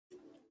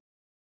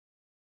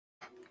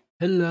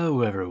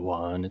Hello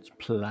everyone, it's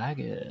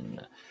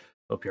Plagen.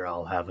 Hope you're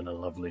all having a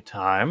lovely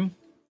time.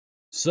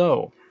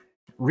 So,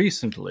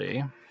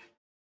 recently,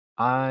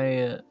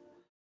 I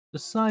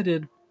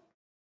decided,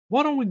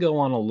 why don't we go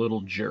on a little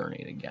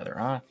journey together,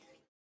 huh?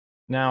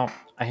 Now,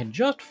 I had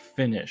just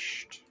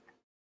finished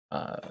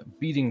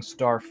beating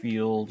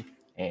Starfield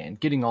and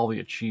getting all the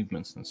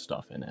achievements and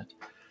stuff in it.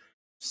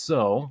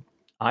 So,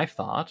 I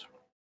thought,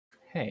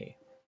 hey,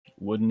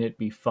 wouldn't it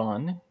be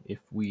fun if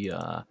we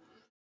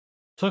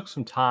took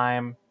some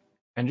time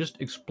and just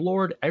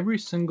explored every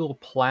single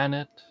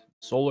planet,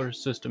 solar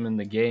system in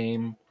the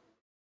game,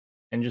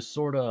 and just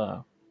sort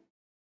of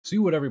see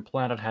what every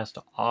planet has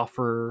to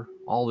offer,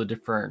 all the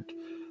different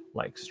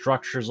like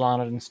structures on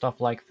it and stuff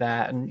like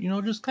that, and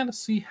just kind of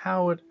see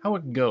how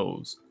it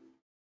goes.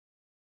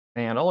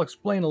 And I'll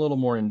explain a little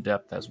more in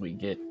depth as we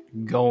get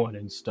going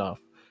and stuff.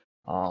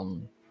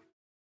 Um,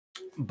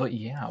 but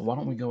yeah, why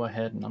don't we go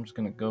ahead and I'm just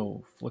gonna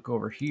go flick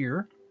over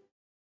here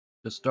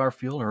to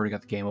Starfield. I already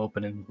got the game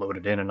open and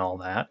loaded in and all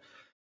that.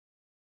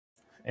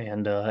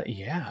 And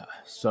yeah,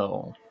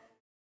 so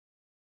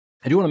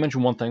I do want to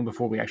mention one thing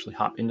before we actually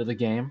hop into the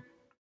game.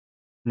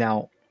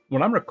 Now,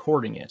 when I'm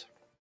recording it,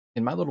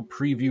 in my little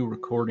preview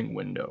recording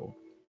window,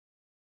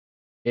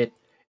 it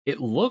it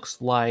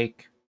looks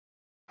like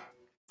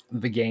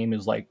the game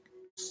is like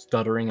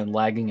stuttering and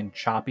lagging and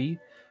choppy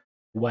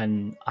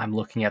when I'm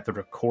looking at the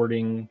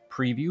recording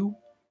preview.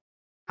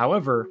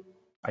 However,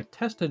 I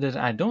tested it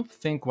and I don't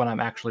think when I'm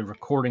actually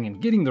recording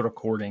and getting the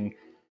recording,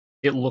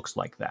 it looks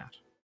like that.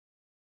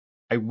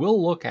 I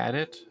will look at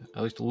it,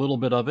 at least a little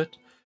bit of it,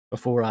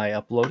 before I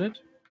upload it,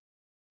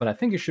 but I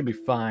think it should be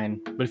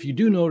fine. But if you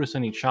do notice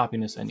any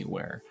choppiness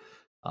anywhere,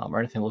 or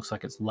anything looks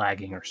like it's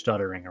lagging or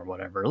stuttering or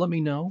whatever, let me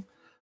know.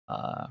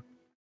 Uh,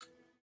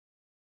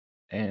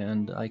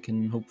 and I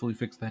can hopefully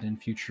fix that in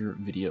future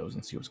videos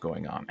and see what's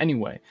going on.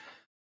 Anyway,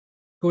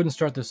 go ahead and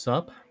start this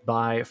up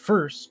by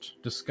first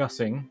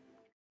discussing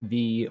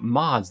the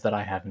mods that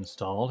I have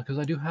installed, because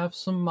I do have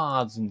some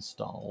mods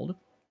installed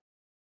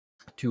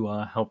to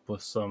help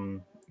with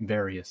some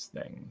various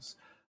things.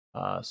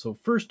 So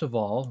first of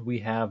all, we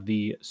have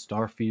the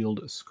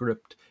Starfield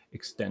script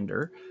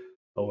extender,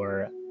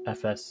 or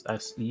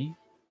FSSE,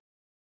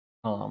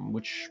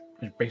 which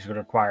is basically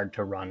required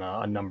to run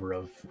a number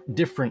of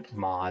different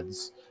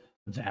mods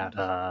that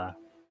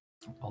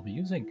I'll be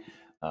using.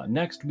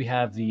 Next, we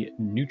have the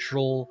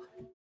neutral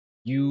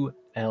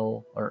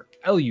UL or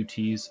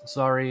LUTs,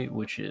 sorry,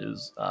 which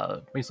is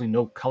basically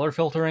no color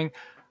filtering.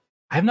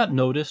 I have not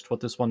noticed what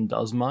this one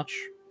does much.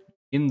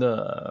 In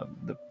the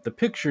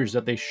pictures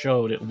that they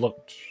showed, it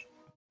looked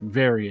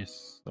very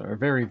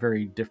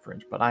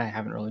different, but I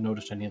haven't really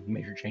noticed any of the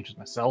major changes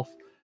myself.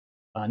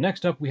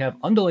 Next up, we have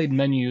undelayed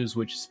menus,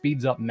 which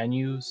speeds up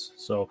menus.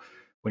 So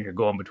when you're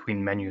going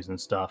between menus and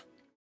stuff,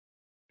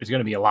 it's going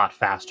to be a lot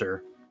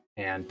faster.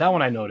 And that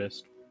one I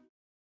noticed.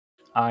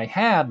 I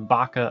had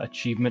Baka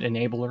Achievement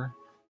Enabler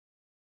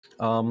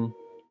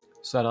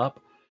set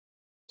up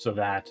so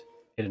that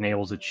it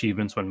enables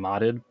achievements when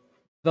modded.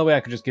 That way I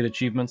could just get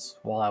achievements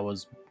while I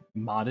was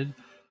modded.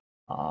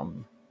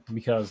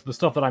 Because the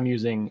stuff that I'm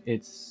using,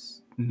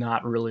 it's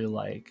not really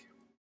like,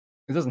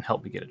 it doesn't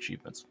help me get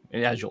achievements,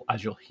 as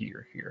you'll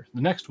hear here.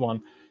 The next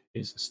one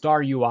is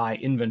Star UI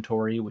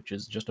Inventory, which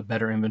is just a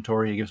better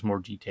inventory. It gives more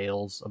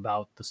details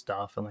about the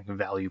stuff and like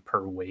value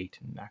per weight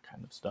and that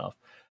kind of stuff.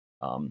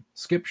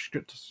 Skip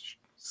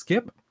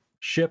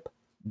ship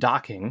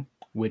docking,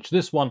 which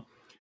this one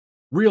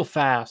real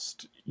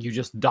fast. You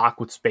just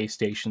dock with space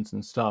stations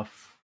and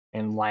stuff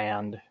and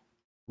land.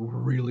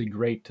 Really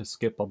great to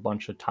skip a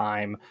bunch of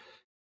time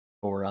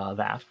for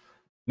that.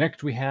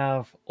 Next we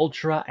have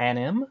Ultra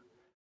Anim,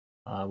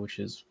 which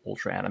is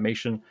Ultra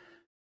Animation.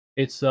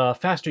 It's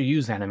faster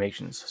use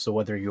animations, so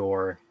whether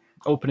you're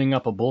opening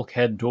up a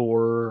bulkhead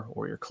door,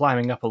 or you're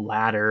climbing up a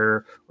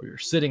ladder, or you're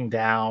sitting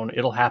down,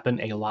 it'll happen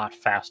a lot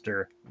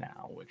faster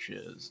now, which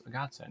is a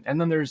godsend. And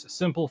then there's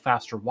Simple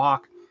Faster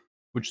Walk,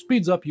 which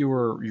speeds up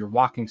your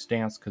walking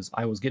stance, because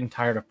I was getting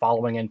tired of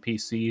following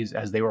NPCs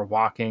as they were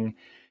walking,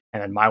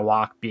 and then my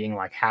walk being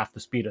like half the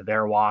speed of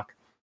their walk.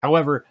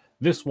 However,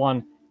 this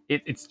one,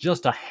 it's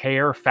just a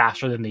hair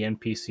faster than the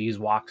NPCs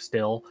walk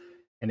still,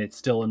 and it's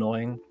still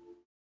annoying,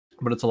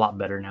 but it's a lot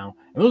better now.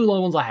 And those are the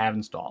only ones I have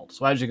installed.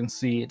 So as you can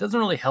see, it doesn't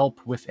really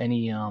help with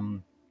any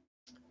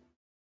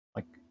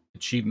like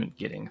achievement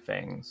getting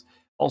things.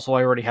 Also,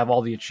 I already have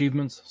all the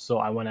achievements, so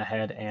I went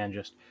ahead and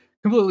just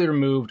completely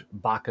removed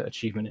Baka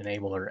Achievement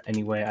Enabler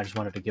anyway. I just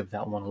wanted to give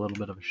that one a little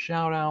bit of a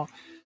shout out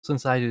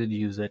since I did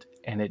use it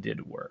and it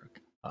did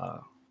work.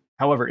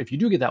 However, if you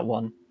do get that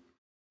one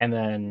and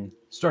then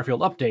Starfield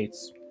updates,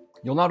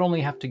 you'll not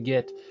only have to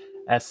get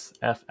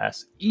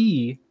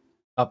SFSE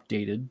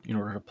updated in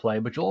order to play,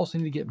 but you'll also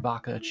need to get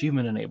Baka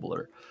Achievement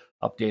Enabler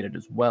updated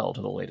as well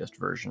to the latest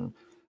version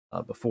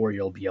before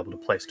you'll be able to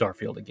play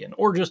Starfield again,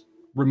 or just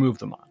remove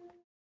them on,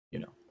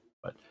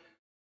 But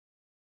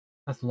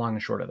that's the long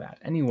and short of that.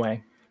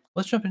 Anyway,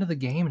 let's jump into the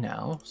game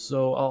now.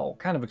 So I'll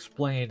kind of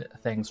explain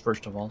things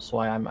first of all. So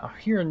I'm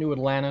here in New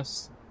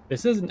Atlantis.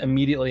 This isn't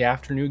immediately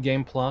after New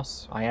Game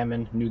Plus. I am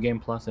in New Game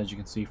Plus, as you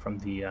can see from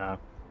the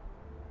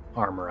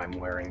armor I'm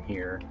wearing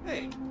here.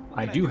 Hey,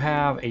 I do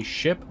have a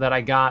ship that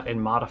I got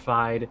and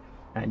modified,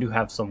 and I do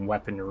have some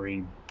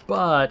weaponry,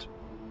 but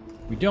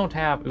we don't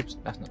have... Oops,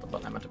 that's not the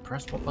button I meant to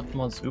press. What button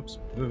was... Oops.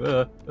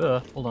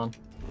 Hold on.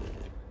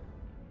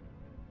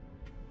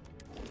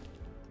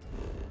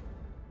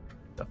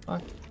 The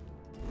fuck?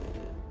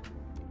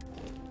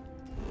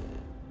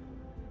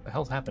 What the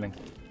hell's happening?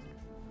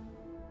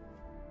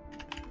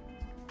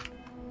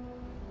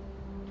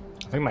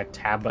 I think my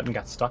tab button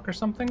got stuck or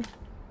something?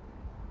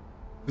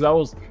 Because I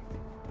was...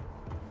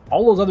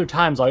 All those other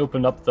times I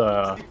opened up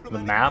the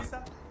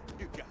map,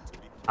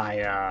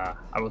 I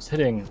was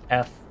hitting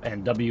F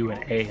and W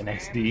and A and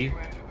SD,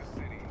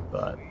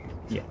 but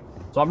yeah.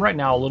 So I'm right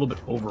now a little bit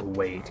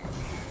overweight.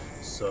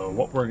 So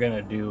what we're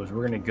gonna do is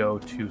we're gonna go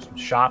to some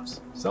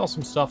shops, sell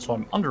some stuff so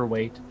I'm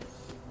underweight.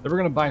 Then we're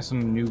gonna buy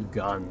some new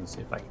guns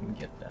if I can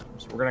get them.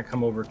 So we're gonna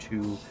come over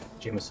to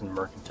Jameson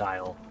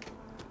Mercantile.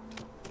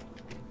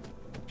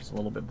 It's a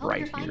little bit bright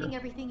you're finding here.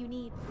 Everything you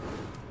need.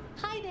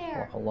 Hi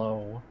there. Oh,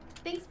 hello.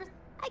 Thanks for.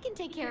 I can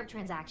take care of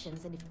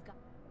transactions, and if you've got.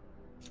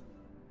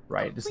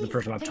 Right, this is the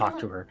first time I've talked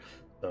to her,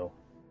 so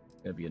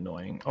it's gonna be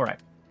annoying. All right,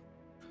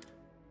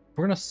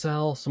 we're gonna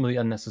sell some of the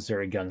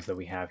unnecessary guns that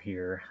we have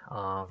here.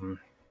 I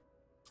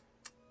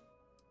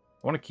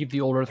want to keep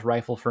the old Earth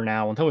rifle for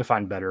now until we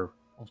find better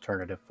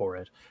alternative for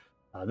it.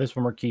 This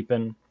one we're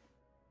keeping.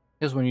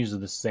 This one uses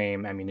the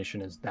same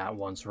ammunition as that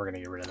one, so we're gonna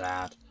get rid of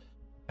that.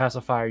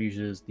 Pacifier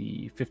uses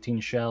the 15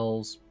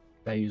 shells.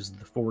 That uses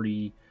the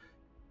 40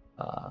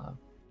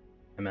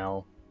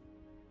 ml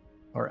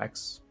or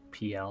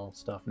XPL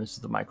stuff. And this is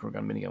the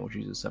microgun minigun, which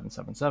uses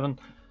 777,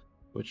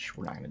 which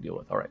we're not going to deal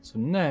with. All right, so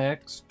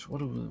next, what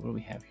do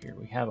we have here?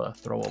 We have a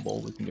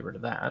throwable. We can get rid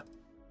of that.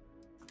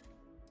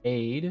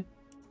 Aid.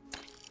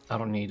 I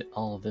don't need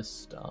all of this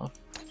stuff.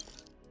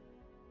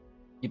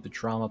 Keep the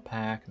trauma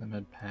pack and the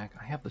med pack.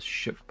 I have the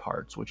ship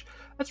parts, which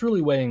that's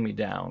really weighing me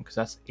down because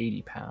that's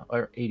 80 pounds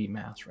or 80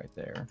 mass right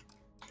there.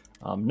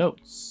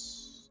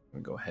 Notes.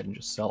 I'm gonna go ahead and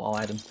just sell all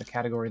items in the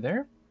category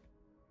there.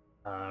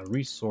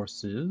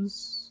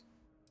 Resources.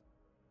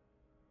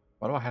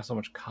 Why do I have so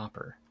much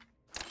copper?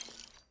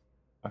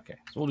 Okay,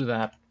 so we'll do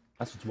that.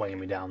 That's what's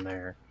weighing me down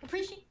there.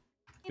 Appreciate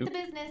the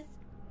business.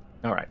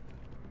 All right.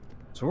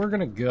 So we're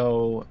gonna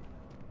go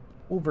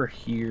over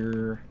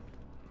here,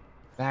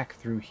 back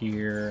through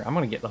here. I'm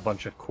gonna get a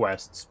bunch of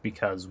quests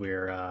because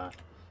we're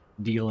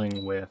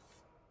dealing with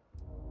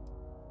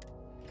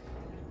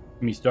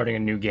me starting a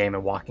new game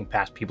and walking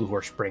past people who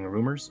are spreading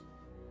rumors.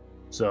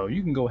 So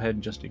you can go ahead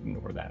and just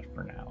ignore that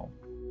for now.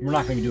 We're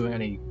not going to be doing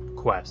any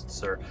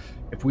quests, or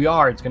if we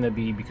are, it's going to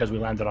be because we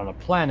landed on a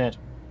planet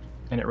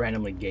and it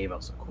randomly gave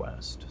us a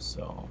quest.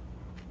 So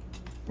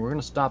we're going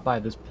to stop by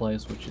this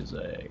place, which is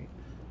a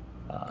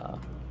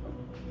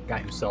guy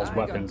who sells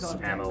weapons,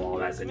 ammo, all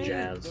that good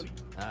jazz.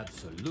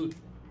 Absolutely.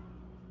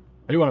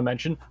 I do want to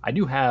mention, I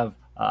do have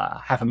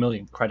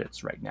 500,000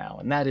 credits right now,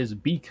 and that is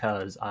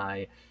because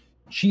I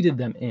cheated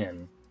them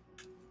in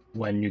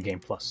when New Game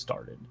Plus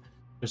started,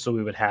 just so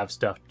we would have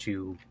stuff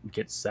to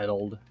get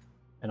settled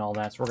and all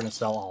that. So we're going to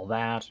sell all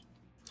that.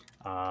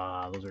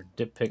 Those are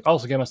dip picks. I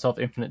also gave myself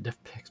infinite dip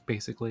picks,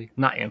 basically.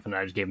 Not infinite,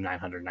 I just gave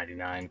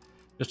 999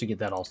 just to get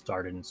that all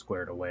started and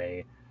squared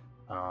away.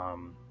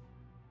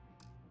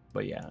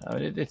 But yeah,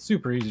 it's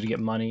super easy to get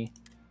money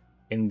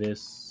in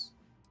this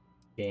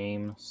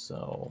game,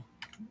 so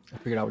I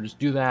figured I would just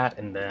do that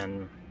and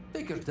then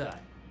Take your time.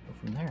 go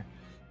from there.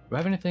 Do I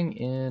have anything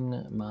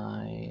in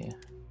my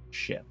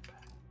ship?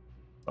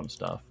 Some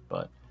stuff,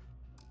 but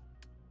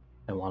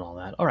I want all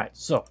that. All right,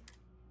 so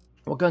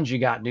what guns you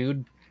got,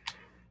 dude?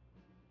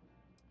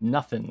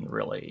 Nothing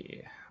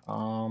really.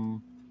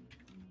 You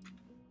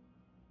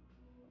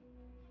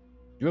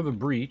have a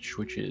breach,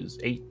 which is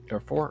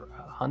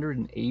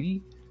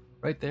 480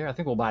 right there. I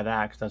think we'll buy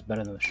that because that's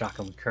better than the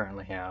shotgun we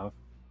currently have.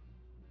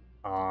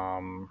 I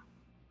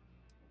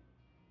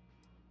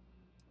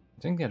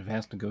think the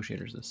advanced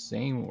negotiator is the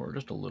same or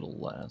just a little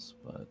less,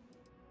 but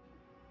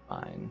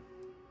fine.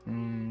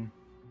 Don't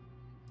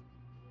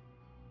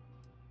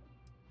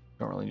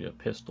really need a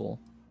pistol.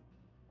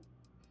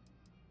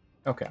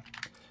 Okay,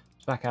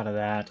 let's back out of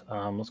that.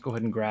 Let's go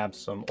ahead and grab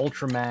some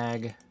Ultra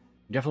Mag.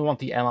 Definitely want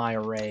the MI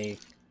array.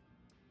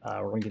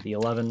 We're gonna get the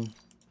 11,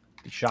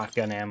 the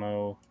shotgun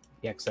ammo,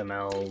 the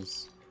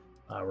XMLs.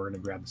 We're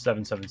gonna grab the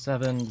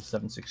 777, the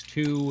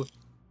 762.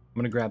 I'm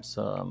gonna grab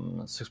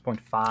some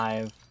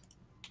 6.5,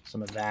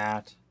 some of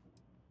that,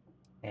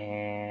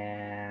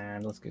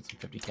 and let's get some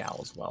 50 cal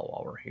as well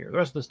while we're here. The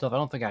rest of this stuff I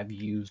don't think I've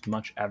used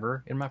much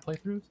ever in my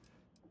playthroughs.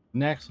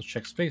 Next, let's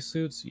check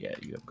spacesuits. Yeah,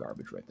 you have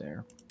garbage right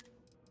there.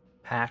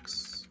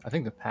 Packs. I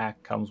think the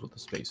pack comes with the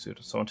spacesuit.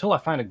 So until I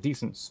find a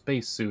decent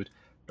spacesuit,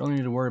 I don't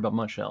need to worry about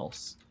much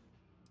else.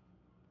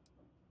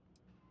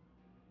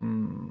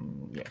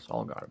 Yes,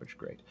 all garbage.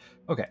 Great.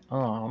 Okay.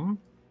 I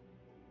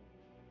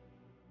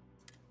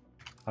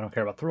don't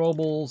care about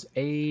throwables.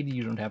 Aid.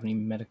 You don't have any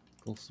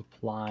medical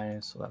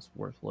supplies, so that's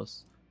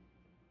worthless.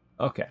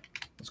 Okay.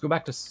 let's go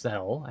back to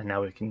sell, and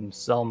now we can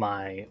sell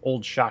my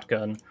old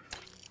shotgun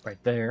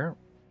right there.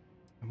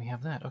 And we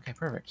have that. Okay,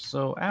 perfect.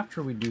 So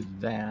after we do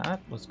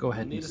that, let's go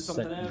ahead and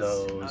set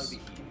those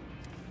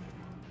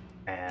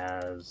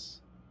as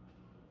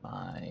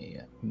my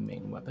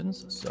main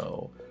weapons.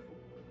 So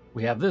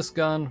we have this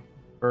gun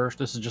first.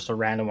 This is just a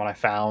random one I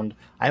found.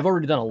 I've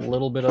already done a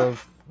little bit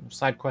of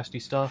side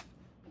questy stuff,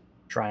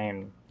 try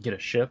and get a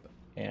ship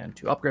and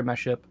to upgrade my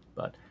ship,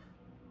 but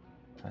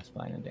that's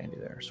fine and dandy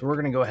there. So we're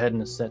going to go ahead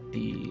and set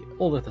the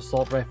Oldith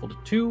Assault Rifle to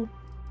 2.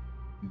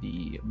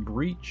 The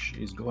Breach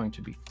is going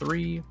to be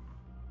 3.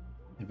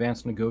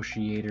 Advanced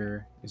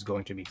Negotiator is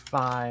going to be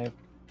 5.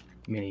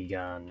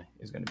 Minigun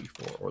is going to be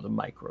 4, or the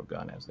micro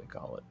gun as they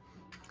call it.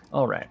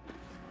 Alright,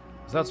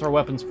 so that's our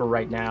weapons for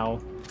right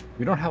now.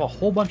 We don't have a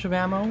whole bunch of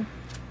ammo.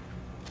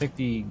 I think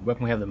the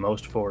weapon we have the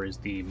most for is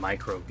the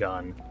micro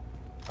gun,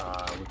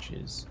 which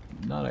is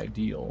not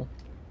ideal.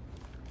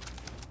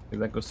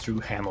 That goes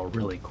through ammo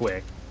really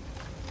quick.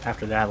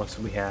 After that, looks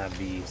like we have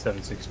the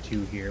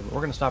 7.62 here, but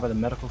we're going to stop at the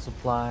medical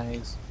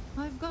supplies.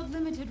 I've got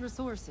limited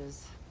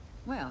resources.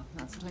 Well,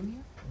 that's what I'm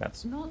here.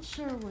 That's Not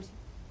sure what.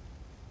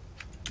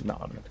 not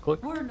what I meant to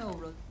click. We're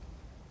no.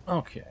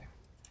 Okay.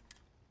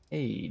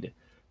 Aid.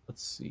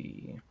 Let's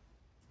see. You're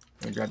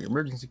gonna grab your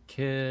emergency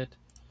kit,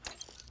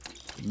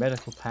 your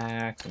medical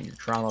packs, and your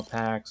trauma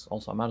packs.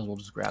 Also, I might as well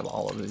just grab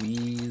all of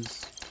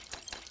these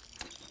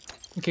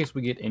in case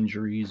we get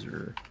injuries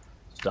or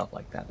stuff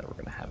like that we're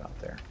gonna have out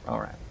there. All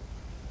right.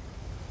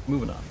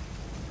 Moving on.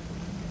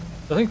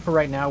 So I think for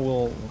right now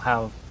we'll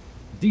have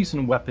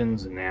decent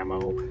weapons and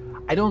ammo.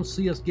 I don't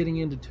see us getting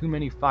into too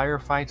many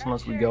firefights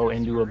unless we go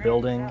into a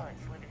building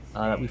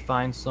that we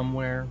find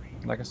somewhere.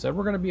 Like I said,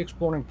 we're going to be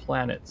exploring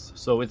planets,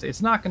 so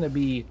it's not going to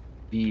be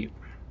the...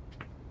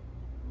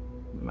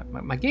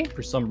 My game,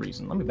 for some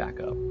reason, let me back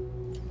up.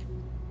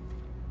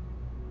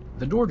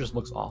 The door just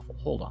looks awful.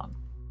 Hold on.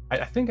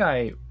 I think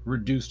I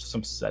reduced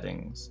some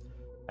settings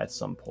at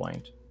some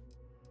point.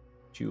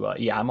 To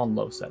yeah, I'm on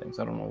low settings.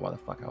 I don't know why the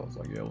fuck I was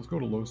like, yeah, let's go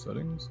to low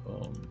settings.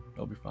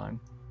 That'll be fine.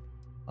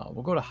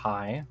 We'll go to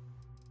high.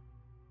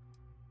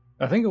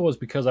 I think it was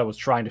because I was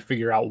trying to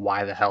figure out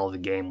why the hell the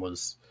game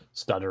was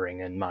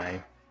stuttering in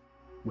my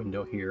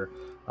window here.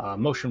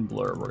 Motion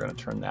blur, we're going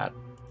to turn that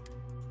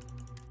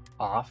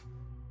off.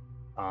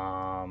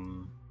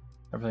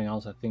 Everything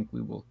else I think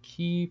we will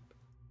keep.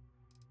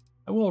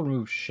 I will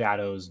remove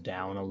shadows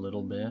down a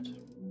little bit,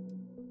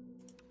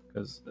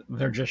 because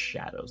they're just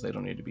shadows. They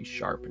don't need to be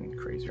sharp and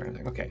crazy or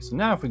anything. Okay, so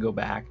now if we go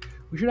back,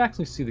 we should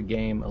actually see the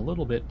game a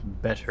little bit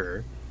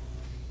better.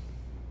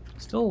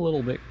 Still a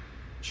little bit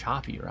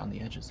choppy around the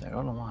edges there. I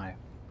don't know why.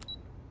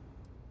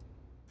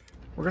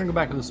 We're going to go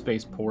back to the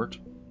spaceport,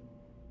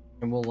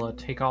 and we'll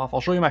take off. I'll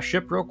show you my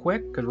ship real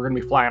quick, because we're going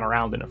to be flying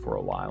around in it for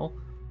a while.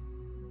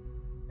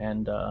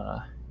 And,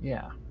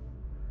 yeah.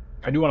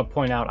 I do want to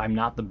point out I'm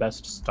not the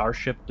best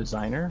starship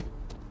designer,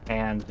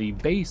 and the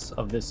base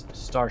of this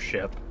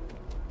starship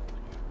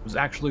was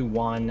actually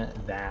one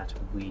that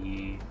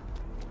we...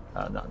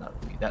 not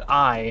we, that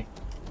I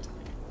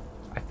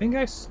think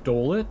I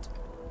stole it.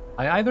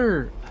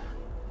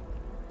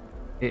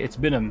 It's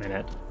been a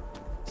minute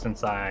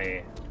since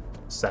I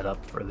set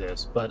up for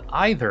this, but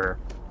either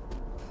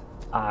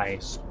I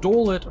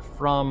stole it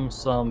from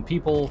some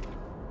people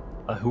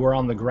who are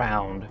on the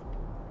ground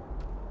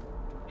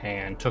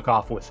and took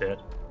off with it,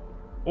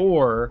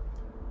 or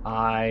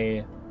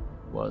I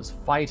was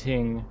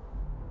fighting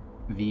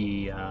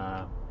the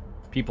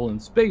people in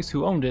space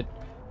who owned it,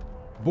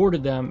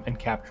 boarded them, and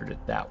captured it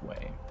that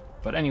way.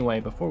 But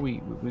anyway, before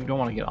we don't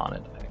want to get on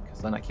it,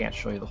 because then I can't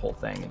show you the whole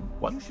thing and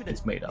what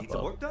it's made up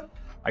of.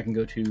 I can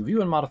go to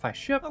View and Modify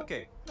Ship.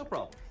 Okay, no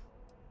problem.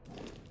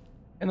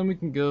 And then we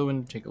can go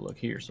and take a look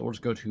here. So we'll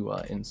just go to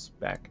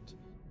Inspect.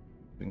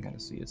 We can kind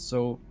of see it.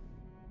 So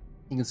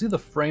you can see the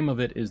frame of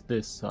it is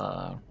this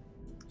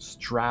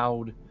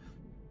Stroud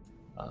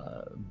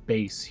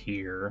base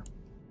here.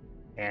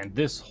 And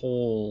this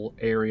whole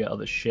area of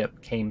the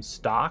ship came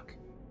stock.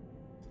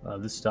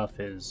 This stuff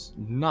is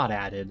not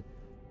added.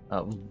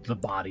 The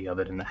body of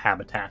it and the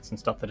habitats and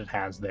stuff that it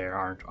has there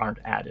aren't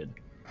added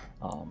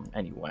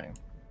anyway.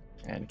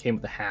 And it came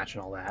with the hatch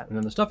and all that. And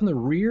then the stuff in the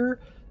rear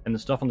and the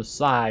stuff on the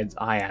sides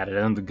I added,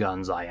 and the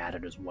guns I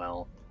added as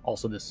well.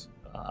 Also this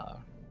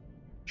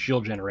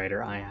shield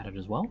generator I added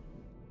as well.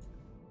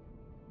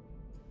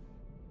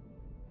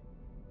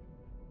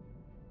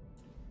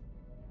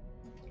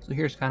 So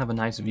here's kind of a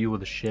nice view of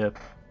the ship.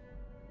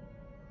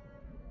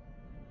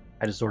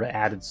 I just sort of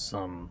added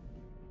some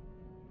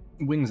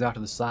wings out to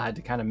the side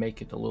to kind of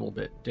make it a little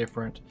bit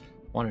different.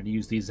 Wanted to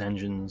use these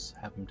engines,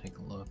 have them take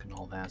a look and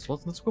all that. So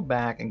let's go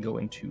back and go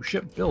into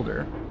Ship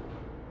Builder.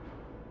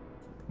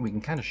 We can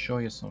kind of show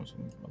you some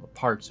of the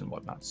parts and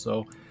whatnot.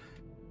 So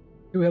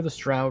here we have the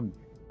Stroud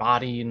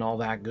body and all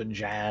that good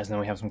jazz, and then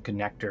we have some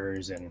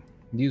connectors, and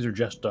these are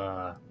just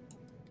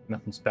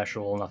nothing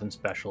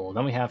special.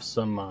 Then we have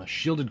some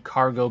shielded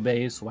cargo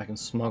bays, so I can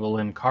smuggle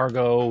in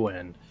cargo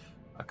and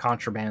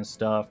contraband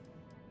stuff.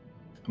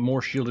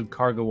 More shielded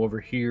cargo over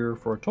here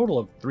for a total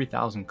of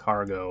 3,000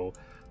 cargo.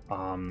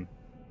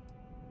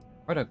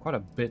 quite a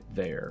bit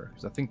there,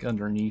 because I think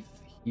underneath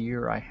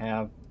here I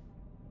have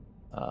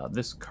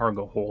this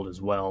cargo hold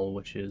as well,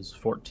 which is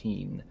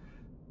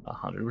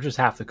 1400, which is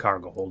half the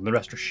cargo hold, and the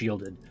rest are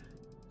shielded.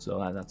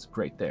 So that's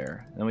great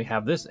there. And then we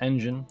have this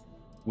engine,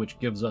 which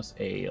gives us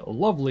a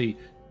lovely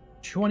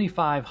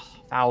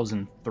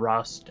 25,000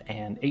 thrust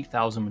and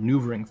 8,000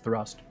 maneuvering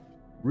thrust.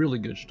 Really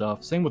good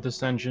stuff. Same with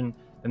this engine.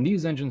 And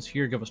these engines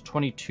here give us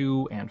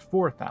 22 and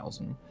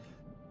 4,000,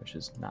 which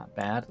is not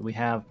bad. We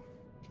have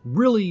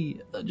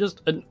really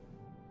just an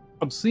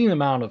obscene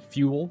amount of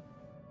fuel.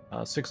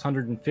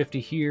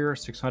 650 here,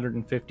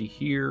 650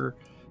 here,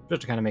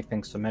 just to kind of make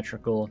things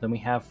symmetrical. Then we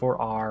have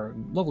for our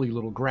lovely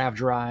little grav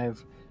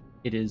drive,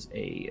 it is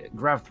a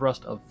grav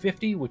thrust of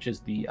 50, which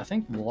is the, I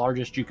think, the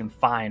largest you can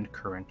find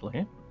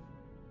currently.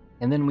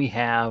 And then we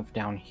have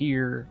down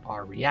here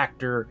our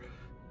reactor,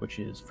 which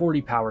is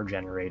 40 power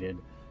generated.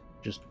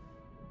 Just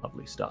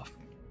lovely stuff.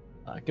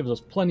 It gives us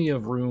plenty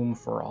of room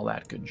for all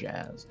that good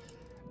jazz.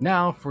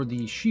 Now for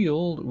the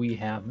shield, we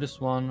have this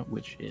one,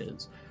 which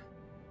is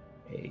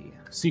a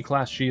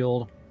C-class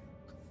shield,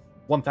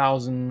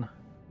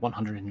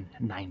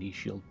 1,190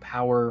 shield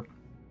power.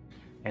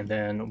 And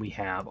then we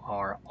have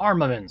our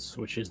armaments,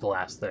 which is the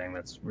last thing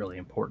that's really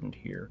important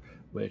here,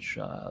 which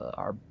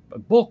a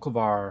bulk of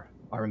our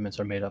armaments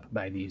are made up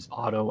by these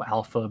auto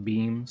alpha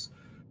beams,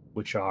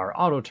 which are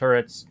auto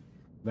turrets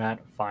that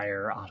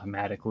fire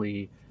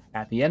automatically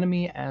at the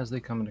enemy as they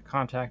come into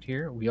contact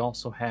here. We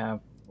also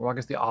have, well, I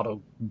guess the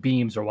auto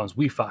beams are ones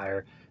we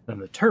fire, then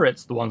the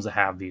turrets, the ones that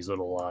have these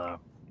little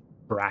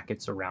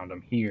brackets around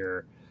them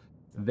here,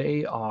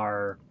 they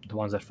are the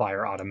ones that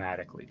fire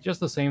automatically. Just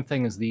the same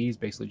thing as these,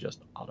 basically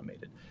just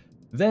automated.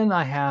 Then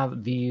I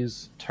have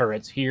these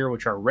turrets here,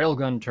 which are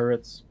railgun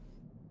turrets,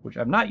 which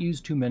I've not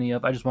used too many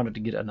of. I just wanted to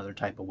get another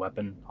type of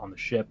weapon on the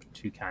ship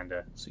to kind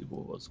of see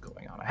what was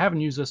going on. I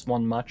haven't used this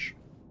one much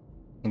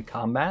in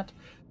combat,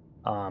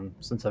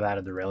 since I've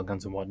added the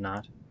railguns and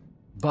whatnot.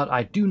 But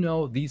I do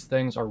know these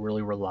things are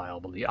really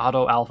reliable. The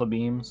auto alpha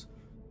beams,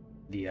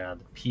 the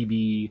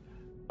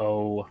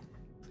PBO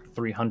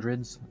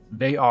 300s,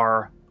 they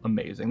are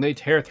amazing. They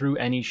tear through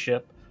any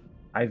ship.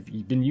 I've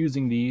been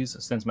using these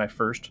since my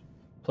first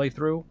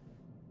playthrough,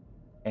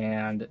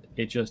 and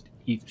it just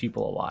eats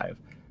people alive.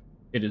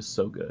 It is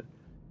so good.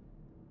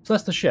 So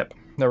that's the ship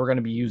that we're going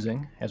to be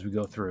using as we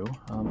go through.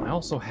 I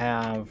also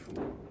have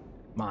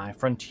my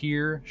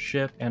Frontier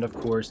ship and, of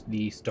course,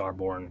 the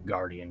Starborn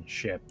Guardian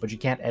ship, but you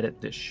can't edit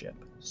this ship,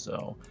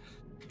 so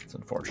it's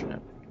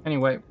unfortunate.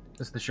 Anyway,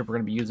 this is the ship we're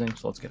going to be using,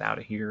 so let's get out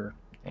of here.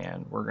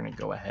 And we're going to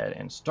go ahead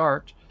and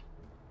start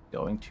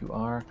going to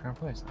our current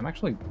place.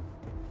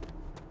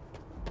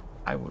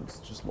 I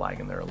was just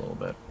lagging there a little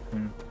bit.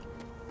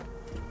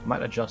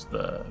 Might adjust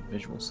the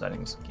visual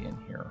settings again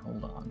here.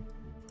 Hold on.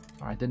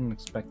 I didn't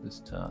expect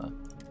this to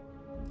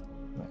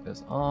like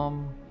this.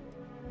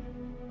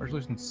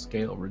 Resolution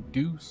scale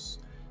reduce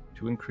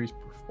to increase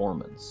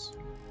performance.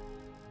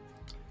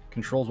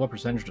 Controls what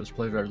percentage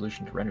display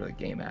resolution to render the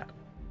game at.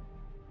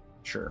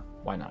 Sure,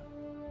 why not?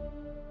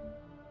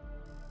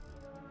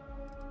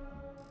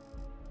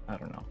 I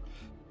don't know.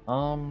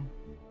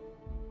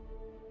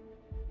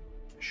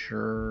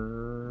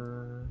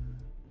 Sure.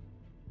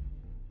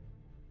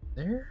 Is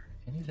there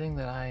anything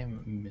that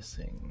I'm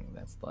missing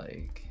that's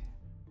like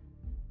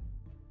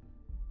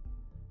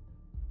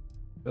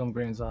film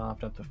grain's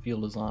off, depth of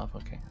field is off?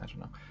 Okay, I don't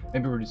know.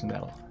 Maybe reducing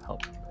that'll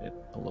help it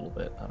a little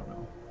bit. I don't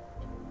know.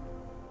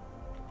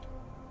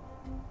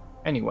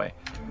 Anyway,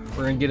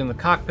 we're gonna get in the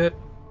cockpit,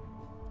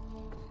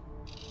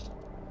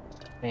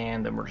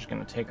 and then we're just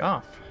gonna take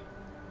off.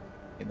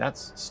 Okay,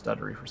 that's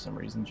stuttery for some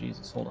reason.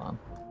 Jesus, hold on.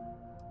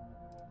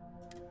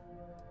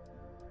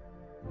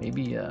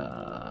 Maybe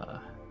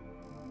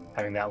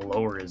having that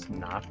lower is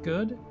not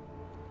good?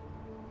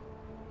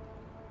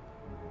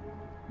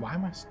 Why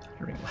am I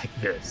stuttering like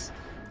this?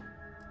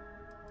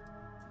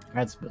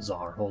 That's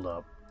bizarre. Hold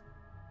up.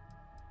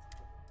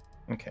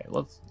 Okay,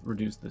 let's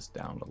reduce this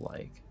down to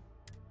like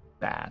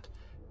that.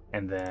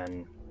 And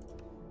then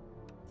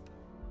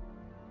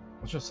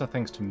let's just set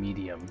things to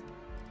medium.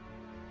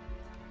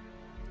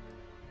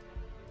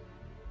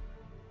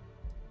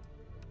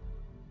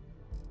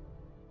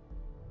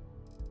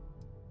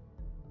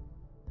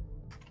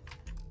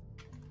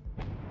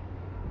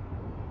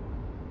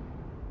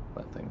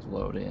 Let things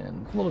load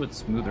in. It's a little bit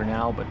smoother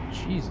now, but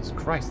Jesus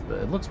Christ,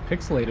 it looks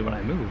pixelated when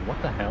I move.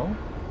 What the hell?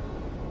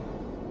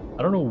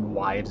 I don't know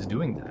why it's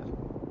doing that.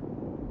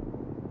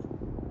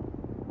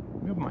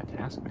 Let me open my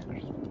task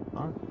manager.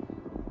 Huh?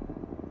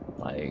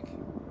 Like,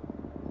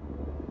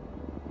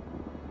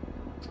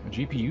 my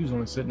GPU is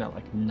only sitting at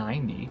like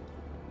 90.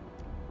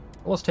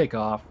 Well, let's take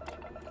off.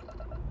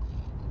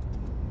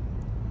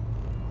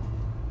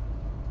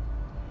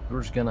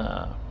 We're just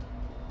gonna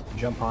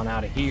jump on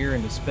out of here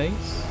into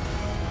space.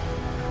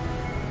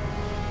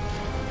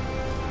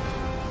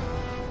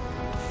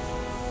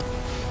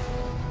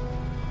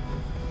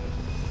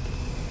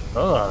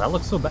 Oh, that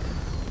looks so bad.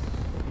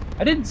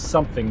 I did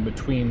something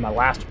between my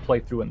last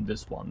playthrough and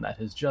this one that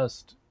has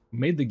just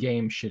made the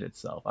game shit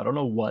itself. I don't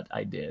know what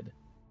I did.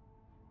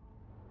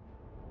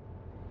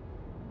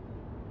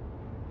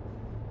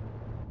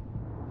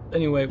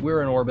 Anyway,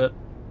 we're in orbit.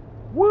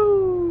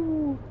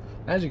 Woo!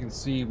 As you can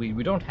see,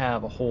 we don't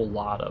have a whole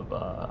lot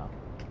of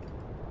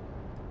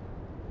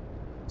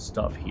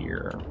stuff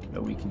here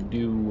that we can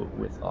do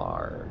with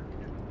our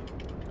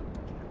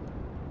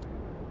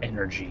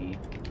energy.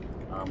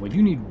 We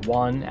do need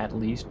one at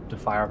least to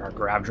fire up our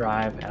grav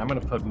drive, and I'm going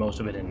to put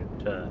most of it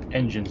into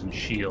engines and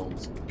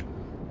shields.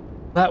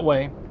 That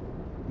way,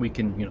 we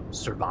can, you know,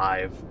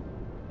 survive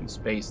in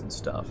space and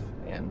stuff.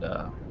 And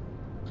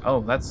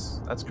oh,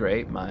 that's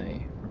great.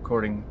 My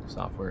recording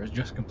software is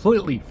just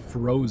completely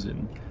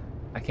frozen.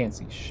 I can't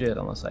see shit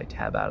unless I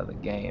tab out of the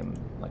game.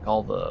 Like,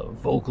 all the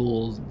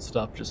vocals and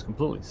stuff just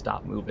completely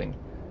stop moving.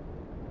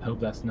 I hope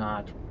that's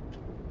not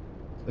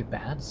a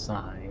bad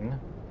sign.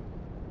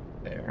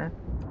 There.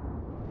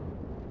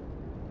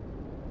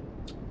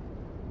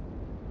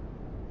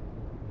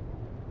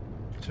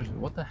 Seriously,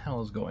 what the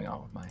hell is going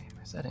on with my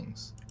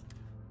settings?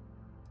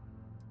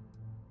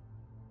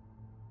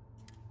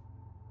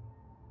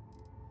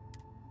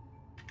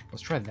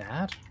 Let's try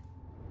that.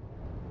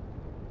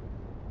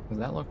 Does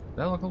that look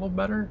a little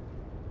better?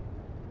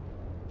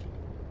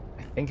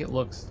 I think it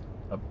looks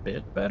a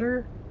bit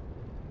better.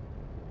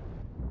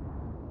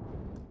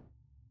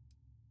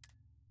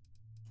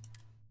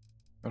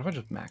 What if I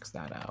just max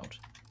that out?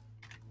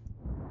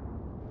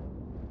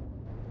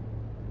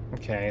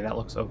 Okay, that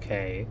looks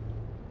okay.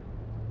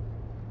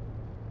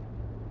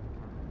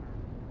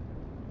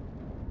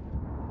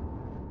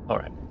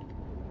 Alright.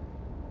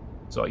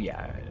 So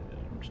yeah,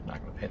 I'm just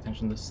not going to pay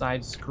attention to the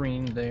side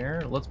screen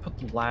there. Let's put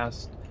the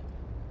last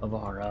of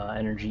our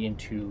energy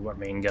into our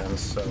main guns,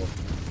 so...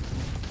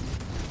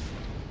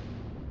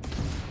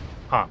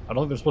 Huh, I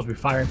don't think they're supposed to be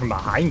firing from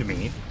behind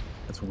me.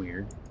 That's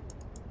weird.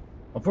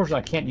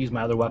 Unfortunately, I can't use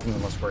my other weapons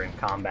unless we're in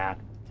combat.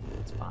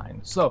 It's fine.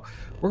 So,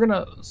 we're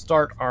going to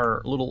start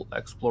our little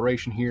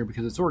exploration here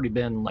because it's already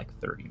been like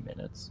 30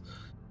 minutes.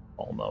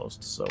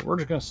 Almost. So, we're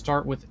just going to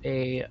start with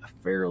a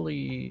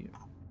fairly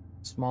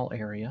small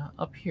area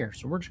up here.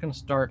 So, we're just going to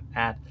start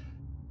at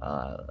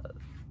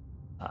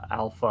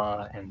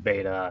Alpha and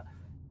Beta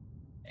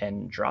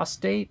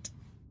Andraste,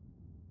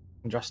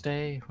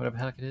 whatever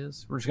the heck it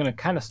is. We're just going to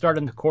kind of start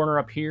in the corner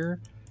up here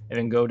and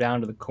then go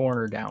down to the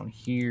corner down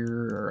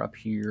here or up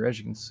here. As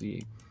you can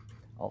see,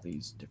 all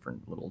these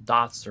different little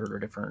dots are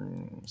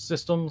different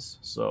systems.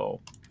 So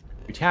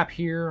we tap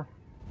here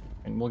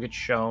and we'll get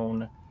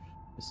shown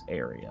this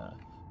area.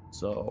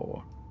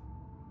 So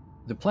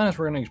the planets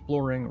we're going to be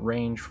exploring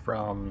range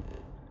from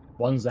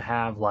ones that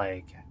have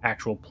like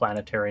actual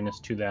planetariness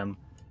to them.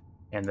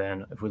 And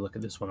then if we look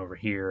at this one over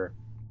here,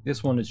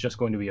 this one is just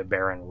going to be a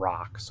barren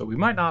rock, so we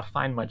might not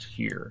find much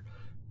here.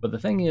 But the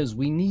thing is,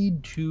 we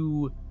need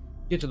to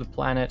get to the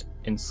planet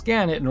and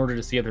scan it in order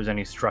to see if there's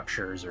any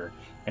structures or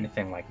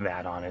anything like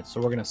that on it.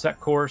 So we're going to set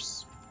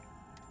course.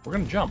 We're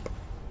going to jump.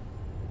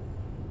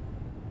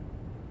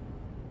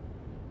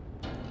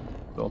 So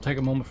it'll take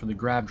a moment for the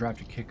grav drive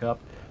to kick up.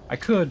 I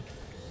could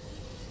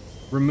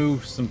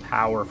remove some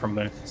power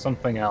from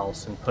something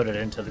else and put it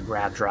into the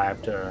grav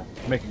drive to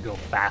make it go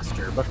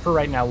faster. But for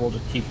right now, we'll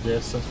just keep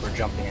this since we're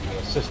jumping into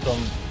a system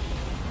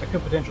that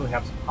could potentially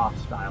have some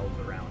hostiles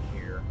around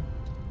here.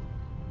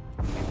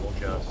 And we'll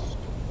just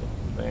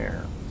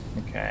there.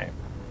 Okay.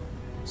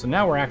 So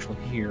now we're actually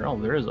here. Oh,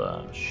 there is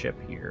a ship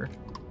here.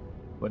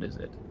 What is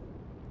it?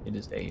 It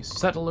is a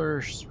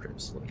settler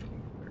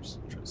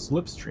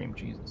slipstream.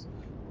 Jesus.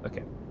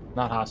 Okay.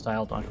 Not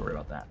hostile. Don't have to worry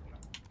about that.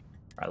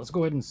 Alright, let's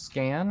go ahead and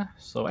scan.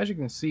 So as you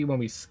can see, when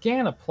we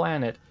scan a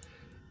planet,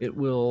 it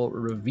will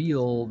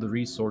reveal the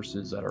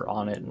resources that are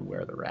on it and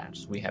where they're at.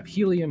 So we have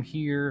helium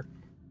here,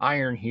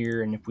 iron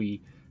here, and if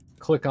we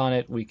click on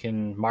it, we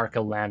can mark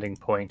a landing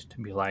point to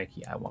be like,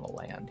 yeah, I want to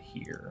land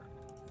here.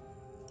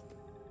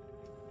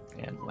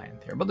 And land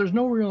there. But there's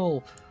no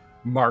real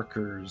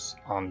markers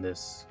on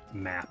this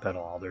map at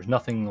all. There's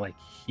nothing like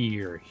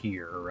here,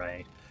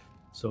 right?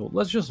 So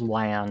let's just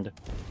land,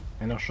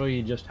 and I'll show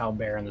you just how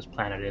barren this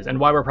planet is, and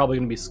why we're probably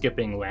going to be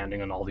skipping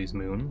landing on all these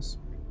moons.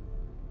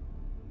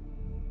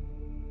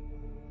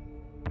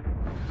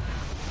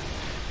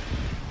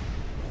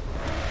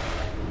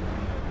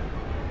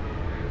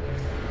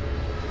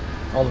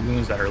 All the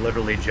moons that are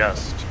literally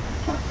just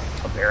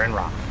a barren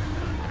rock.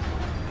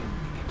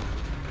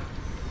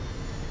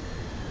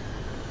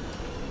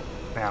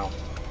 Now,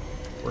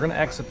 we're going to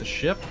exit the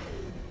ship,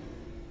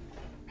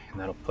 and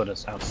that'll put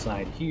us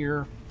outside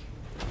here.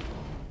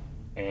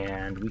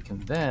 And we can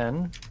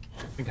then,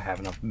 I think I have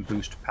enough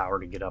boost power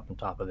to get up on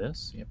top of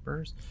this.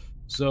 Yippers.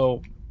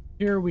 So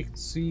here we can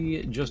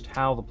see just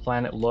how the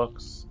planet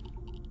looks.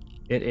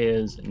 It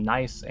is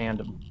nice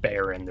and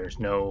barren. There's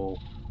no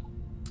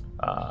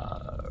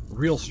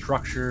real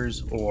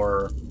structures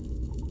or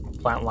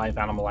plant life,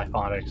 animal life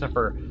on it, except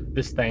for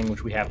this thing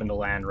which we happen to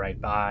land right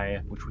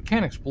by, which we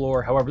can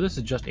explore. However, this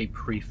is just a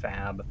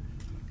prefab.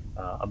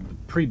 A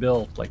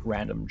pre-built, like,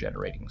 random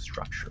generating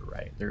structure,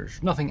 right?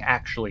 There's nothing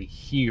actually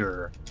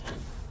here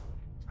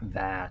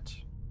that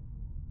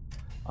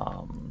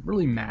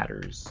really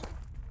matters,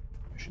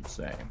 I should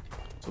say.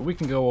 So we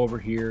can go over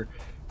here.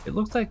 It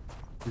looks like,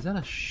 is that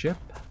a ship?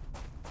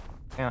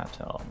 Cannot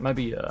tell.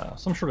 Maybe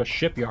some sort of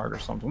shipyard or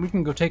something. We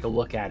can go take a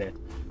look at it.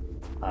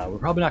 We're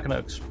probably not going to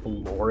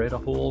explore it a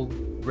whole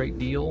great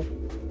deal,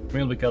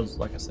 mainly because,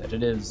 like I said,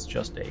 it is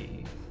just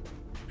a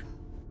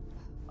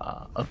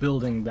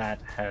building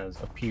that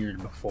has appeared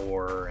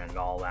before and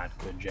all that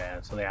good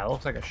jazz. So yeah, it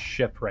looks like a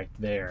ship right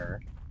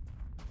there.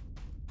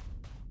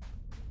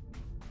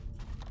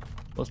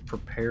 Let's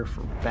prepare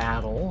for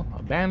battle.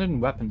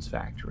 Abandoned weapons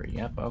factory.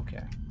 Yep,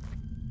 okay.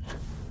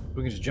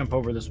 We can just jump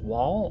over this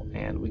wall,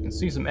 and we can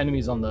see some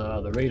enemies on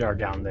the radar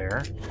down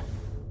there.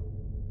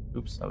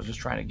 Oops, I was just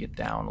trying to get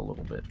down a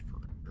little bit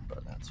further,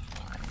 but that's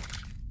fine.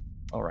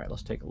 All right,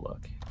 let's take a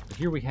look. So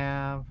here we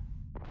have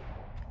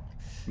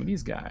some of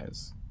these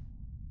guys.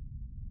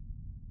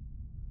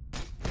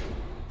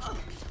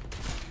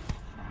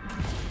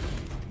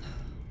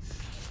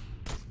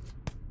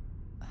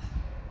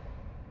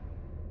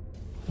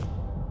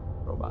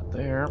 Robot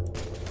there.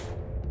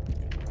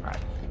 All right,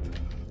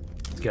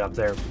 let's get up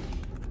there.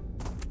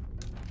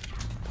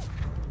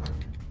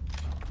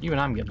 Even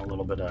I'm getting a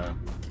little bit of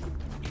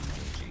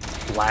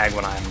lag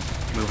when I'm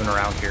moving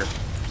around here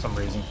for some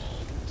reason.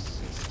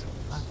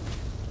 I'm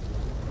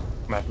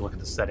gonna have to look at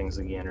the settings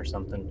again or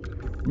something.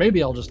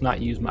 Maybe I'll just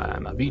not use my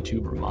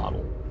Vtuber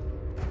model.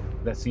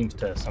 That seems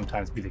to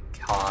sometimes be the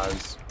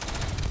cause.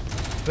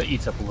 But it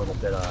eats up a little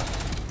bit of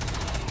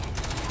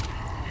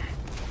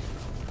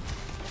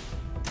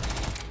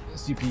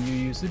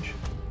CPU usage.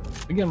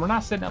 Again, we're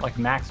not sitting at like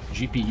max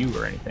GPU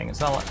or anything.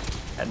 It's not like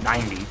at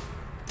 90,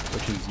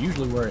 which is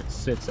usually where it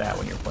sits at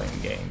when you're playing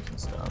games and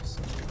stuff.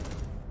 So.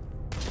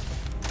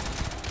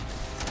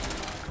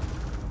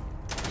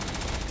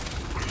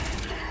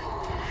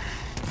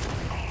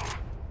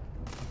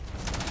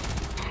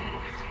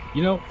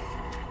 You know,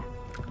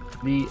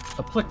 the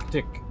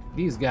Aplictic,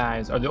 these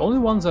guys, are the only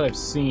ones that I've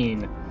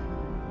seen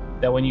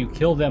that when you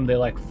kill them, they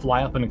like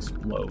fly up and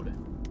explode.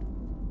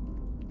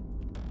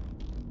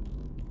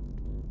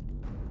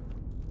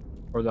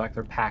 Or like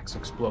their packs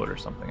explode or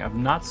something. I've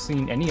not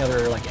seen any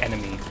other like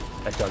enemy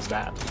that does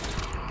that.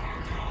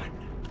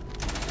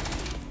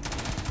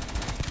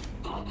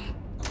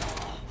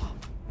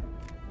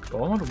 So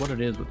I wonder what it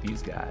is with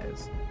these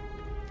guys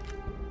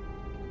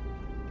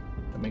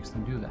that makes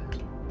them do that.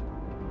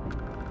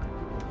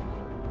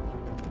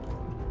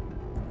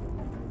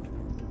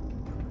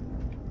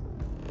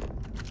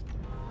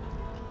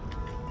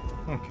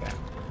 Okay.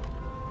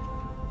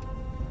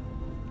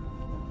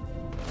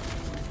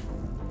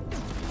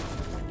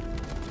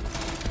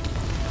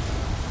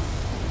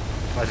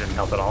 That didn't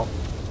help at all.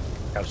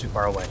 I was too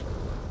far away.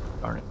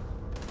 Darn it.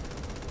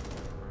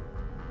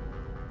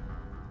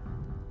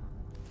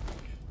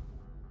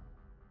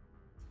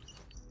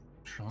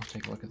 Sure, let's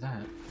take a look at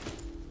that.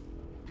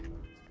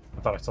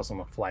 I thought I saw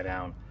someone fly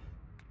down.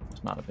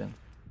 Must not have been.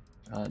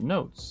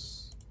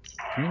 Notes.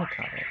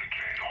 Communicado.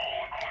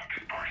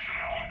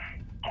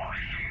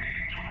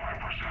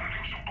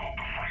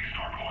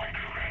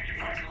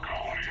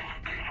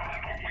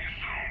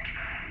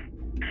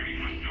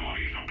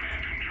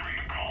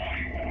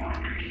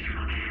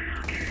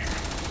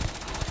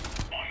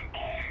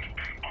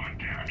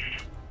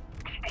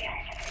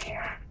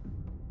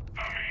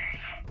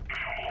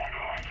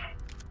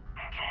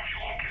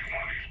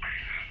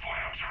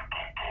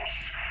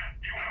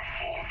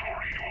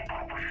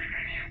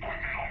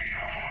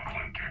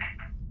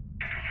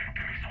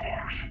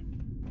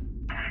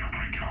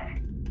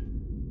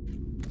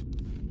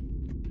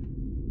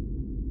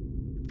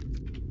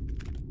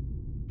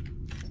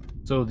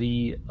 So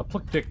the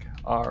Aplictic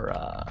are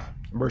a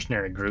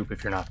mercenary group,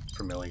 if you're not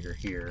familiar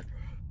here.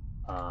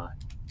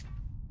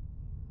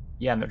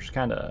 Yeah, and they're just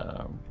kind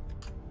of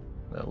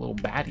little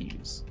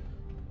baddies,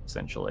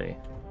 essentially.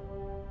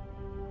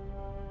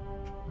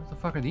 What the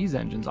fuck are these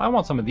engines? I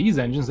want some of these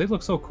engines. They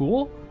look so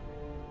cool.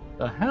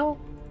 The hell?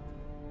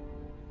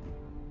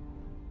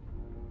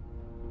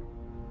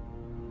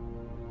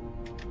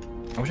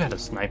 I wish I had a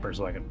sniper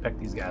so I could pick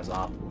these guys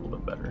off a little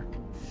bit better.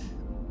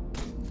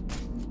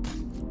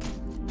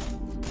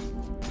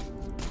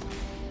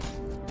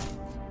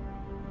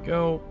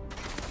 Go.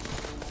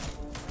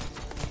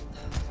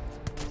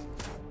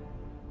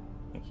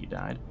 I think he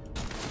died.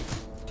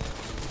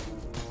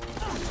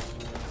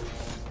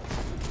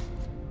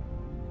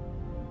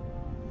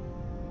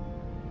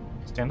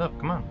 Stand up,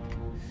 come on.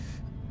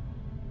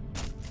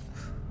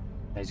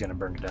 He's gonna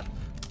burn to death.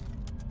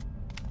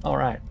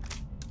 Alright.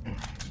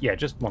 Yeah,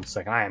 just 1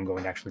 second. I am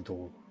going to actually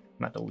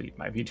not delete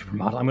my VTuber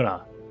model. I'm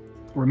gonna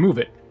remove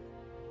it.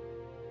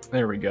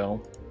 There we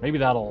go. Maybe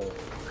that'll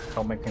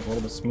help make things a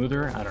little bit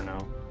smoother. I don't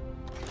know.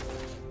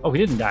 Oh, he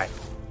didn't die.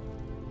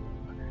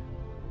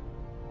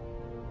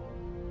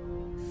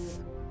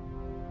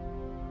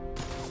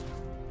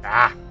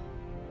 Ah!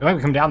 Don't even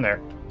come down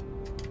there.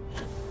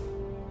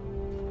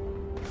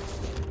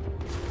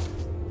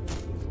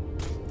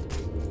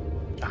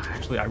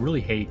 Actually, I really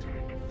hate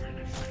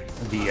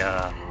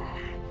the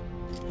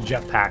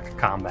jetpack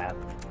combat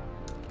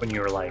when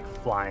you're like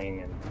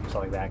flying and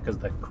stuff like that, because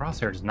the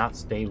crosshair does not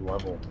stay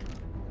level.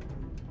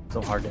 It's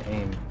so hard to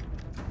aim.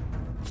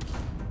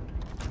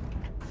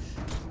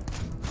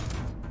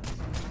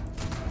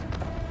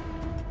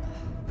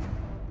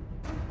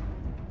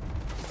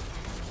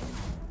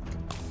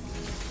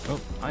 Oh,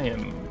 I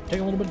am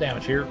taking a little bit of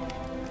damage here.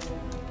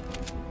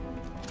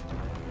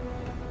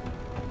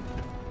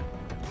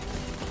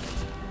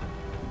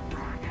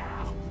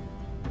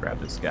 Grab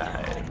this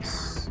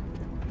guy's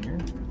here.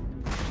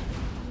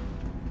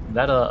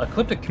 That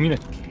ecliptic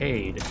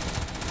communicade.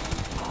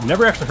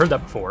 Never actually heard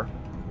that before.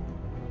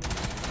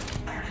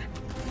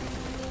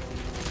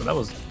 So that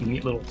was a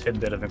neat little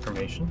tidbit of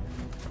information.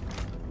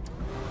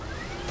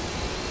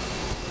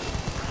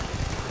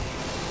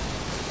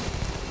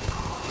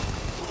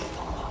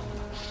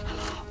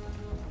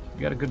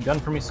 You got a good gun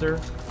for me, sir?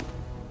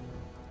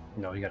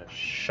 No, you got a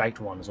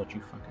shite one is what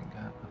you fucking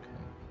got. Okay.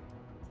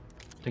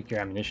 Take your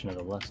ammunition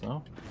nevertheless,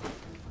 though.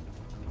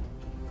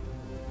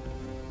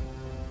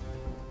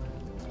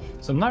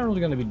 So I'm not really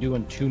going to be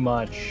doing too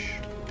much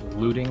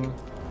looting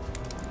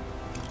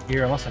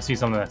here, unless I see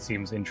something that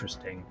seems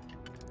interesting.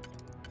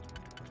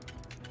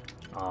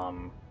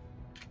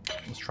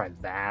 Let's try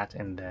that,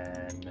 and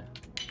then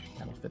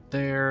that'll fit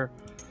there.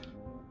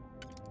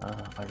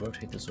 If I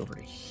rotate this over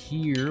to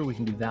here, we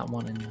can do that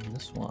one and then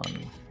this one.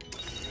 You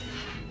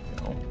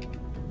know,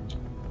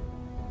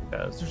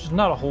 because there's just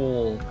not a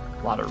whole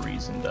lot of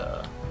reason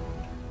to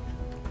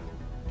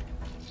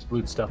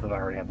loot stuff if I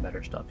already have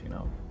better stuff, you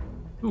know.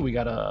 Ooh, we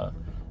got a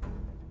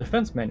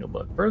defense manual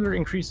book. Further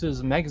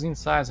increases magazine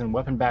size and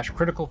weapon bash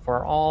critical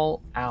for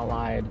all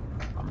allied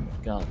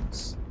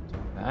guns.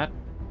 That.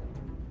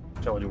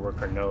 Utility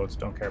worker notes,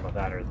 don't care about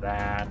that or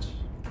that.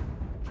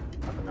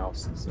 Nothing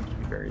else that seems to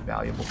be very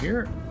valuable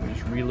here. We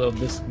just reload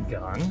this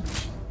gun.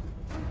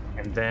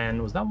 And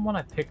then, was that one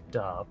I picked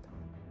up?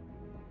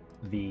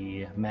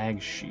 The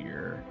mag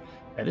shear.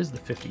 That is the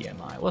 50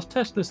 MI. Let's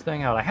test this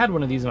thing out. I had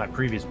one of these in my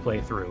previous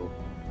playthrough.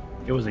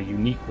 It was a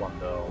unique one,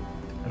 though.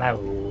 And I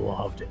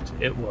loved it.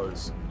 It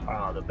was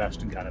the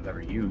best gun I've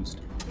ever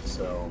used.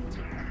 So...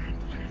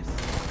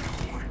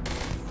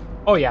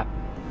 Oh, yeah.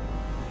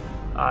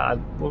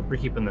 We're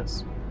keeping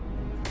this.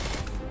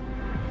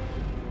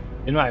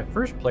 In my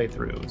first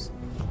playthroughs,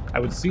 I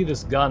would see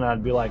this gun and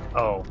I'd be like,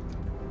 oh,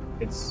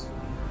 it's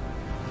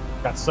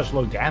got such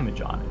low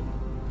damage on it.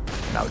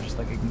 And I would just,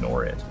 like,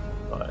 ignore it.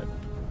 But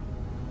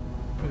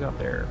who's out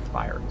there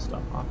firing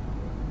stuff, huh?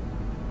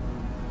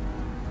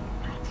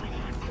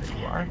 There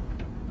you are.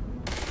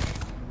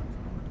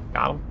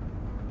 Got him.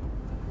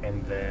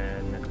 And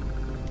then...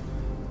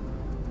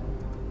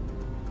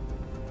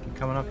 You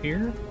coming up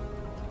here?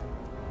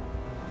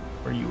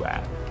 Where you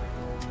at?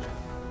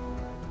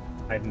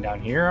 Hiding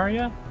down here, are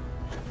ya?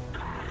 I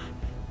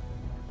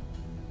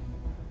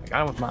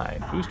got him with my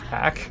boost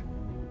pack.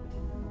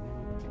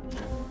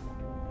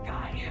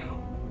 Got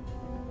you.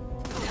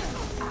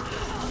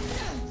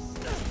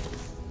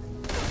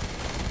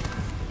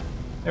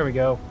 There we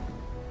go.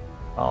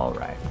 All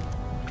right.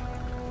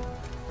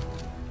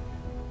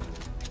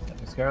 That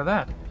takes care of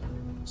that.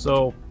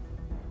 So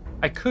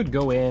I could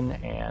go in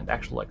and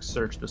actually like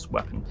search this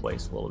weapon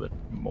place a little bit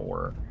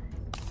more.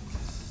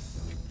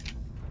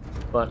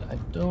 But I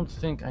don't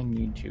think I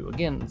need to.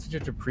 Again, it's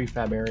just a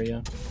prefab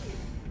area.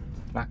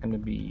 Not going to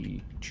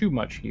be too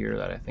much here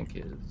that I think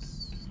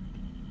is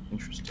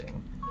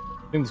interesting.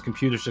 I think this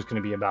computer's just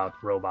going to be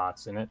about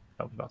robots in it.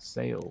 About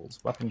sales,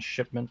 weapon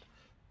shipment.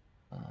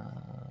 I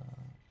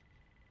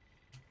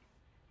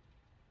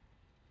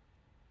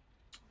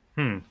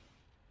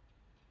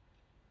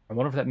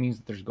wonder if that means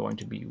that there's going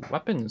to be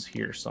weapons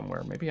here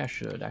somewhere. Maybe I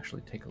should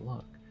actually take a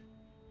look.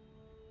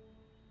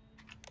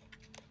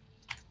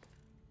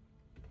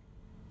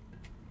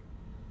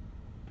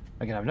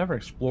 Again, I've never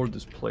explored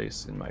this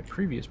place in my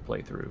previous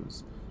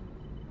playthroughs,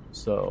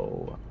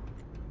 so...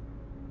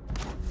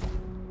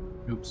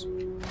 Oops.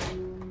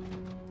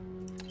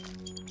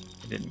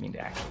 I didn't mean to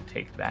actually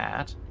take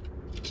that.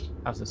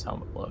 How's this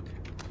helmet look?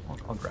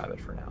 I'll grab it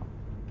for now.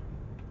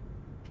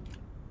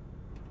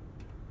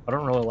 I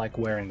don't really like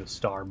wearing the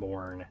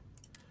Starborn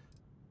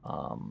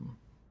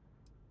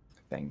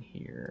thing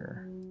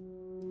here.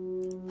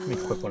 Let me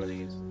equip one of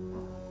these.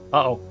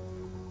 Uh-oh.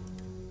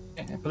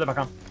 Put that back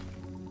on.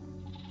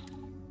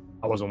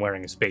 I wasn't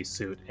wearing a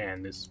spacesuit,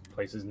 and this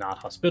place is not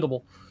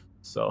hospitable,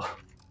 so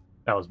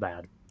that was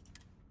bad.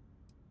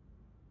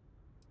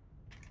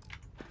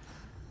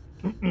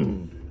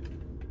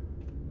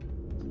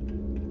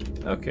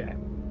 Okay.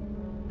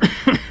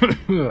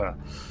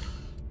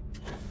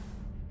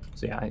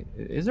 So yeah,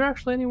 is there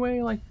actually any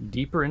way, like,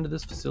 deeper into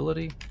this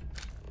facility?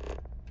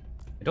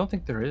 I don't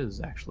think there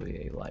is,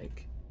 actually, a,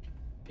 like,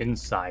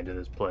 inside to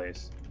this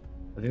place.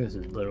 I think this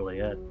is literally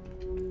it.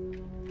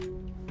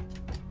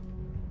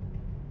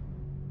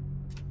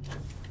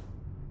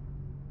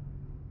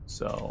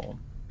 So,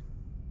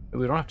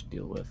 we don't have to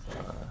deal with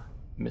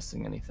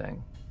missing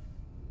anything.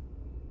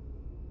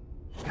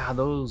 God,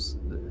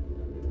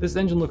 this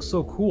engine looks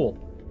so cool.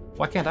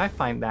 Why can't I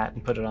find that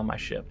and put it on my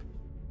ship?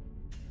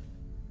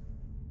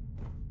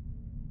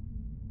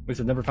 At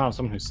least I've never found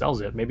someone who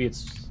sells it. Maybe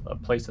it's a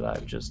place that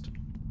I've just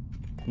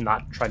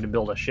not tried to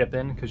build a ship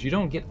in, because you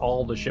don't get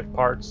all the ship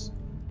parts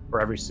for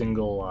every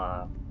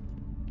single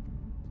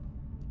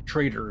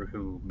trader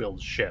who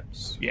builds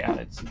ships. Yeah,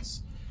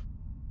 it's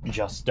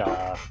just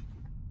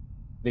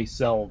they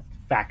sell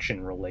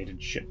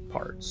faction-related ship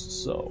parts.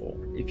 So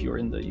if you're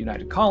in the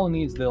United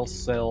Colonies, they'll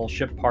sell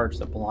ship parts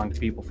that belong to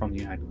people from the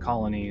United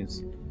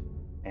Colonies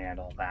and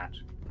all that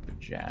good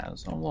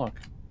jazz. Oh, look.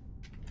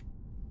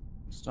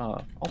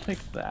 Stuff. I'll take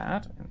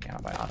that and the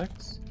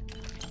antibiotics.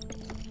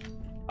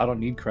 I don't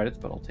need credits,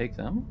 but I'll take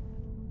them.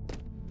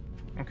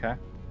 Okay.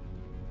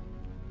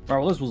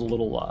 Alright, well, this was a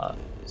little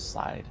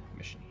side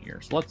mission here.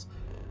 So let's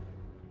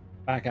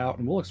back out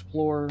and we'll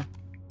explore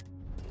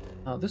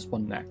this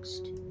one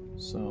next.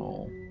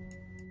 So,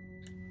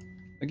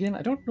 again,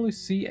 I don't really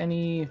see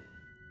any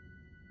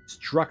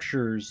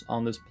structures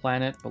on this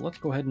planet, but let's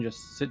go ahead and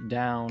just sit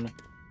down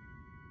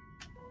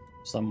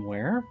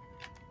somewhere.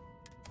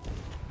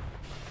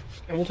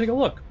 And we'll take a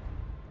look.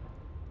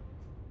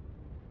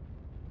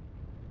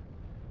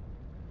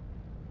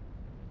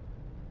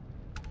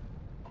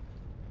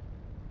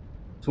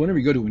 So whenever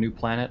you go to a new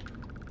planet,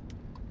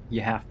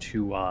 you have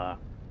to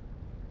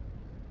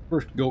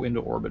first go into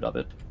orbit of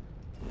it,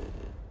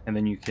 and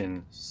then you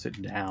can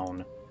sit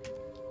down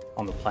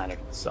on the planet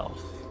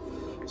itself.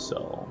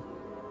 So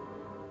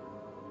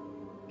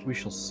we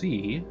shall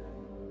see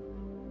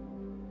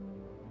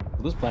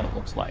what this planet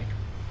looks like.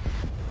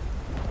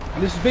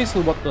 And this is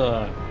basically what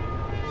the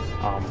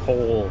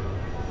whole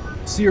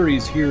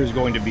series here is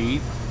going to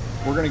be.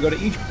 We're going to go to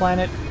each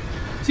planet,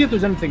 see if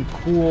there's anything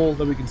cool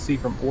that we can see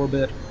from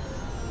orbit.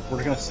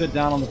 We're going to sit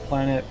down on the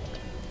planet,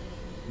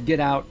 get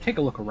out, take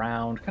a look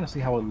around, kind of see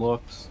how it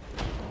looks.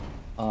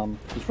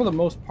 Because for the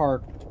most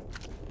part,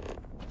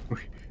 we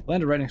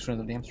landed right next to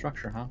the damn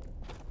structure, huh?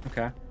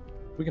 Okay.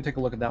 We can take a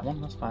look at that one,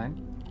 that's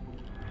fine.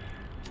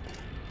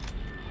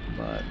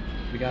 But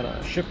we got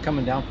a ship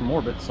coming down from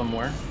orbit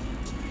somewhere.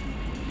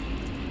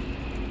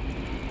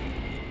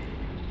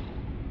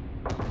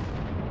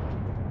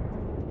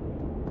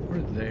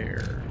 Over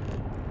there.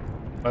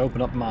 If I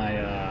open up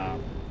my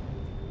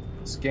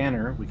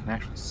scanner, we can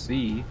actually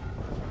see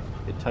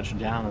it touch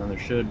down, and then there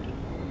should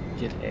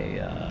get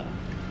a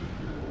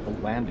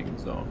landing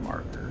zone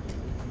marker.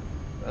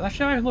 That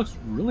ship looks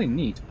really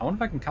neat. I wonder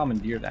if I can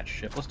commandeer that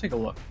ship. Let's take a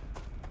look.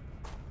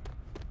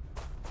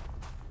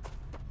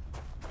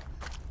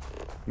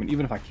 I mean,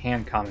 even if I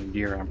can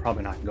commandeer, I'm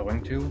probably not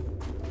going to.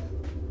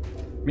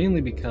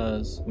 Mainly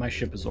because my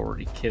ship is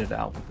already kitted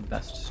out with the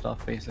best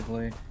stuff,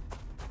 basically.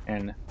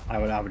 And I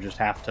would just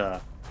have to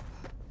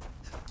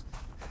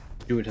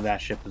do it to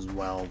that ship as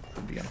well, which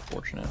would be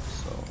unfortunate.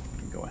 So we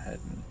can go ahead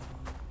and...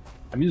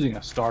 I'm using a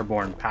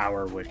starborn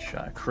power, which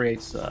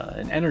creates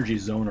an energy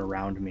zone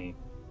around me,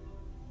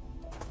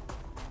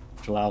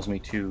 which allows me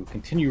to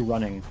continue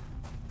running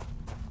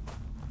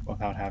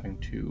without having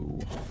to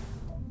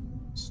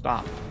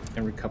stop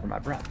and recover my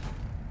breath,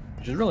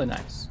 which is really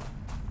nice.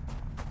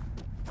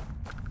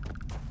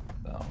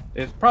 So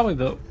it's probably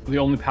the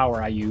only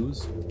power I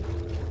use.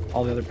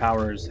 All the other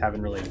powers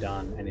haven't really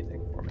done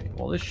anything for me.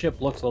 Well, this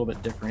ship looks a little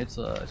bit different.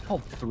 It's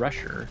called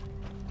Thresher.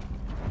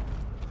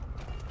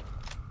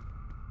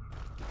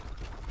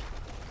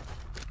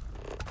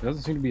 It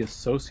doesn't seem to be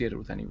associated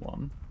with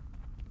anyone.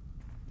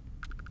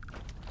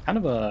 Kind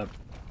of a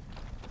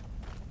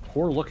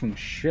poor-looking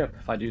ship,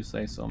 if I do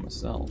say so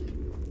myself.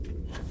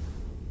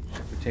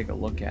 If we take a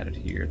look at it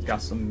here, it's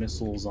got some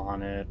missiles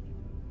on it.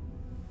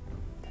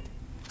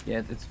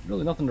 Yeah, it's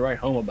really nothing to write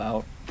home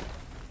about.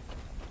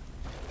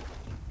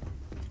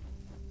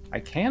 I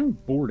can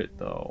board it,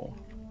 though.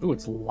 Ooh,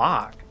 it's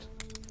locked.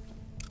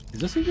 Is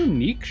this a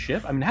unique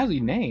ship? I mean, it has a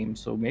name,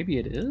 so maybe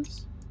it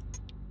is?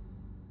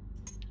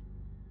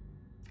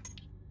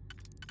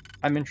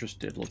 I'm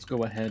interested. Let's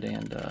go ahead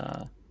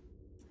and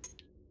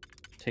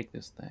take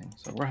this thing.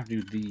 So we're gonna have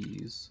to do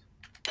these.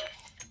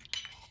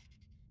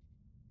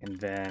 And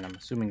then I'm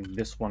assuming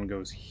this one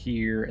goes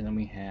here, and then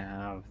we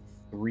have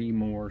 3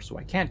 more, so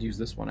I can't use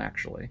this one,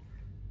 actually.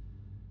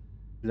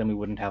 Then we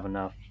wouldn't have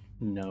enough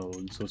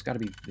nodes. So it's got to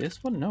be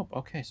this one? Nope.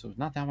 Okay, so it's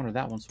not that one or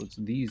that one, so it's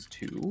these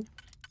 2.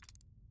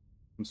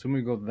 I'm assuming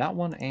we go that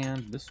one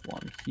and this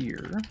one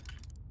here.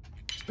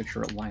 Let's make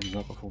sure it lines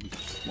up before we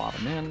slot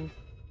them in.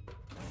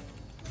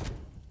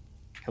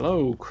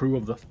 Hello, crew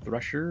of the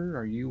Thresher.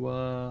 Are you,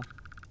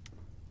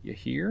 you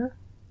here?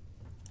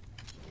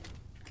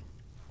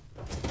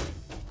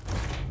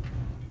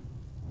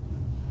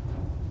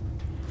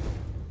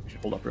 Should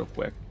hold up real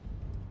quick.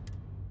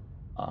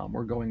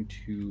 We're going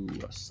to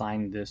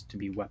assign this to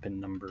be weapon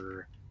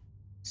number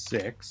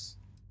 6.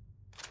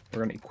 We're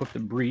going to equip the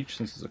breach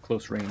since it's a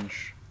close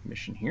range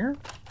mission here.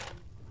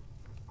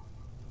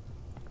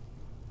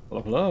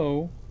 Hello,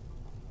 hello.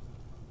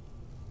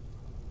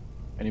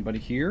 Anybody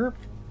here?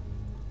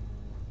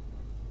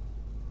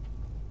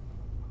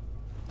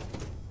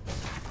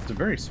 It's a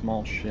very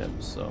small ship,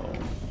 so...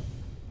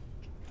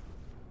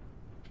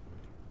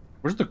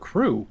 Where's the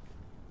crew?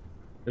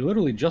 They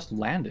literally just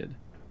landed.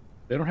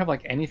 They don't have,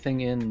 like,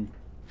 anything in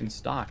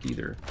stock,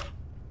 either.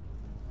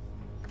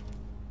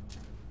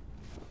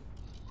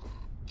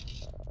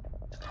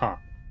 Huh.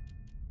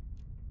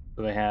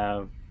 So they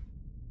have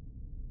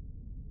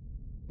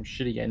some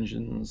shitty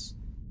engines,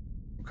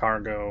 some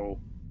cargo,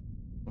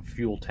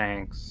 fuel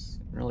tanks.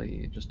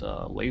 Really, just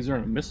a laser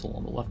and a missile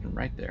on the left and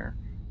right there.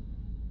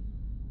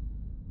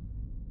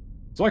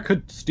 So I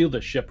could steal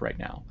this ship right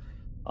now.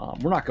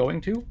 We're not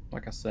going to.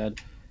 Like I said,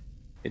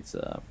 it's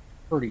a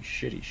pretty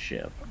shitty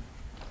ship.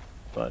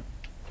 But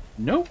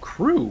no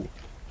crew.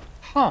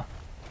 Huh.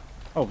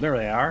 Oh, there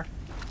they are.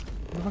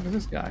 What the fuck is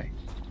this guy?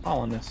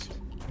 Colonist.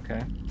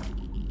 Okay.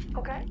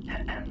 Okay.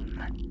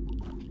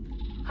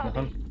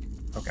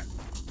 Nothing? Okay.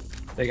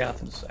 They got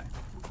nothing to say.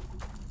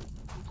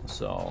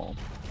 So...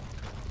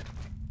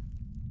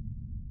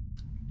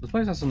 this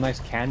place has some nice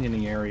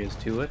canyoning areas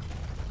to it.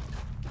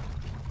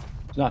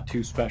 It's not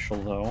too special,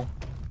 though.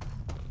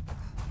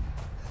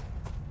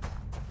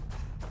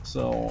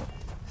 So...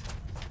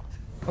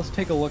 let's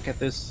take a look at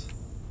this...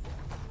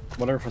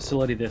 whatever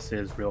facility this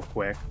is real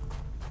quick.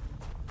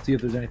 See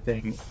if there's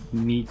anything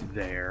neat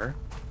there.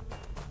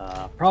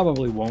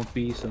 Probably won't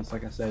be, since,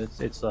 like I said,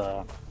 it's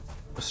a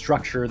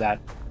structure that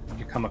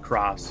you come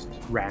across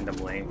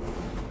randomly.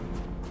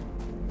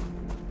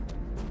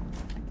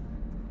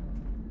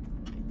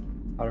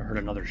 I heard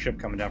another ship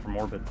coming down from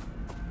orbit.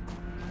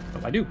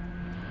 Oh, I do.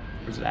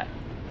 Where's it at?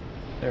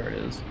 There it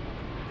is.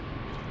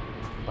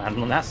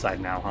 Landing on that side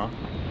now, huh?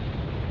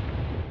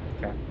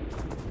 Okay.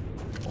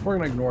 Well, we're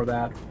gonna ignore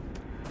that.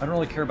 I don't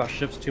really care about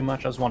ships too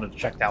much. I just wanted to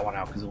check that one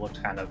out because it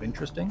looked kind of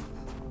interesting.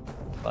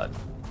 But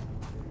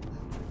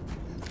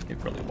it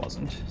really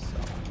wasn't, so...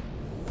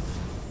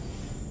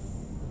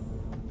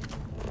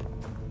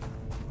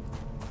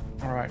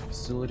 alright,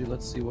 facility,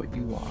 let's see what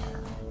you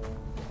are.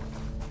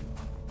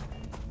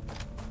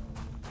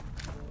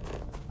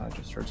 I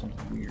just heard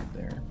something weird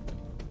there.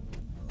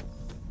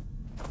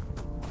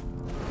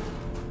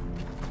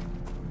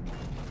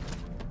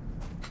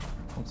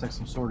 Looks like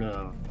some sort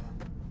of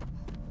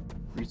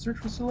research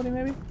facility,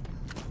 maybe?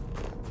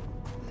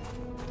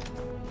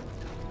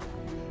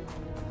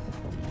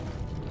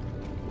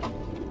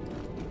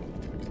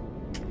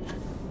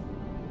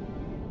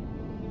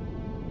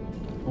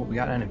 Oh, we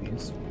got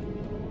enemies.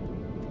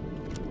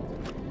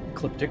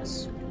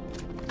 Ecliptics.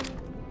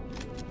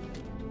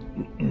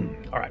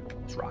 Alright,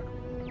 let's rock.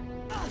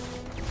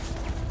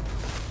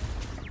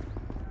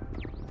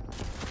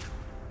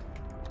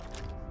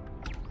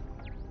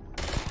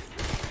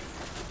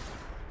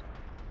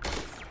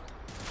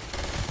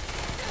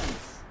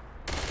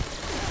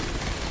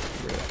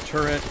 Get rid of that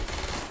turret.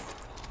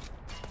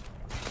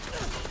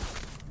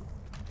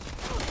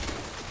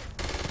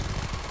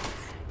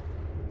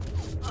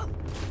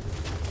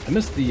 I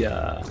missed the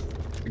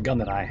gun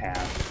that I had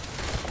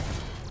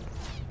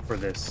for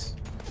this.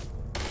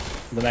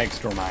 The Mag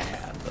Storm I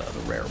had, the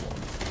rare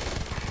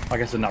one.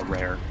 Like I said, not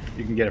rare.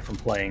 You can get it from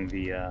playing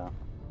the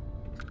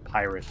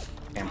pirate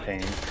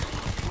campaign,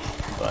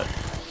 but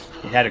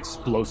it had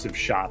explosive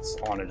shots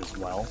on it as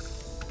well,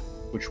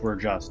 which were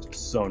just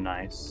so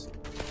nice.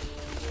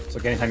 It's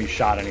like anytime you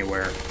shot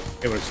anywhere,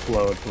 it would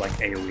explode for like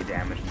AoE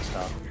damage and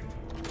stuff.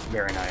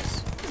 Very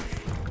nice.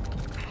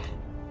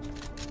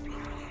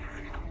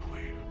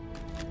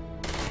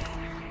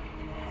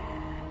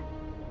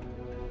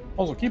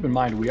 Also, keep in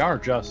mind, we are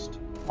just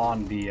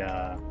on the,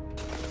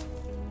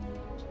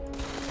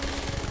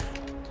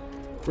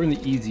 we're in the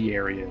easy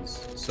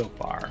areas so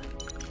far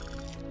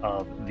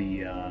of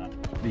the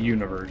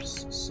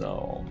universe,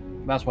 so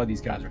that's why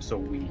these guys are so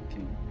weak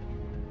and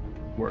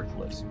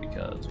worthless,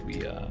 because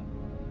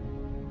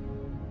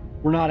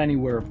we're not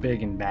anywhere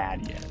big and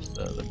bad yet.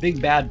 The big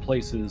bad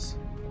places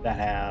that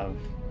have,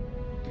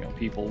 you know,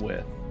 people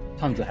with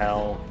tons of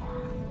health,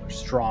 are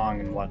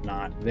strong and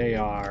whatnot, they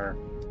are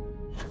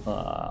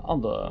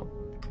on the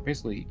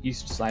basically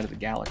east side of the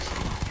galaxy.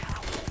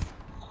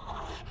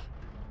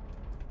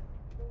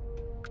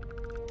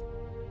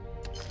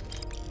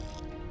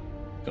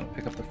 Gonna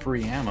pick up the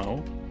free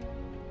ammo.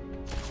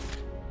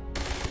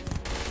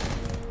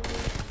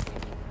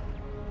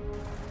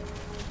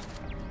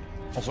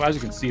 Also, as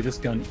you can see, this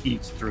gun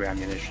eats through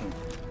ammunition.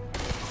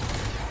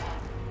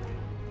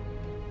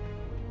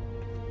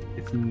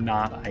 It's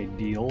not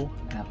ideal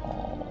at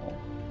all.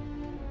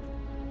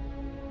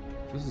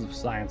 This is a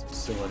science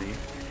facility.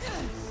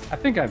 I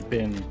think I've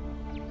been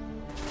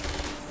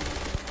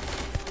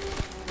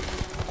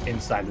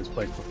inside this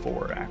place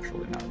before,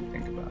 actually, now that I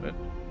think about it.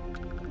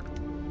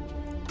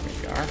 Here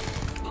we are.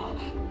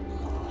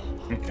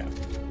 Okay.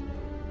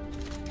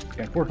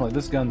 Okay, unfortunately,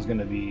 this gun's going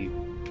to be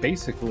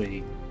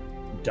basically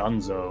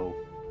Dunzo.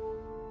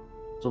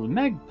 So the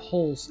Mag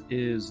Pulse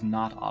is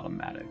not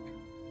automatic,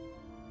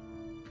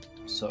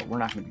 so we're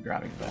not going to be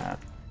grabbing that.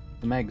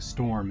 The Mag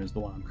Storm is the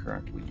one I'm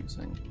currently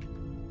using,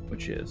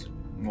 which is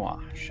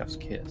mwah, Chef's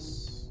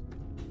Kiss.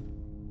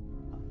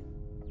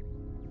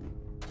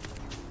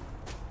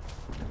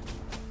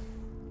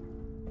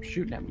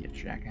 Shooting at me, you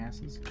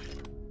jackasses.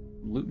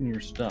 Looting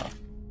your stuff.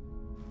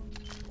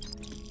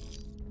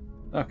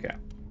 Okay.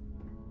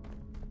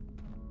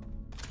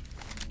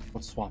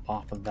 Let's swap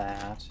off of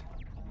that.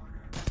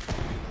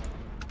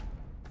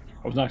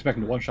 I was not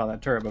expecting to one-shot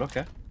that turret, but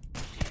okay.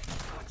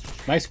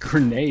 Nice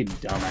grenade,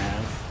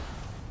 dumbass.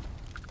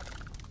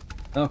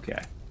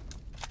 Okay.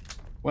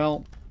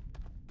 Well,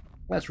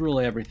 That's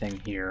really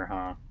everything here,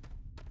 huh?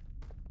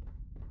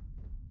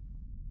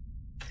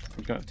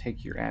 I'm gonna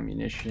take your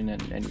ammunition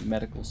and any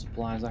medical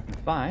supplies I can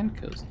find,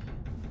 because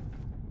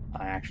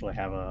I actually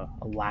have a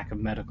lack of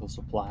medical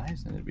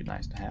supplies, and it'd be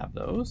nice to have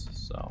those,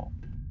 so...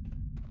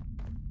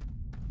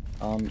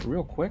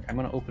 real quick, I'm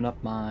gonna open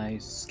up my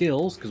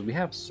skills, because we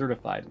have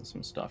certified in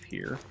some stuff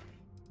here.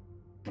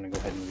 I'm gonna go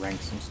ahead and rank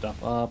some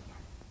stuff up.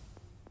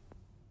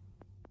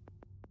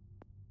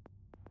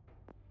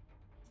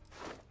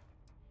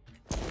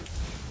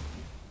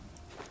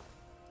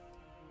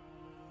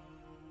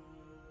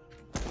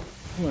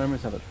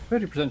 Enemies have a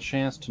 50%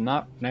 chance to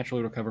not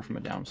naturally recover from a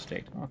down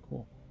state. Oh,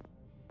 cool.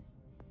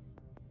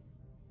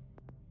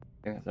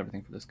 Okay, that's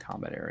everything for this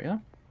combat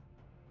area.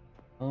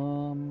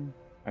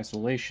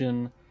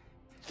 Isolation.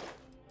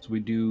 So we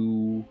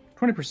do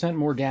 20%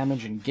 more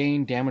damage and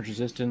gain damage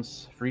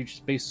resistance for each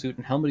spacesuit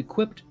and helmet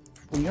equipped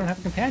when you don't have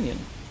a companion.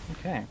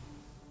 Okay.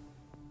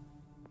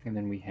 And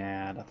then we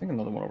had, I think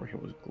another one over here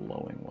was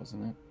glowing,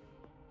 wasn't it?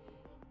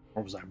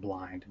 Or was I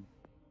blind?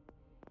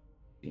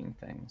 Seeing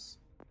things.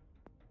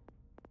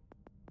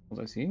 Was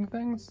I seeing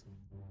things?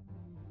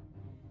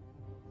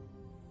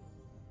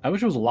 I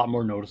wish it was a lot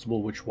more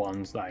noticeable which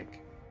ones, like,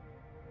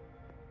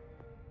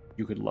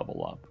 you could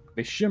level up.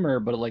 They shimmer,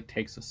 but it, like,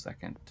 takes a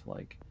second to,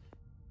 like,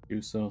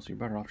 do so. So you're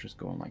better off just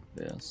going like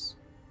this.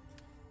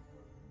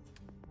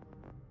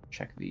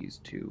 Check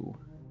these two.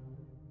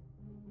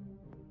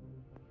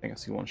 I think I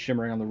see one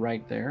shimmering on the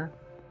right there.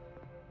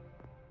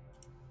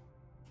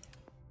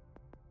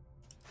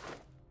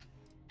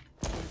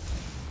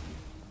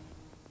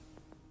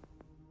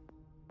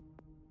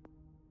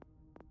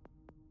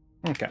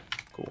 Okay,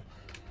 cool.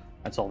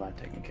 That's all that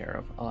taken care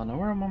of. Now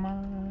where am I?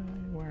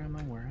 Where am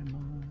I? Where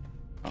am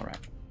I? Alright.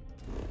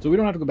 So we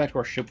don't have to go back to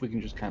our ship, we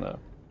can just kind of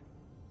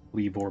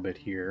leave orbit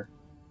here.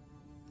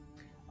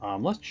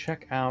 Let's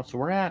check out, so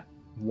we're at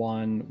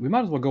 1. We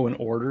might as well go in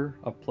order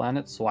of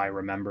planets so I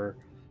remember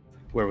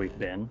where we've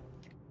been.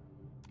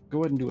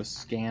 Go ahead and do a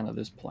scan of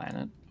this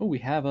planet. Oh, we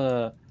have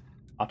a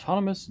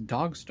autonomous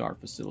dog star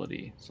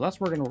facility. So that's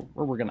where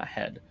we're gonna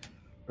head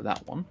for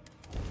that one.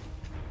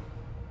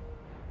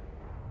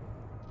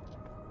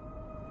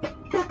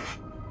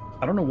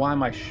 I don't know why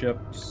my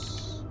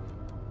ship's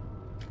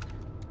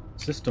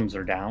systems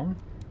are down.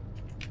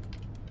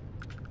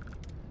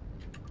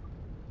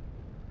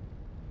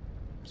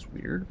 It's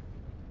weird.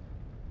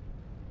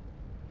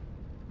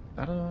 Is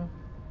that a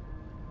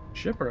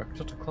ship or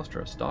just a cluster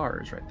of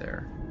stars right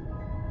there?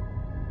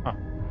 Huh.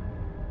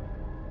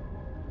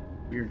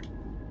 Weird.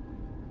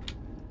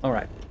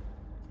 Alright.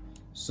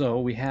 So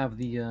we have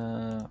the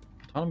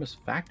autonomous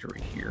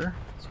factory here.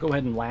 Let's go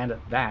ahead and land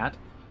at that.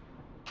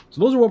 So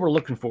those are what we're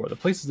looking for, the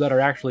places that are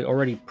actually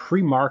already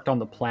pre-marked on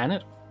the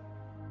planet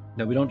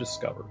that we don't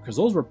discover, because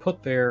those were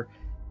put there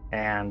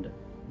and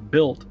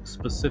built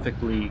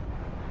specifically,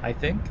 I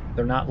think.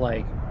 They're not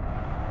like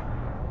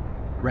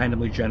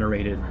randomly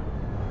generated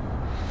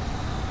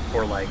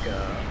or like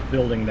a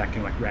building that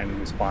can like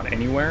randomly spawn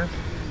anywhere.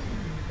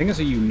 I think it's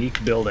a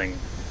unique building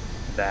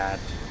that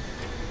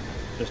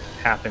just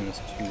happens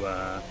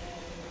to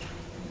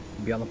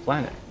be on the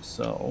planet.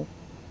 So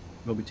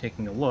we'll be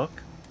taking a look.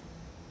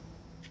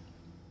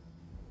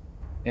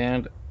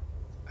 And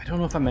I don't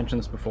know if I mentioned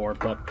this before,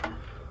 but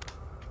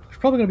there's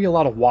probably going to be a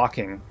lot of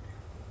walking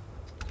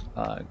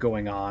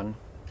going on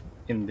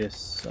in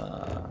this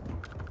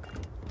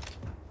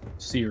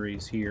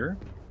series here.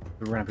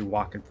 We're going to be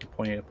walking from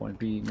point A to point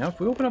B. Now,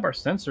 if we open up our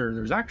sensor,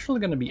 there's actually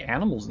going to be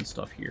animals and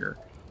stuff here.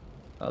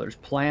 There's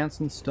plants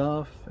and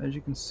stuff, as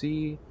you can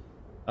see.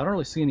 I don't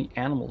really see any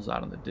animals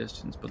out in the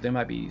distance, but they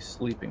might be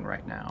sleeping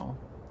right now.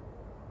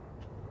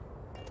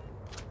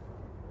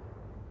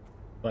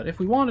 But if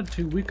we wanted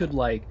to, we could,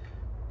 like,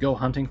 go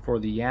hunting for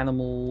the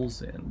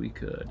animals, and we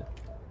could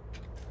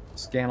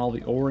scan all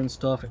the ore and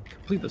stuff, and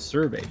complete the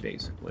survey,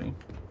 basically.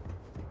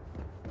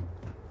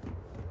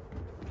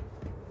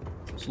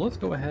 So let's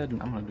go ahead,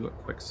 and I'm going to do a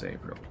quick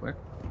save real quick.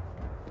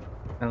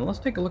 And let's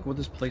take a look at what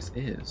this place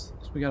is.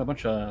 So we got a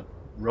bunch of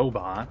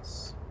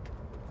robots.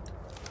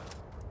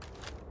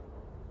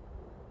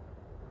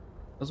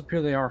 Does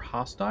appear they are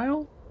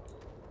hostile?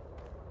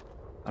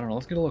 I don't know,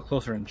 let's get a little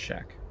closer and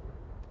check.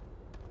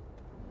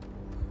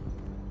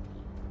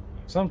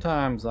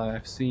 Sometimes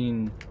I've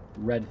seen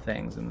red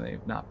things and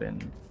they've not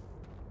been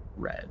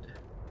red.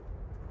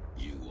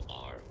 You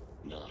are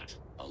not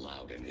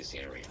allowed in this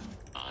area.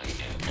 I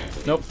am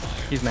opening Nope,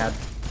 fire. he's mad.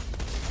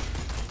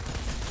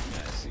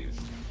 Massive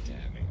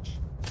damage.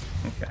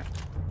 Okay.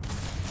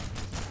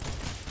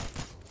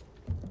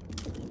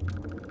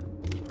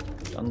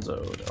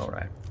 Dunzoed,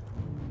 alright.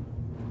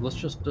 Let's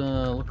just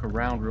look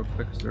around real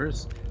quick, because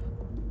there's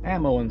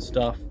ammo and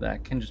stuff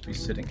that can just be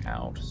sitting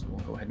out. So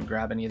we'll go ahead and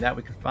grab any of that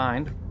we can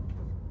find.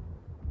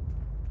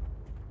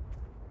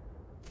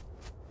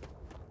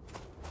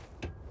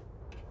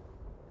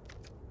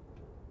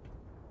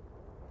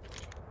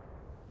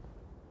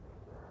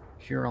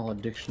 Cure all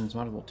addictions,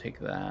 might as well take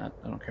that.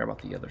 I don't care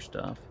about the other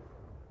stuff.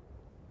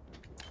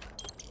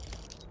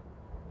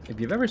 If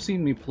you've ever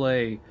seen me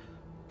play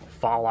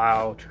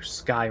Fallout or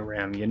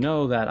Skyrim, you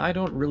know that I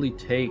don't really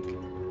take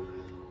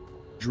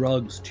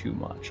drugs too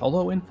much.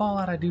 Although in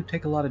Fallout I do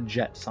take a lot of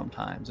jet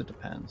sometimes, it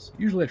depends.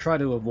 Usually I try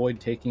to avoid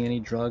taking any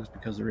drugs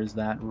because there is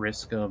that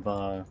risk of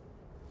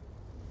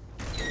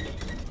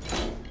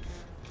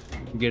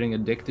getting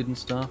addicted and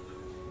stuff.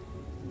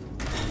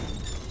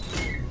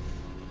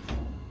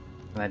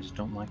 And I just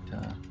don't like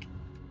to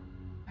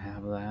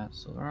have that.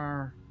 So there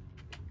are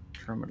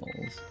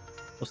terminals.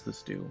 What's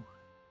this do?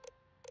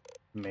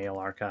 Mail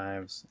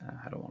archives.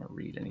 I don't want to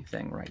read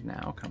anything right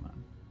now. Come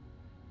on.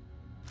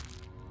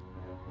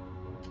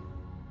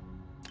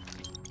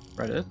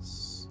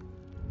 Credits.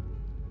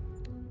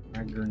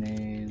 Frag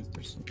grenades.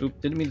 There's some.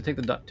 Oop, didn't mean to take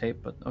the duct tape,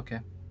 but okay.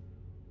 I'm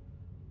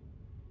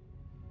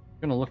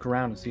gonna look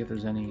around and see if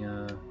there's any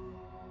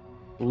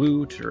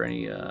loot or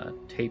any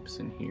tapes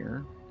in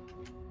here.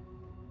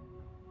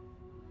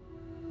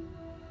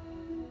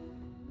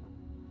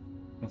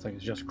 Looks like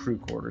it's just crew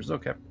quarters.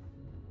 Okay.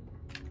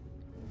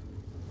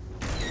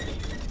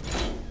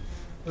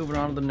 Moving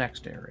on to the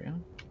next area.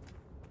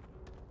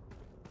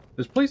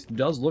 This place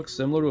does look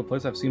similar to a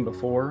place I've seen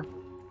before.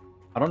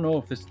 I don't know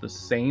if it's the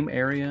same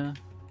area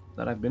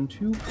that I've been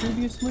to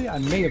previously. I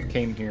may have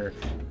came here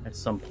at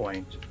some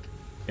point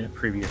in a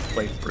previous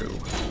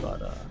playthrough,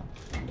 but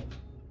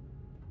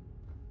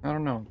I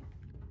don't know.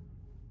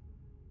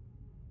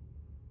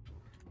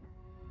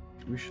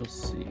 We shall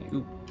see.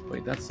 Ooh,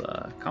 wait, that's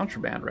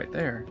contraband right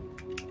there.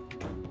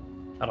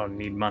 I don't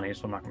need money,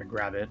 so I'm not going to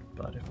grab it,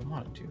 but if I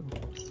wanted to.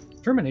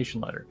 Termination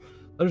letter.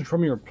 Letters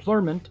from your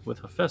employment with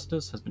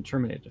Hephaestus has been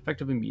terminated,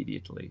 effective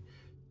immediately.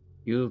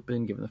 You have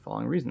been given the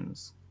following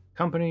reasons.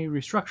 Company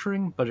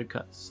restructuring, budget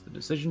cuts. The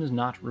decision is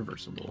not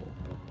reversible.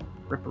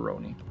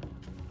 Ripperoni.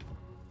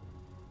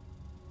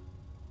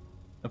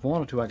 If I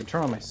wanted to, I could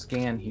turn on my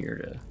scan here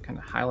to kind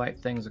of highlight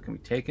things that can be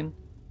taken.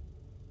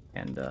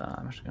 And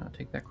I'm actually going to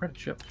take that credit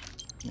chip.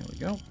 There we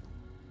go.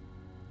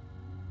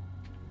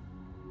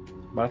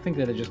 But I think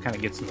that it just kind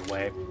of gets in the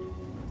way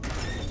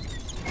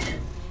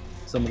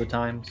some of the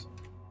times.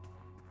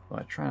 So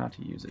I try not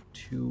to use it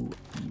too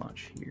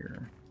much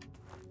here.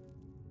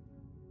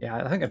 Yeah,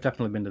 I think I've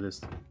definitely been to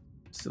this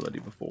facility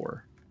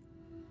before.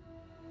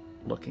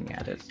 Looking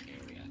at it.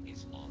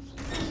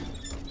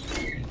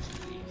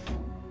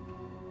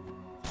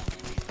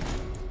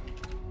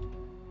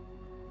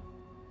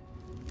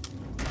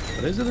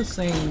 But is it the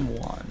same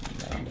one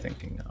that I'm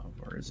thinking of,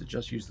 or is it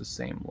just use the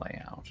same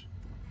layout?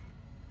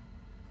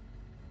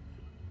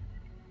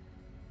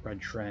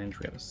 Red trench,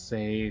 we have a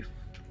safe,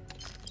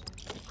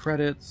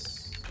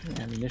 credits,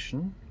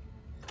 ammunition.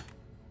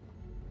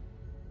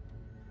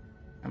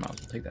 I might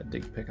as well take that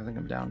dig pick. I think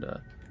I'm down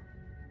to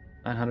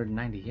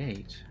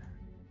 998.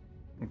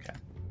 Okay.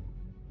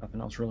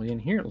 Nothing else really in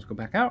here. Let's go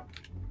back out.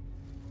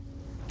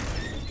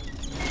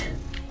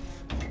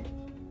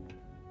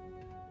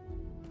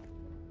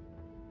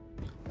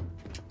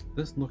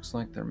 This looks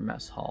like their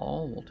mess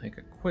hall. We'll take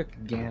a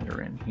quick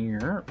gander in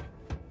here.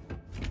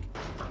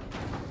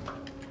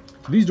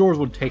 These doors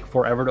would take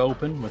forever to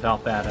open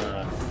without that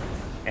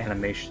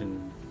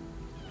animation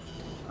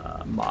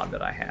mod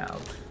that I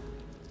have.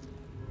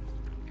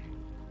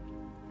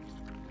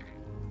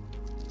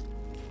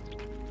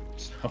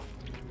 So,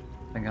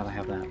 thank God I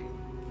have that.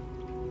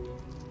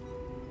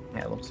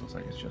 Yeah, it looks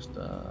like it's just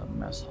a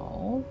mess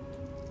hall.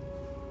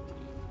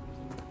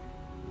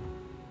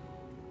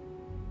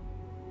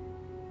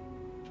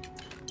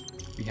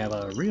 We have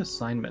a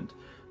reassignment.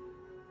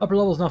 Upper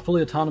level is not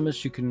fully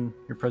autonomous. Your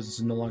presence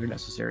is no longer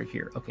necessary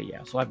here. Okay,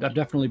 yeah. So I've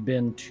definitely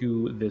been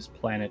to this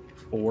planet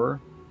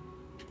before.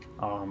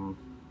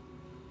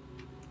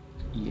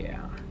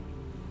 Yeah.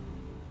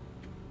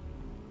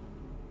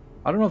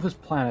 I don't know if this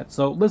planet.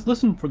 So let's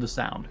listen for the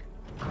sound.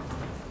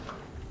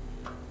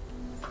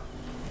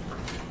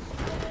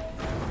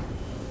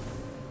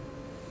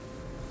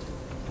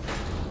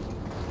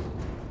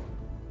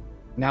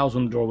 Now is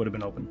when the door would have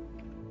been open.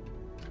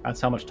 That's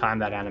how much time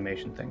that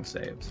animation thing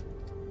saves.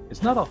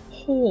 It's not a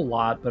whole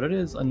lot, but it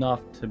is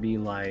enough to be,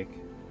 like,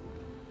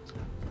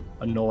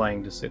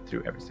 annoying to sit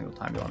through every single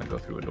time you want to go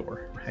through a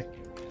door, right?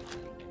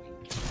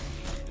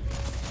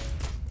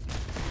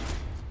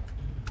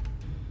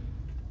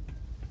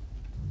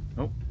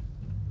 Nope.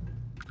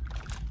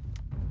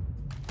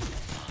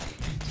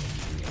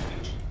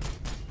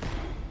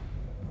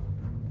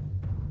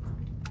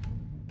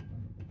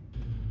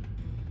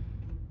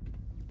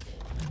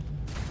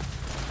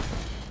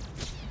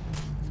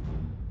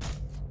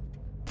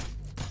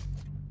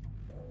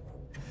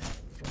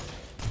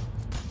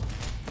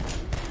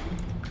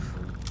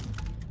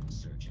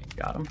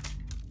 Got him.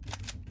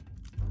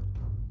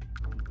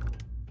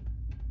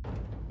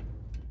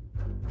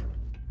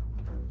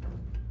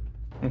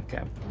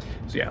 Okay.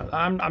 So yeah,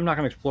 I'm not going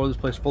to explore this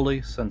place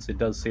fully since it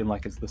does seem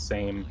like it's the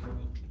same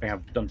thing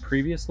I've done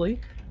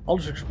previously. I'll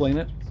just explain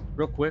it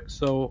real quick.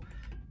 So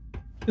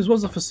this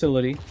was a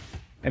facility,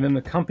 and then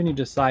the company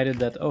decided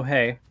that, oh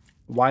hey,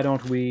 why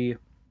don't we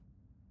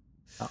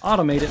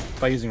automate it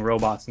by using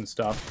robots and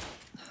stuff.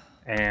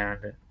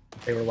 And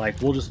they were like,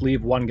 we'll just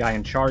leave one guy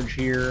in charge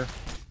here.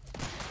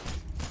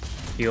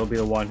 He'll be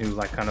the one who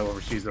like kind of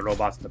oversees the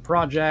robots in the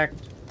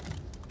project,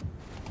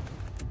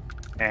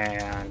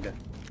 and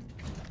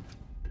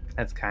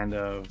that's kind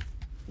of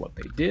what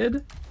they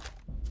did.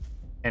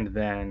 And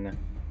then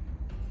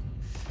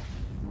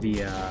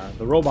the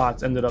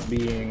robots ended up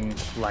being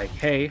like,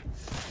 hey,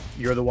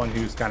 you're the one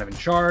who's kind of in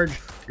charge.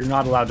 You're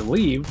not allowed to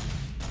leave.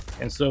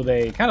 And so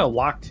they kind of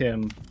locked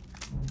him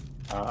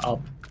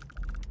up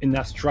in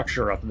that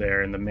structure up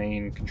there in the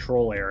main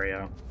control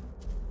area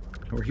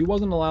where he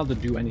wasn't allowed to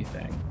do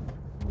anything.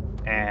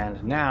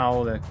 And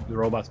now the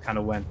robots kind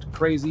of went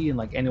crazy, and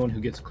like anyone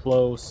who gets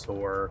close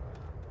or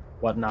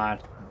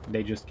whatnot,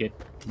 they just get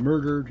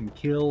murdered and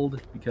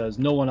killed because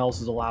no one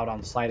else is allowed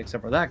on site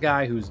except for that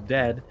guy who's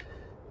dead.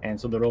 And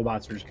so the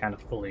robots are just kind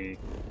of fully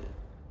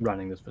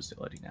running this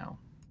facility now.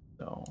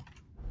 So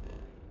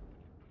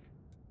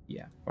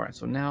yeah. All right,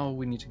 so now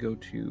we need to go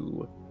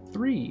to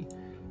 3.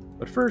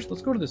 But first,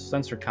 let's go to this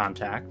sensor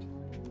contact.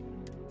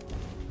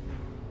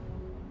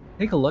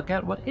 Take a look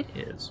at what it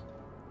is.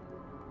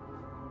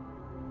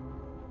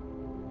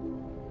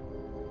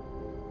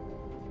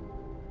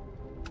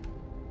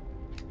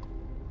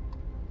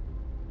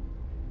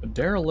 A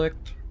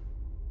derelict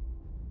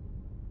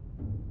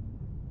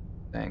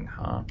thing,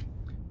 huh?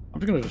 I'm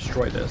just going to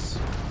destroy this,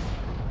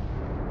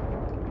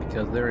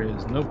 because there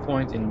is no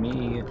point in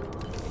me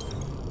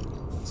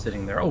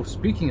sitting there. Oh,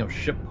 speaking of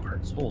ship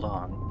parts, hold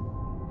on.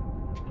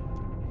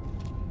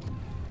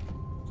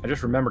 I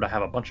just remembered I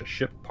have a bunch of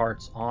ship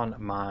parts on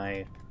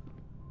my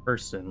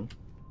person,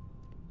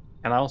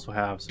 and I also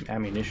have some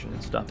ammunition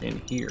and stuff in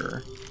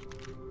here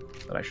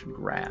that I should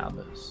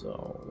grab.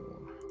 So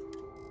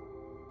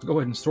let's go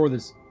ahead and store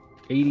this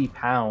 80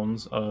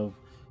 pounds of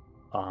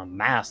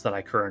mass that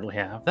I currently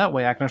have. That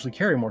way I can actually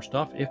carry more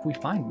stuff if we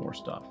find more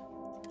stuff.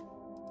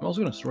 I'm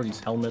also going to store these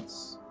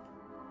helmets,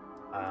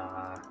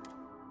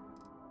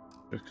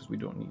 just because we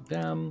don't need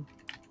them.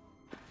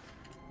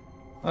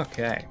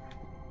 Okay.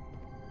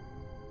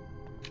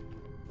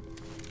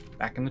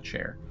 Back in the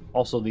chair.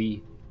 Also,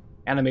 the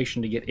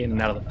animation to get in and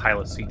out of the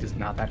pilot seat is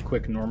not that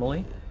quick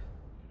normally.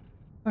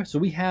 Alright, so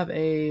we have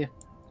a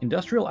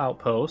industrial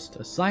outpost,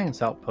 a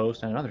science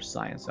outpost, and another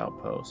science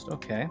outpost.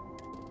 Okay.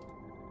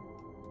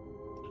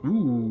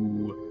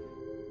 Ooh.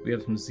 We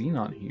have some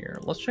xenon here.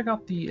 Let's check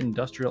out the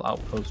industrial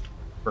outpost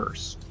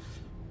first.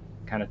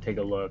 Kind of take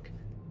a look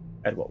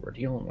at what we're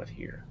dealing with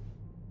here.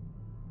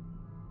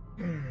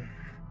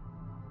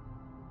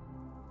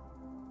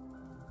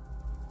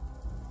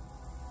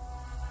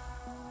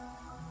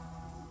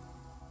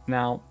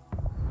 Now,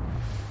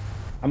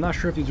 I'm not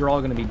sure if these are all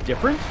going to be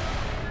different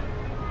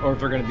or if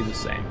they're going to be the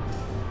same.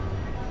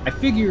 I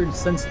figured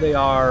since they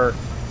are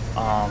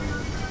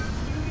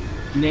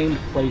named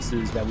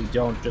places that we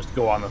don't just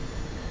go on the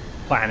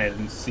planet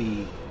and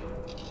see,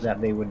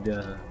 that they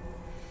would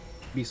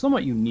be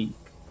somewhat unique.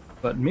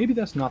 But maybe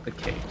that's not the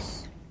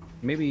case.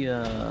 Maybe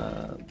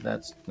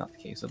that's not the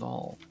case at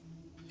all.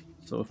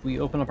 So if we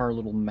open up our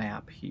little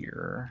map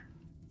here,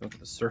 go to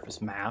the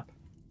surface map,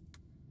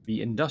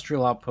 the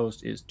industrial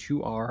outpost is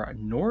to our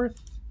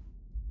north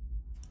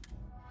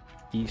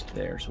east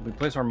there. So if we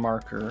place our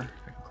marker,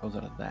 I can close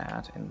out of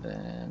that, and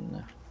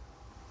then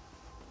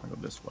I'll go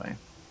this way.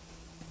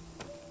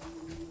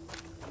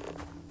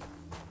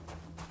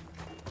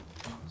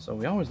 So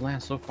we always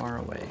land so far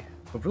away.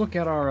 So if we look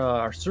at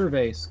our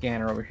survey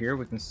scanner over here,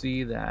 we can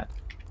see that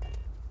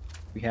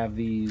we have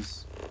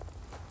these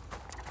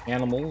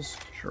animals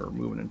which are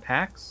moving in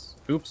packs.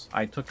 Oops,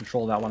 I took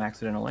control of that one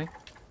accidentally.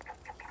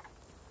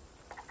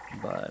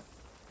 But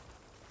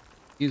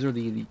these are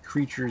the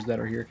creatures that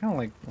are here, kind of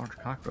like large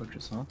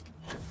cockroaches, huh?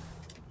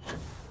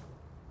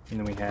 And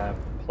then we have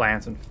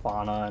plants and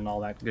fauna and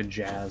all that good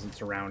jazz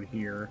that's around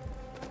here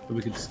that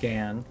we could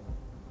scan.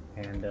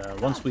 And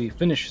once we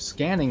finish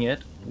scanning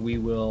it, we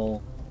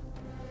will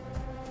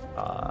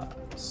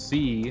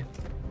see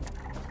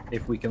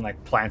if we can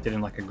like plant it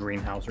in like a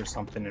greenhouse or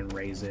something and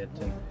raise it,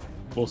 and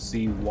we'll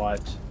see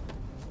what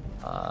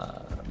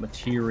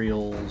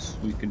materials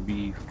we could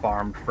be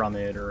farmed from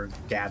it or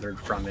gathered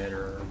from it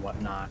or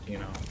whatnot, you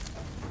know.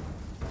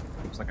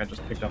 Looks like I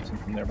just picked up some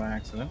from there by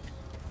accident.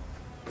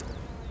 I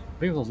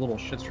think those little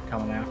shits are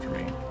coming after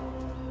me.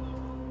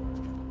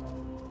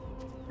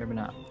 Maybe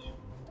not.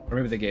 Or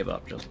maybe they gave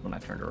up just when I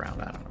turned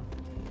around, I don't know.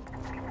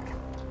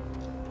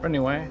 But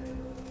anyway,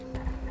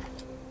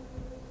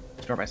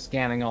 start by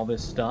scanning all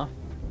this stuff.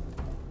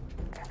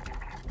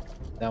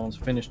 That one's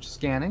finished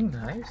scanning,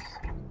 nice.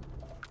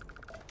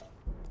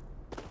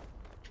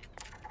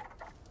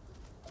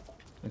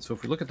 And so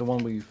if we look at the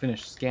one we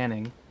finished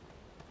scanning,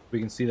 we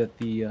can see that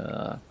the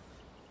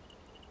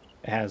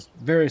it has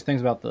various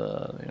things about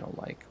the, you know,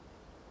 like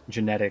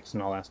genetics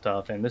and all that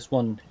stuff. And this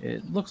one,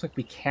 it looks like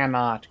we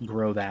cannot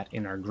grow that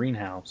in our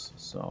greenhouse.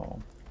 So,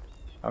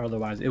 or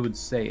otherwise it would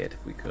say it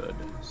if we could.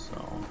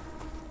 So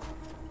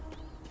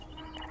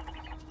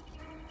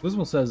this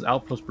one says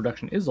outpost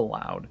production is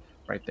allowed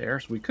right there.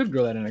 So we could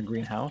grow that in a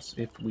greenhouse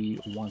if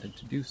we wanted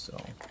to do so.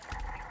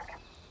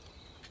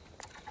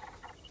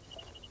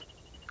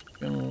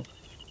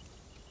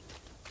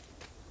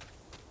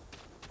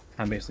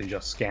 I'm basically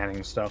just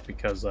scanning stuff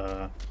because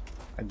I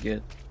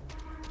get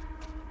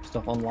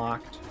stuff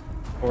unlocked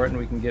for it, and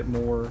we can get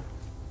more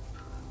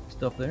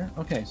stuff there.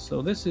 Okay,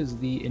 so this is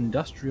the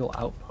industrial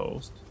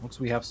outpost. Looks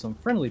like we have some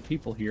friendly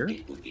people here.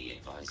 It would be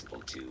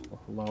advisable to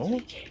Hello?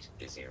 vacate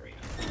this area.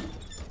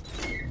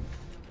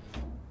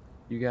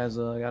 You guys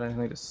got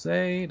anything to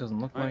say? Doesn't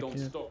look I like don't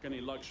it. stock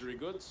any luxury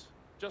goods,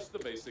 just the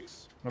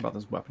basics. What about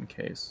this weapon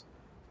case?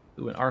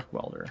 Ooh, an arc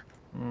welder.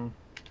 I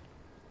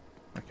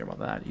don't care about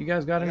that. You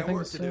guys got anything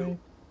to say?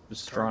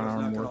 Just strong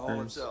arm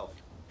workers. I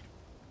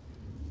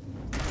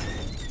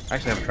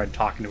actually haven't tried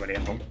talking to any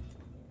of them.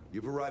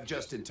 You've arrived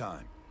just in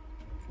time.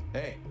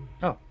 Hey.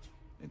 Oh.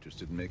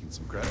 Interested in making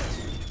some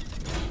credits?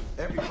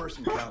 Every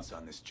person counts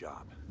on this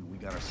job, and we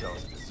got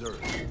ourselves a deserter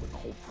with the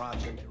whole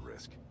project at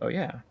risk. Oh,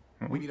 yeah.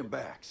 We need him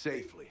back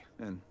safely,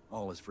 and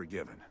all is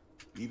forgiven.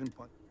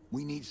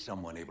 We need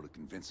someone able to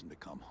convince him to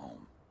come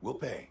home. We'll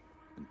pay,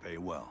 and pay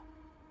well.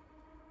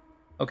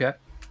 Okay,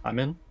 I'm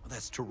in. Well,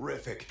 that's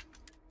terrific.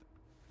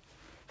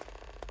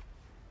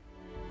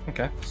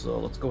 Okay, so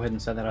let's go ahead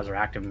and set that as our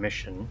active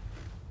mission.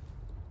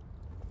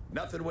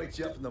 Nothing wakes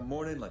you up in the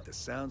morning like the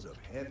sounds of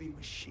heavy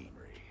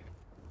machinery.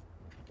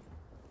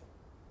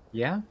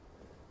 Yeah?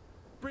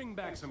 Bring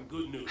back some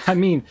good news. I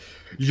mean,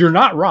 you're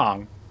not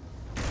wrong.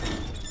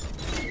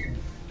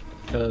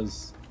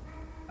 Because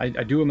I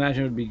do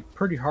imagine it would be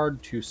pretty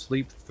hard to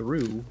sleep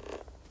through.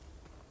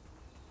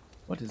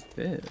 What is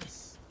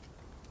this?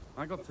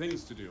 I got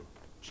things to do.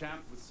 Chat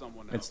with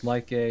someone else. It's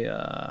like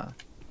a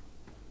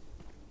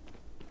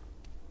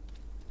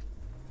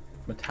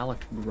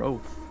metallic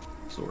growth,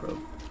 sort of.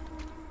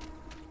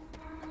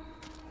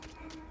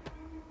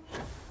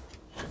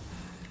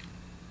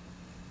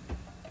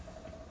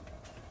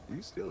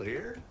 You still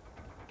here?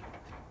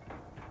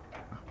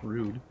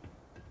 Rude.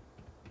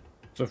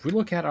 So if we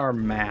look at our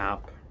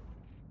map,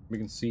 we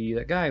can see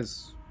that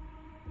guy's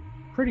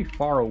pretty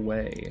far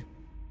away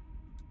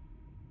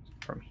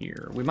from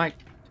here. We might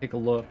take a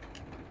look.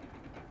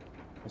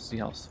 We'll see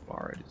how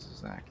far it is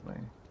exactly.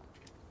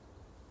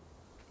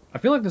 I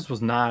feel like this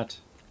was not...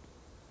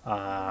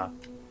 the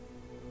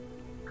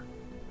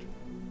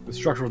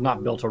structure was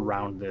not built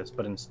around this,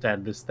 but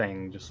instead this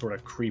thing just sort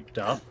of creeped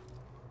up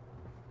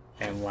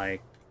and,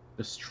 like,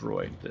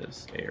 destroyed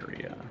this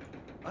area.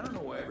 I don't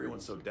know why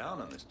everyone's so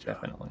down on this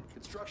job. Definitely.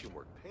 Construction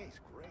work pays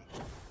great.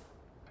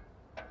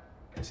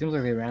 It seems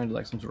like they ran into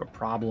like some sort of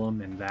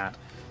problem, and that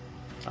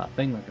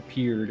thing like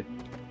appeared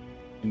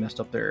and messed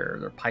up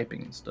their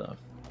piping and stuff.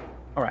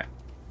 All right,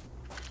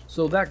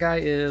 so that guy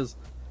is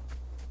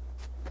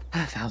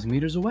 1,000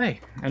 meters away,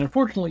 and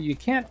unfortunately, you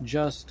can't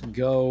just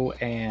go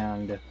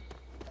and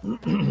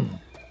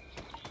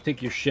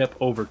take your ship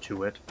over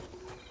to it.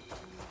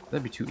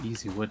 That'd be too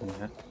easy, wouldn't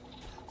it?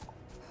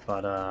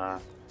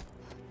 But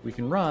we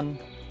can run,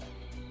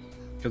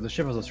 because the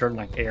ship has a certain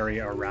like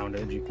area around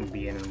it you can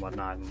be in and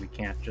whatnot, and we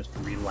can't just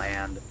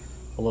re-land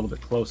a little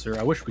bit closer.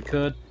 I wish we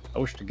could. I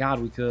wish to God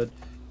we could,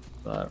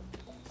 but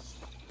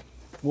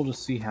we'll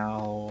just see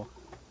how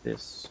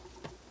this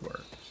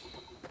works.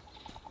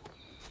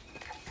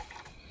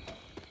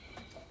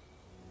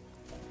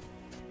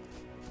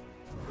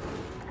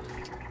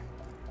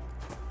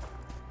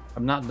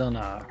 I've not done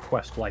a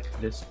quest like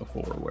this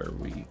before, where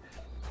we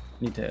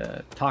need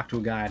to talk to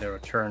a guy to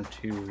return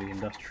to the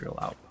industrial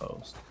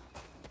outpost.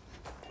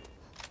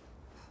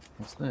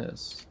 What's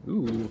this?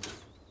 Ooh.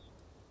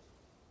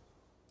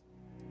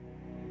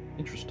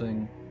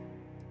 Interesting.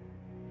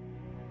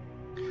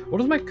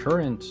 What is my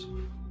current...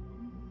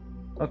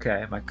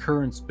 Okay, my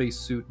current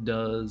spacesuit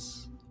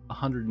does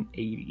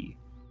 180.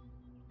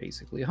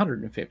 Basically,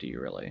 150,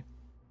 really.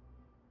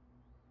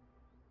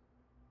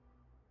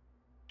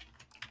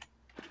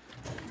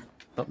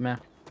 Oh, man. I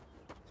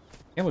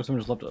can't believe someone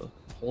just left a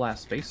whole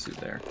ass spacesuit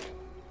there.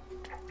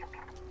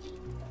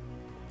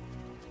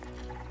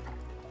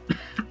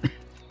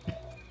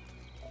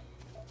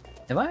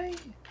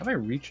 Have I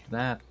reached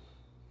that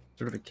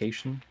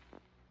certification?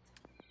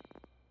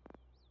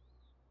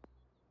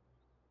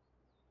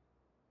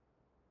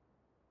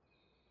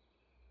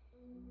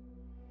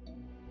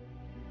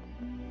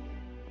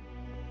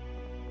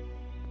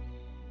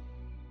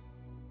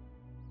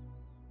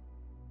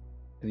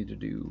 I need to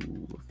do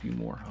a few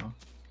more, huh?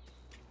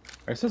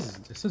 It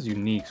says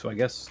unique, so I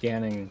guess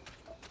scanning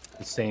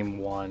the same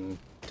one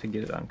to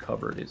get it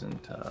uncovered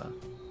isn't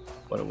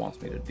what it wants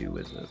me to do,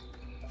 is it?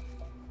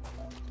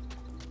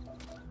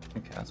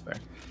 Okay, that's fair.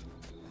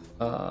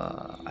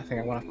 I think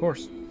I went off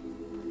course.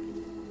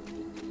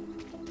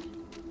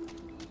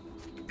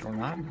 Or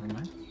not, never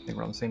mind. I think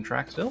we're on the same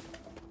track still.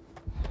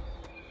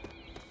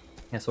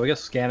 Yeah, so I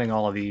guess scanning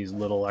all of these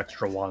little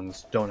extra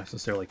ones don't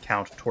necessarily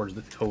count towards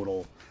the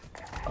total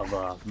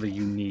of the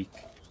unique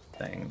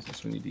things.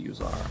 So we need to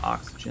use our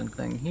oxygen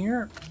thing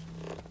here.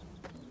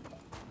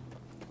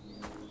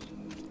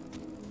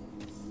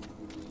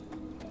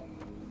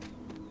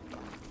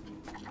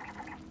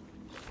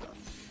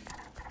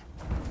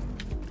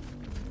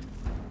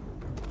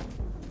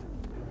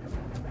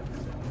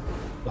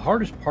 The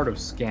hardest part of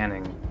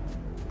scanning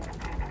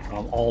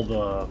all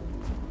the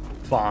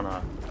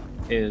fauna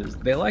is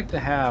they like to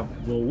have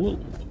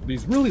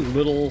these really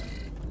little,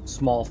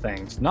 small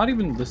things. Not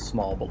even this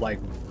small, but like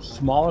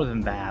smaller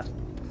than that.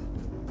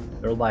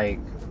 They're like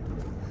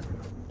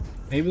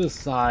maybe the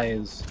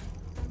size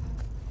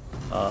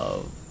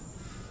of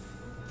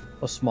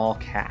a small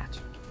cat.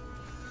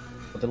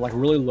 But they're like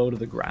really low to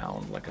the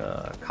ground, like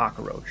a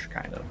cockroach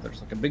kind of.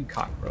 There's like a big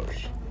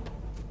cockroach.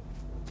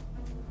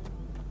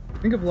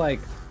 Think of like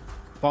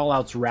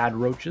Fallout's rad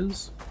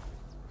roaches,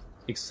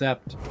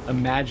 except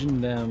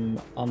imagine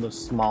them on the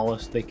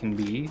smallest they can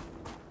be.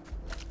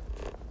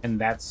 And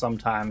that's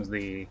sometimes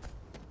the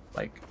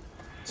like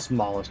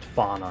smallest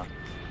fauna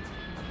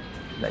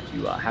that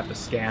you have to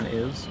scan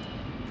is.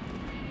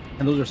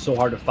 And those are so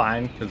hard to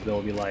find because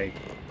they'll be like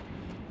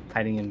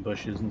hiding in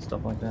bushes and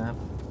stuff like that.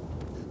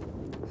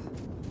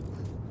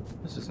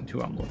 This isn't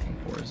who I'm looking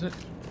for, is it?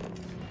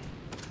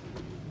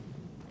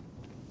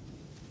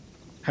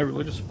 I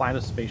really just find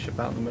a spaceship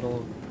out in the middle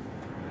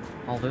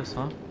of all this,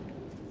 huh?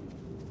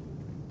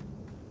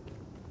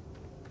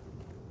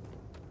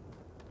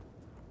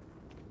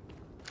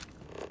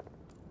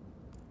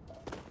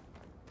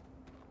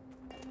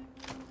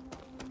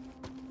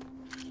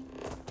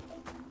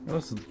 Well,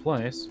 this is the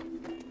place.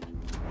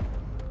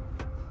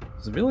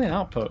 Civilian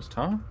outpost,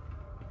 huh?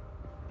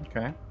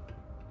 Okay.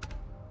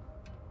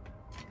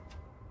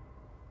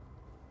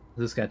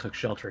 This guy took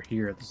shelter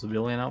here at the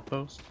civilian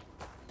outpost.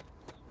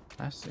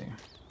 I see.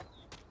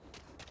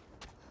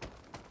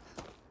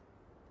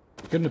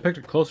 Couldn't have picked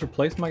a closer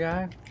place, my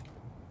guy?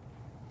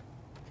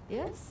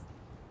 Yes?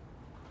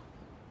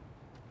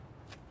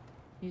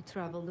 You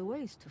traveled a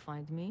ways to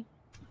find me.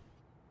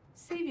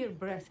 Save your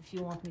breath if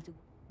you want me to.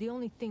 The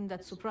only thing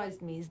that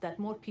surprised me is that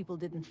more people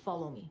didn't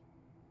follow me.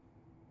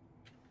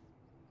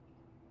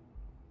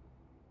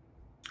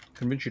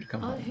 Convince you to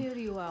come I'll home. hear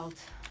you out.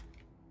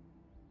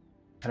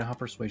 I know how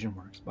persuasion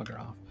works. Bugger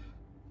off.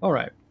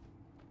 Alright.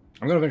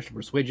 I'm gonna eventually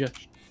persuade you.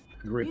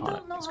 Agree You upon it.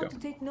 don't know Let's how go. to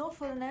take no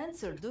for an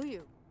answer, do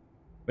you?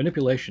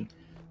 Manipulation.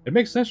 It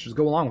makes sense to just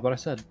go along with what I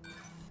said.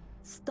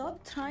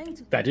 Stop trying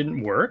to... That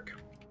didn't work?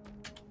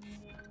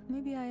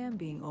 Maybe I am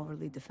being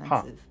overly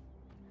defensive.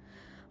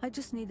 I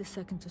just need a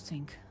second to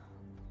think.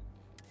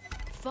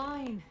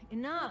 Fine,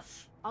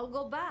 enough. I'll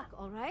go back,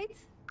 all right?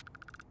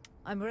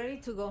 I'm ready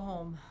to go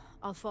home.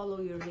 I'll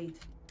follow your lead.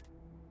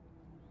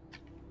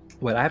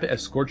 Wait, I have to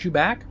escort you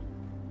back?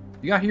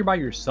 You got here by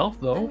yourself,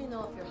 Let though? me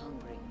know if you're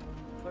hungry.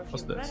 For a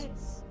What's few this?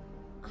 credits,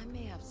 I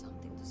may have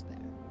something to spare.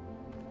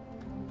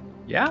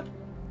 Yeah?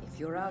 If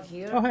you're out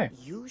here, Oh, hey.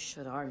 you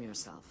should arm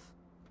yourself.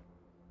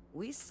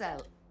 We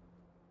sell.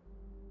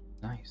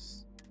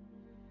 Nice.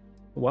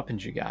 What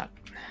weapons you got?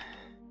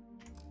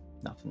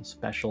 Nothing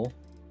special.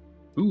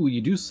 Ooh,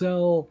 you do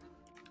sell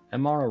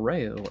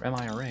MRA or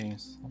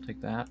MIRAs. I'll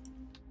take that.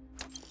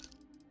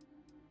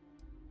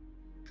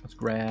 Let's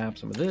grab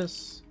some of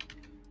this.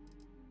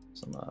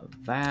 Some of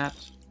that.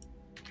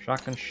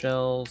 Shotgun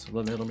shells.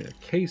 11mm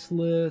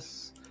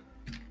caseless.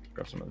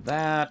 Grab some of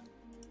that.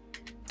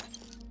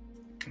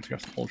 Let's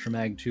grab some Ultra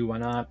Mag too, why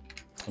not?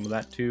 Some of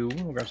that too.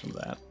 We'll grab some of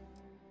that.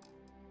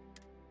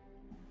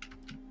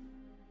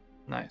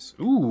 Nice.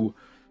 Ooh,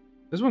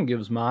 this one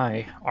gives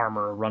my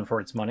armor a run for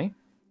its money.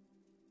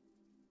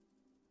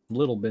 A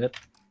little bit.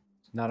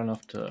 Not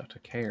enough to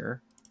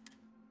care.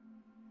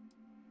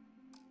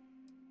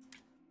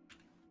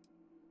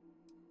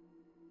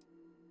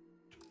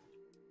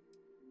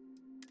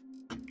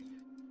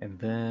 And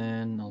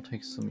then I'll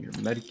take some of your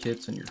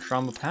medikits and your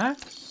trauma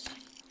packs.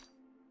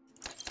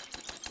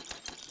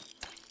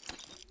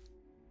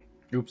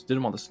 Oops,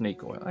 didn't want the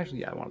snake oil.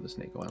 Actually, yeah, I wanted the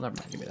snake oil. Never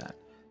mind, give me that.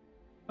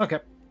 Okay.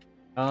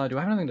 Do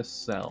I have anything to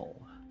sell?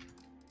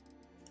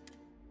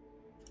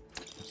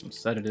 Some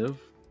sedative.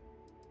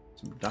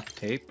 Some duct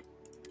tape.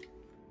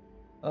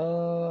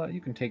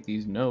 You can take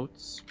these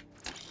notes.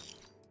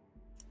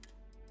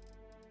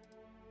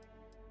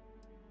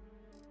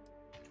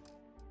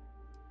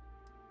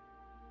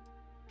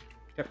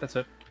 Yep, that's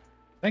it.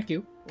 Thank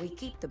you. We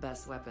keep the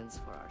best weapons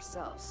for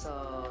ourselves,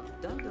 so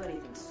don't do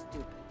anything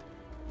stupid.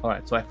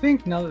 Alright, so I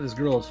think now that this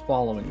girl is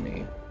following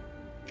me,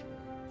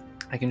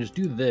 I can just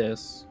do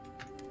this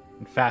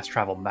and fast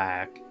travel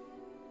back.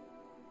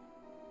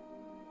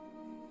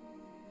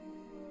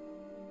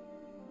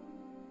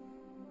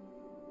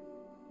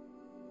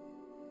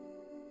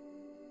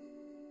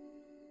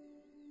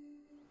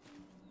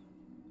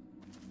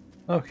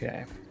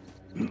 Okay.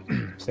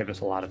 Saved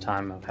us a lot of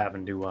time of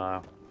having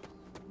to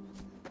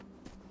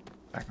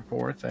back and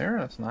forth there.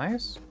 That's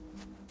nice.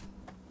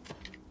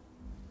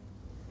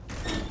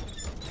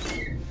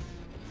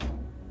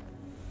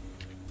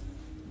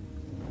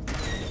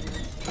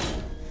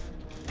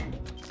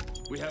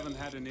 We haven't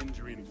had an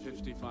injury in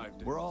 55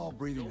 days. We're all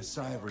breathing a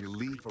sigh of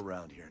relief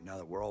around here now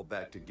that we're all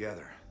back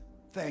together.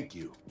 Thank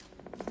you.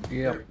 Yep.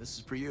 Here, this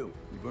is for you.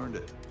 You've earned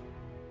it.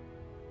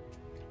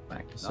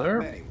 Thank you, Not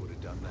sir. many would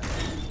have done that.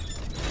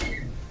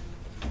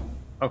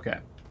 Okay.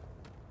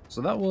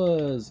 So that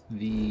was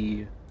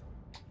the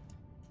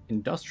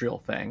industrial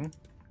thing.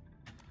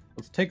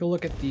 Let's take a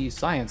look at the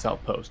science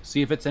outpost.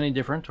 See if it's any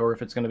different or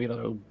if it's going to be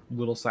another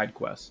little side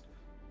quest.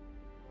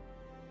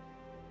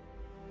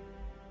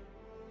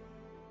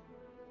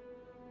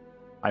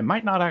 I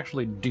might not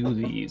actually do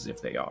these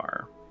if they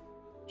are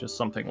just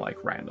something like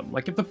random.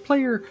 Like if the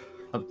player,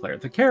 not the player,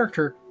 the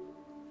character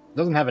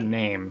doesn't have a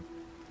name,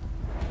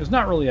 there's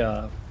not really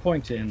a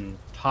point in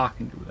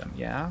talking to them,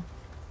 yeah?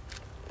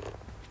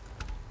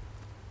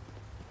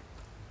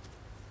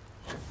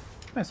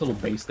 Nice little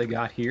base they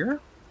got here.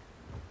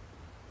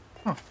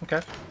 Oh,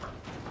 okay.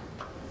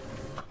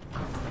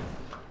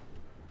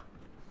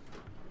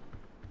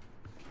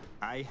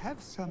 I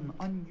have some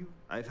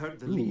I've heard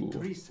the Ooh, lead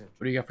research.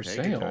 what do you got for Take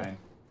your sale? time.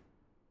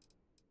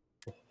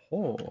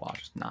 Oh,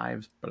 just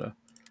knives, but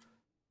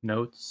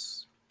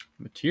notes,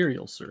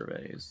 material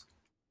surveys.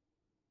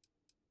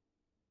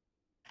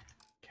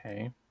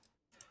 Okay.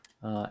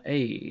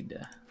 Aid.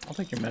 I'll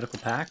take your medical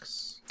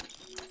packs.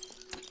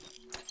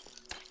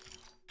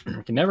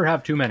 You can never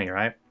have too many,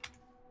 right?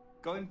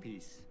 Go in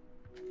peace.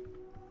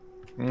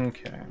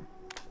 Okay.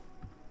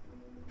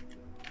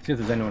 See if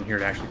there's anyone here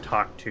to actually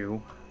talk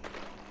to.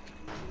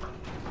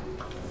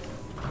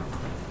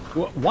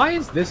 Why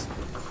is this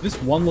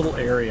one little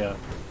area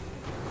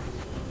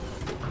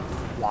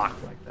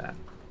locked like that?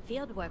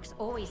 Fieldwork's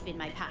always been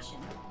my passion.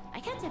 I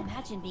can't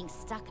imagine being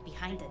stuck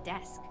behind a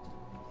desk.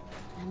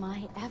 Am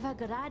I ever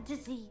glad to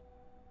see?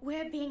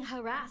 We're being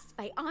harassed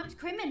by armed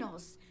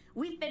criminals.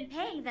 We've been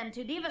paying them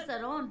to leave us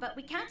alone, but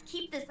we can't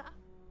keep this up.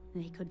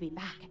 They could be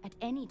back at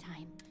any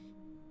time.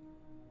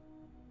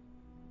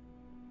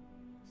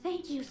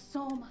 Thank you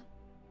so much.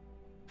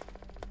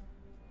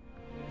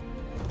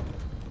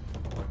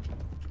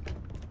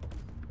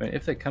 I mean,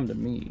 if they come to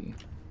me...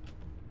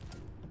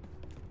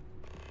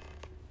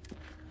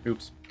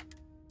 Oops.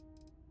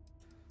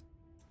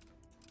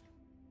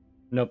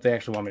 Nope, they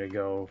actually want me to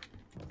go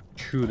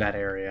to that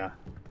area.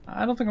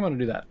 I don't think I'm going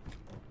to do that.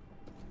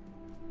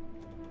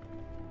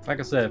 Like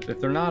I said, if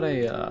they're not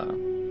a...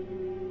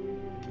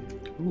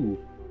 Ooh,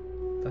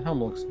 that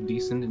helm looks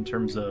decent in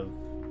terms of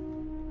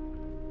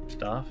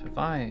stuff. If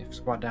I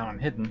squat down and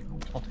hidden,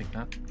 I'll take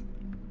that.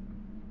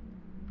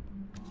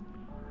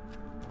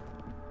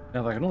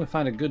 Now, if I can only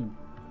find a good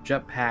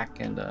jetpack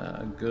and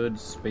a good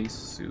space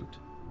suit,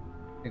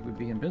 I think we'd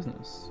be in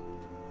business.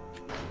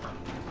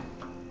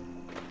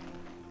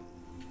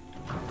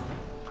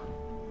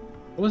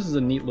 Well, this is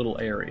a neat little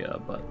area,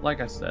 but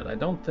like I said, I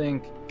don't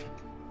think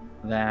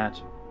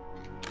that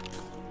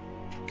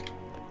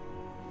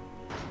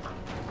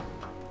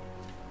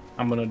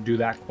I'm gonna do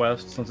that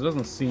quest, since it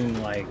doesn't seem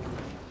like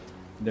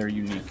they're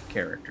unique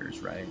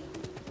characters, right?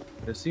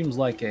 It seems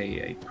like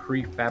a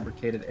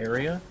prefabricated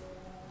area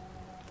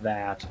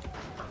that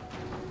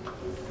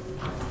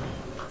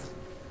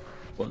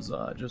was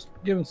just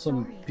given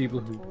some people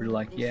who were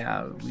like,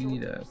 yeah, we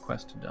need a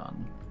quest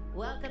done.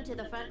 Welcome to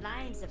the front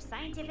lines of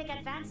scientific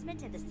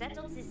advancement in the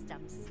settled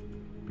systems.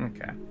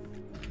 Okay.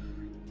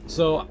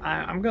 So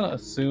I'm gonna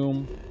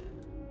assume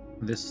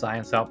this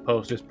science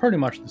outpost is pretty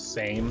much the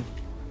same.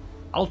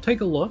 I'll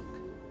take a look.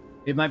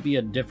 It might be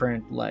a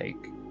different, like,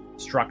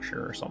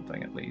 structure or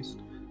something at least.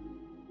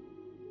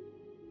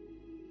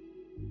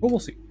 But we'll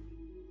see.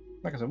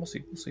 Like I said, we'll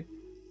see. We'll see.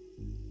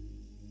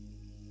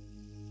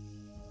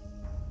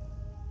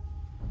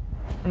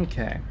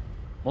 Okay.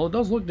 Well, it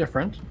does look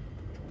different.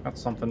 That's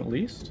something at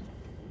least.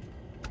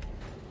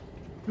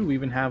 Ooh, we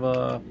even have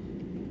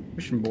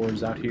mission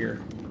boards out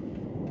here.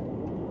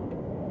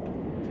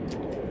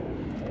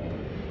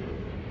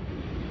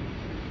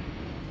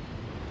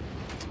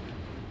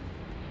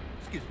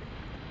 Excuse me.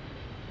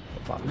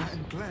 Buttons.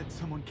 I'm glad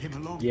someone came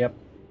along. Yep.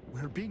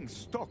 We're being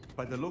stalked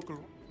by the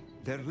local.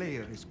 Their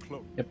lair is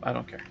closed. Yep. I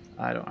don't care.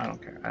 I don't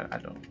care. I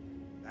don't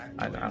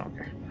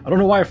care. I don't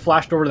know why I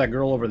flashed over to that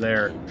girl over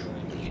there.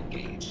 Currently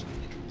engaged in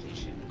the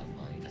completion of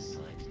my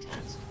assigned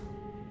task.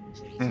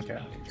 Okay.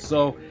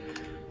 So,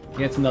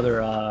 yeah, it's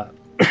another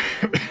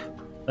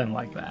thing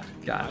like that.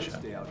 Gotcha.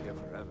 Stay out here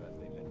forever if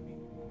they let me.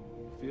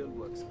 Field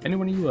works.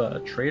 Anyone of you a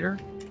trader?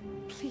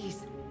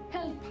 Please,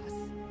 help us.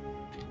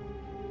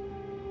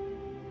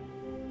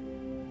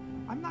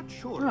 I'm not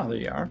sure. Oh, there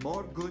you are.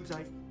 More goods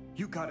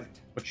You got it.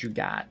 What you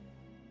got?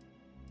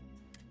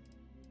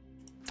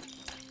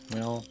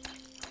 Well,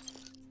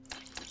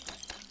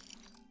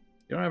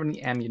 you don't have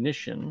any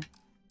ammunition.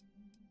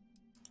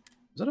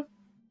 Is that a...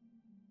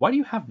 Why do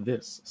you have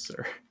this,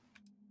 sir?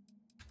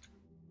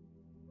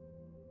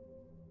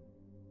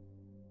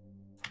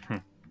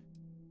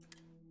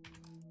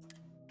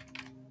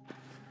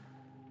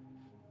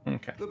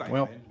 Okay, Goodbye,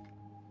 well, friend.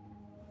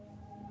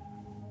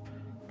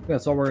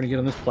 that's all we're gonna get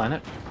on this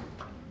planet.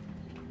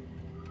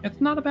 It's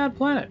not a bad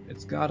planet.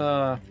 It's got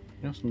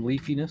you know, some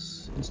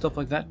leafiness and stuff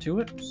like that to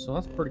it, so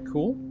that's pretty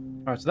cool.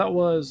 All right, so that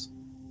was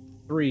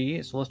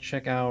 3. So let's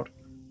check out.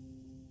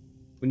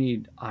 We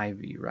need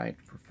Ivy, right,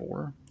 for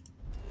 4.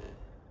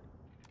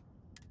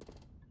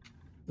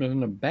 There's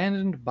an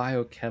abandoned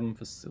biochem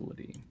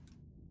facility.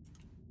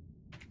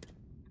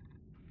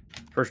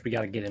 First, we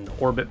got to get into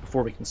orbit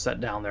before we can set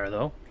down there,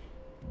 though.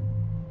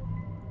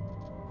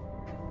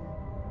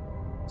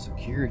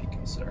 Security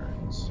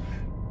concerns.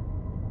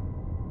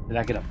 Did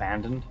that get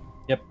abandoned?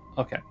 Yep.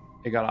 Okay.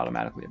 It got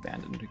automatically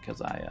abandoned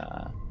because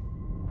I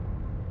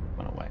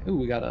went away. Ooh,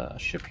 we got a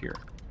ship here.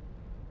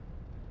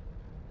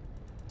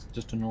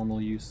 Just a normal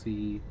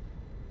UC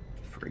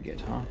frigate,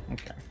 huh?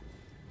 Okay.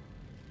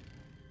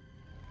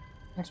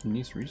 Got some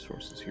nice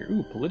resources here.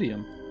 Ooh,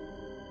 palladium.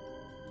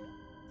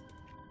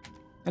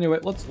 Anyway,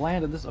 let's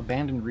land at this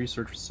abandoned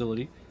research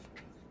facility.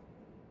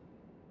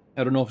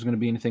 I don't know if it's going to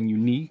be anything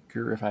unique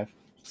or if I've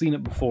seen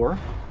it before.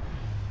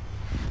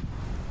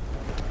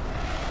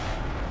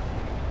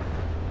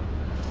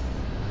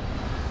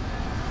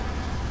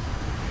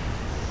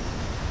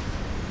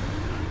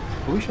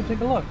 But we should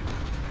take a look,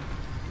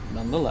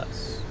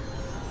 nonetheless.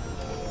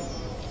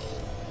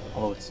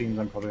 Although it seems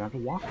I'm probably going to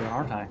have to walk there,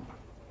 aren't I?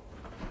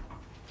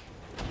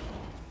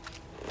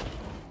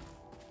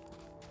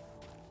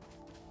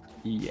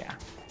 Yeah.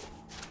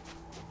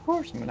 Of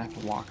course I'm going to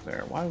have to walk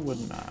there. Why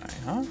wouldn't I,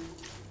 huh?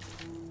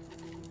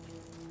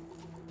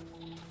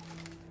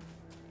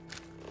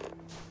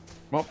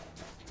 Well,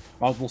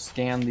 might as well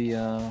scan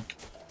the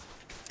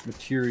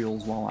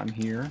materials while I'm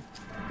here.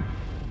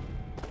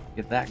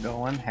 Get that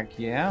going, heck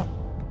yeah.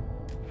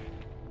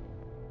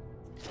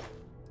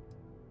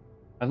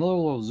 Another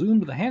little zoom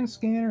to the hand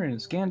scanner, and the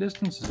scan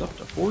distance is up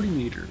to 40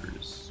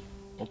 meters.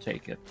 We'll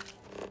take it.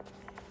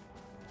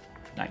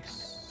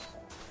 Nice.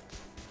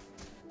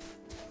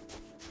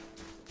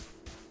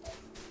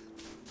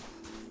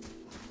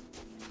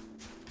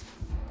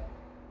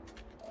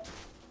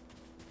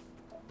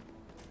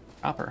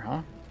 Copper,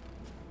 huh?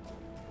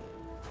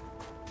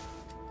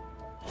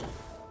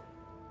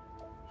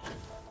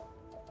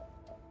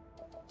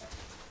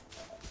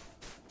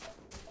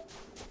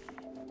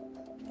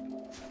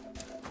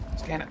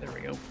 Scan it, there we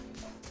go.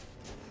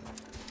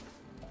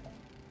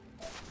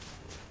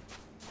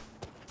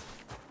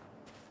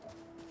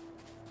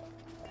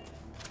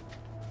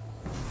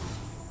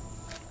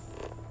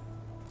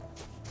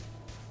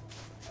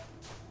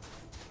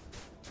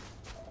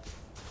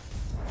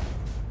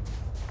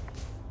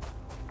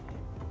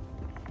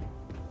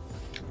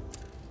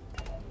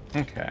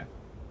 Okay.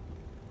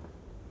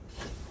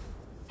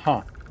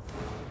 Huh.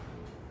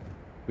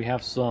 We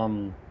have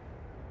some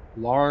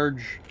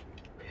large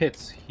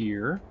pits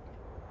here.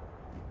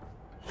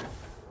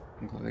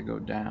 Looks like they go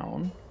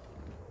down.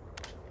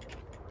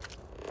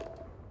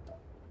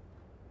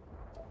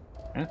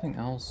 Anything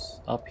else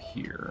up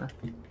here?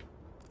 I think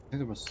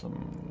there was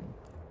some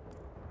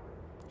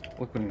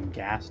liquid and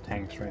gas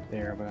tanks right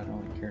there, but I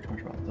don't really care too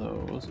much about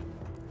those.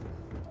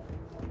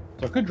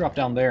 So I could drop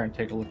down there and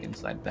take a look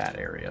inside that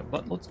area,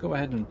 but let's go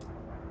ahead and...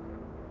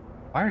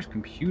 Fire's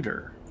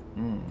computer.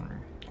 Oh,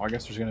 I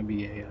guess there's going to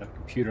be a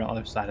computer on the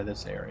other side of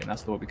this area, and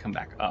that's the way we come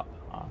back up,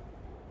 huh?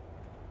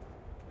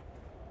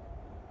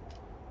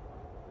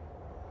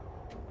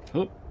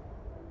 Oop.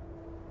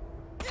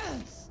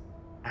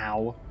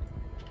 Ow.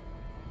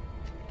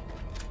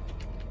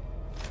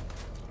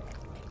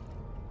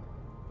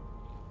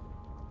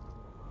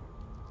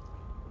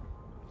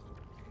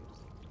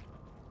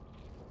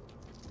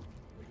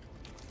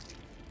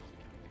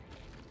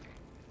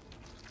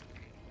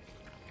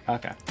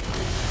 Okay.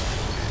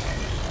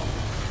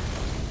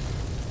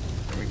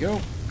 There we go. I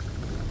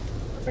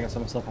think I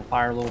set myself on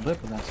fire a little bit,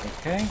 but that's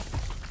okay.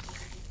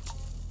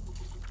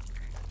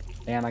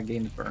 And I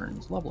gained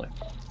burns. Lovely.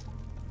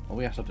 Well,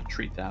 we have to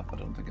treat that, but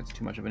I don't think it's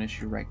too much of an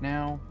issue right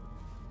now.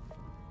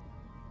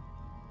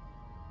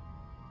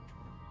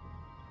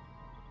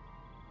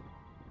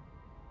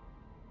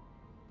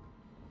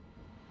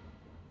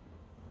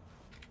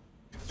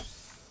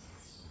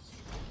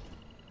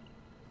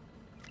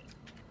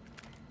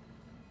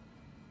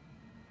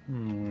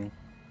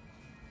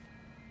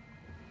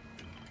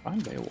 Fine,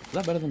 Beowulf. Is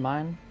that better than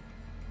mine?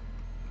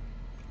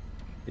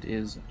 It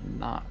is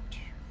not.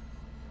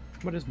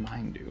 What does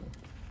mine do?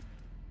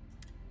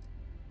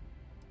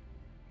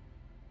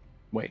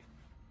 Wait.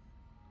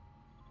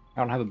 I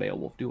don't have a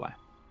Beowulf, do I?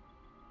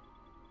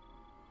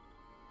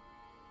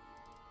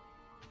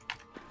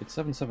 It's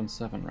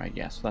 777, right?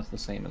 Yes, that's the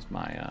same as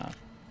my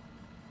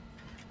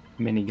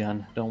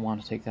minigun. Don't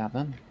want to take that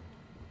then.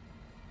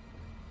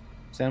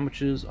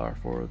 Sandwiches are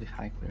for the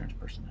high clearance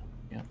personnel.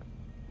 Yep.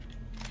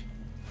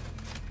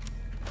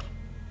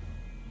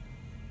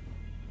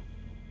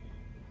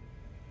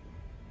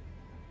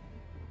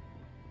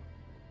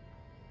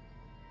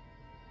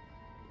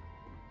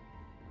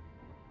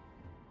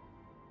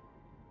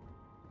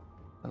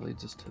 That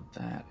leads us to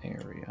that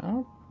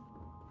area.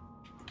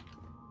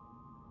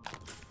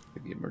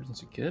 Get the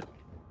emergency kit.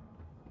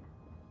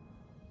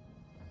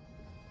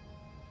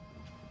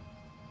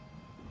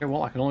 Okay,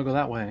 well, I can only go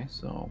that way,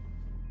 so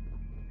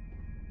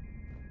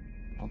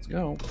let's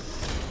go.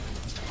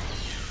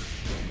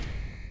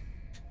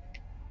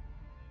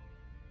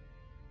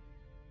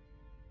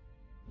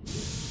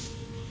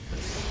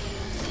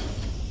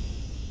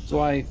 So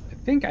I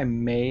think I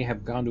may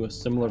have gone to a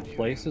similar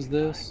place as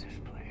this,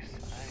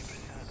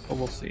 but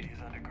we'll see.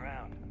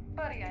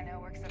 Buddy I know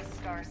works at a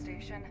SCAR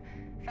station.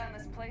 Found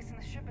this place in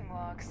the shipping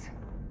logs.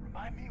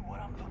 Remind me what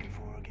I'm looking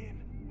for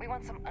again. We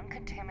want some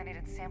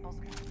uncontaminated samples.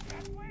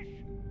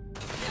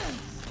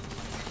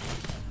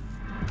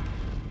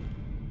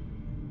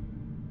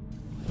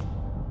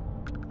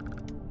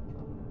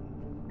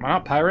 Come on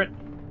out, pirate.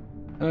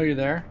 I know you're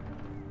there.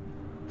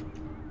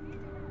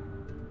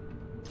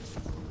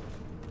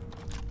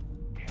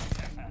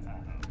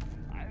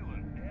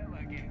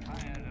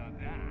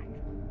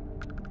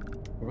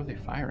 What were they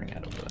firing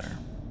at over there?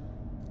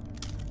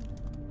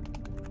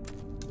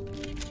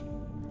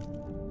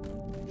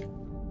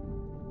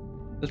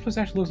 This place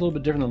actually looks a little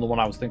bit different than the one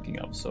I was thinking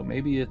of, so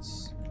maybe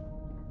it's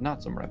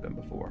not somewhere I've been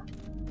before.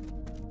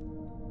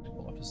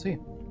 We'll have to see.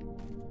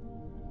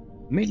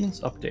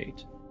 Maintenance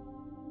update.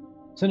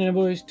 Send an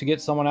invoice to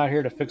get someone out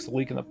here to fix the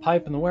leak in the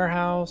pipe in the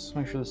warehouse.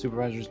 Make sure the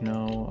supervisors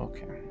know.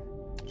 Okay.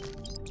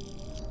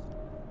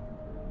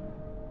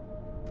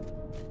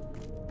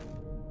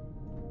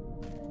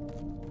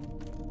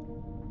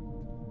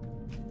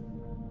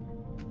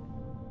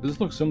 This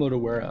looks similar to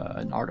where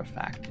an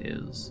artifact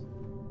is.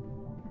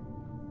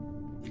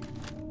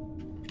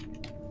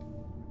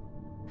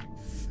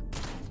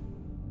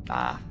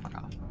 Ah, fuck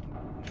off.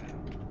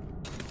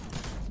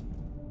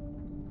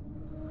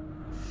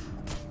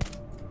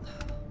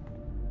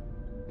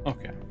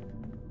 Okay.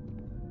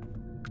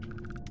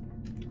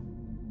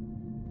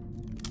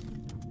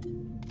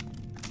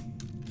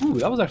 Ooh,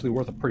 that was actually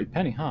worth a pretty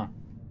penny, huh?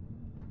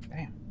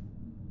 Damn.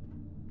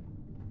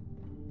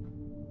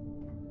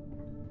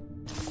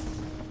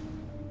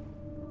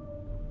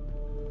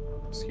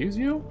 Excuse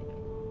you?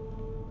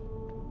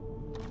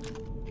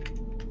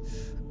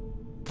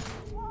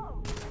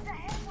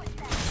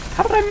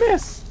 How did I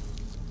miss?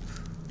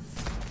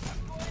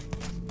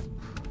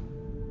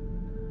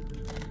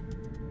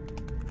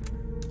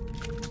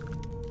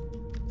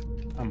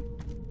 I'm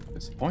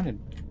disappointed.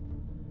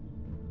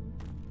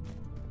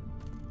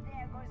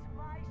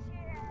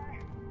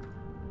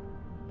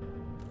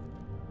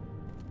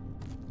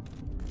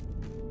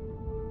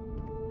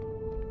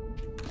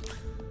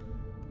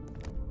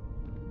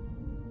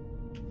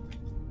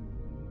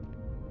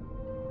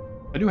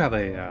 I do have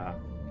a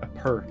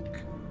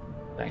perk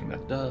thing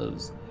that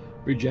does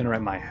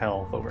regenerate my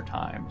health over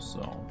time,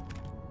 so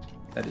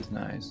that is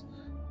nice.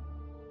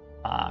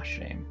 Ah,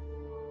 shame.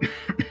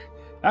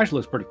 Actually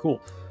looks pretty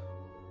cool,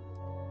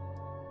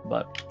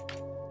 but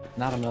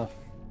not enough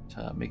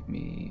to make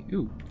me...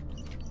 Ooh,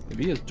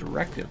 maybe his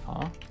directive,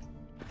 huh?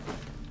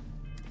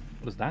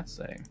 What does that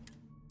say?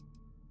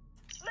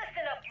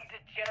 Listen up, you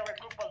degenerate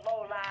group of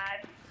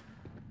lowlives.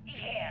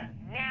 Yeah,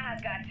 now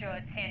I got your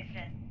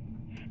attention.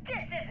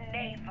 This is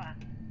Neva.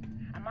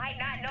 I might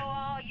not know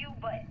all you,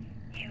 but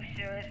you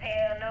sure as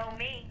hell know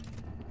me.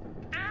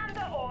 I'm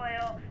the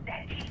oil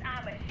that keeps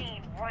our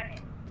machine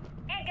running.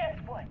 And guess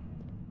what?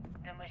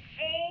 The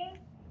machine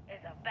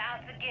is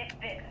about to get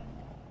bigger.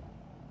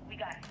 We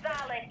got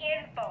solid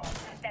info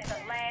that the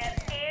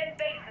labs and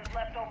bases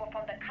left over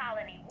from the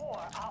colony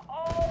war are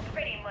all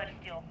pretty much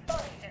still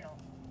functional.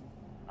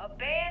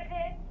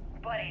 Abandoned,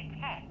 but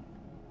intact.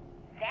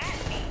 That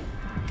means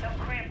the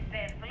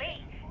Crimson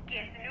Fleet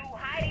gets new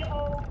hidey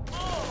holes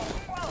all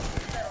across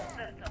the little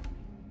system.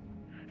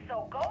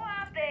 So go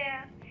out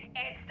there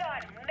and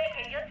start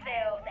making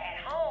yourselves at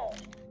home.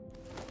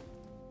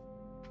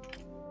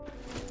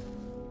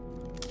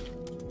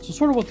 So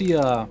sort of what the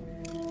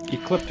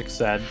Ecliptic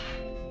said.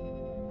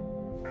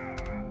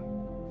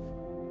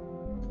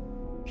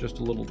 Just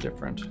a little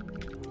different.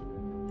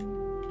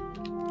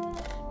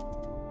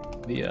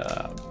 The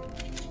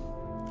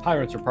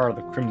pirates are part of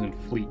the Crimson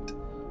Fleet.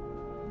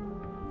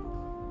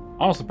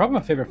 Honestly, probably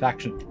my favorite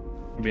faction,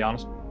 to be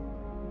honest.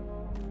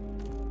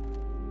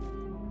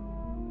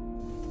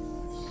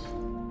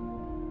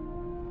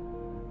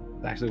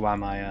 That's actually why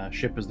my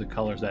ship is the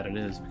colors that it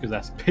is, because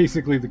that's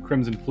basically the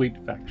Crimson Fleet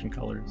faction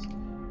colors.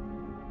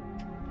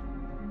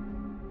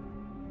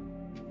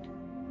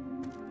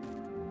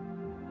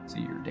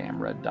 See your damn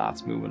red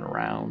dots moving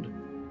around.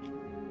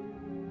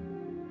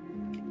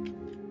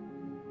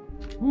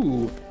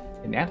 Ooh,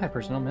 an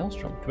anti-personnel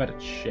maelstrom. Too bad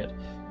it's shit.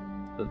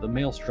 The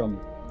maelstrom,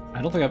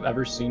 I don't think I've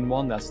ever seen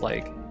one that's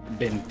like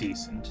been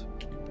decent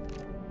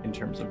in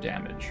terms of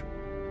damage.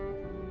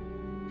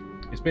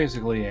 It's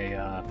basically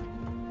a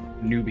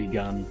newbie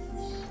gun.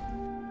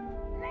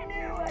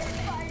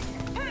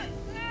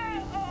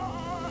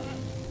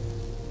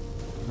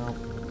 No.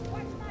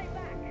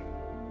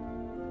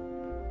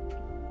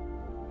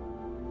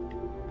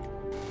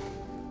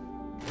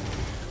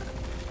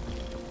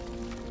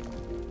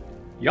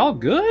 Y'all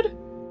good?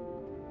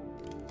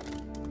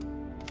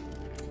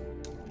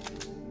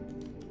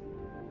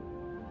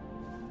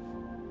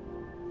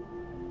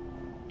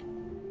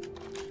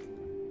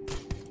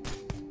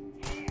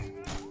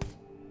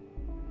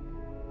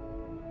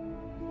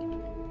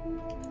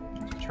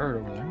 There's a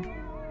turret over there.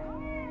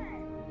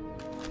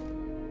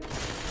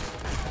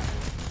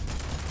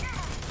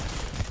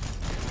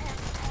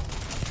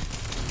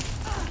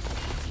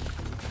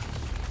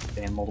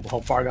 And multiple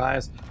health bar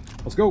guys.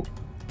 Let's go.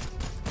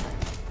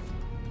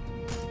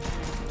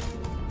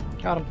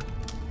 Got him.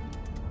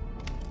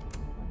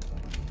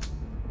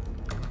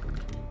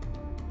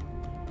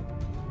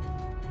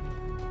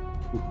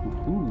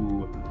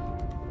 Ooh.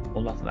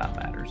 Well, nothing that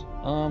matters.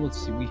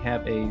 Let's see. We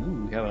have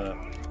a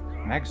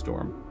mag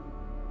storm.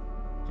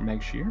 Or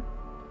mag shear.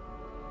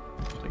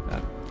 I'll take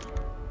that.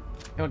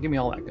 Hey, give me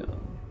all that gun.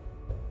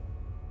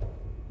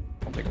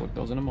 I'll take a look at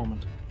those in a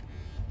moment.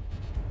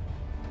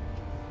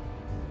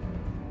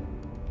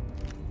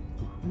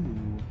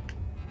 Ooh.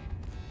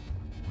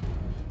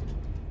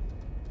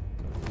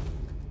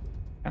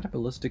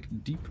 Anti-ballistic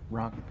deep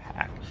rock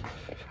pack.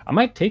 I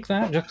might take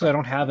that just because I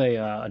don't have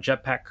a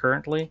jetpack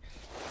currently.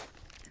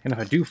 And if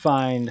I do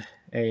find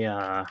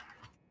a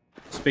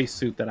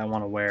spacesuit that I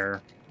want to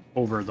wear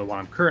over the one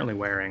I'm currently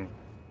wearing,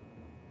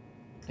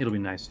 it'll be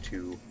nice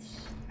to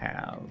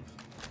have.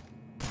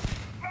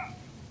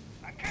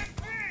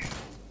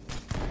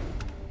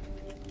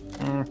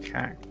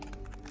 Okay.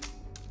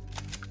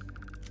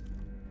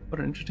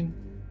 What an interesting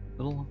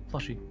little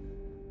plushie.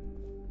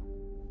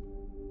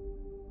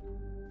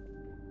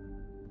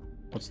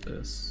 What's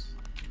this?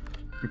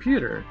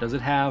 Computer. Does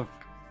it have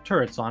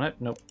turrets on it?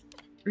 Nope.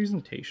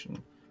 Presentation.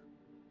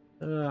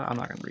 I'm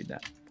not gonna read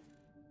that.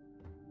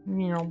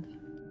 Meow.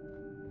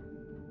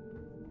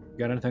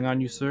 Got anything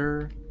on you,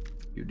 sir?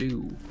 You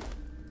do.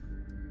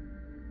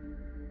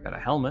 Got a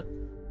helmet.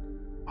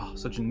 Oh,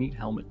 such a neat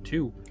helmet,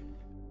 too.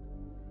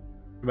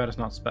 Too bad it's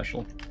not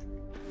special.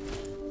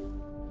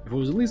 If it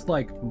was at least,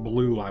 like,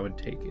 blue, I would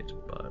take it,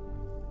 but...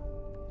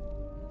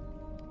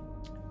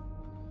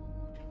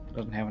 it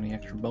doesn't have any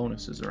extra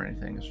bonuses or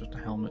anything. It's just a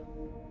helmet.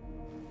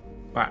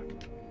 Alright.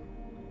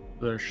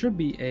 There should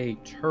be a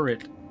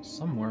turret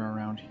somewhere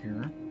around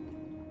here.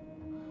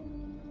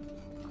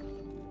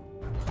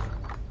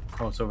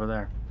 Oh, it's over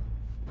there.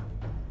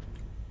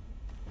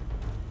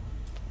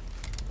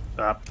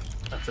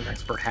 That's an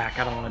expert hack.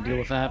 I don't want to deal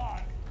with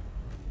that.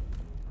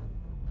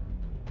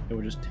 It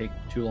would just take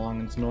too long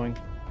and it's annoying.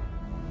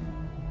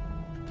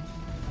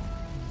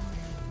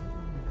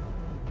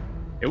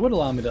 It would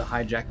allow me to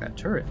hijack that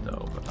turret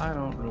though, but I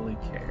don't really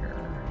care.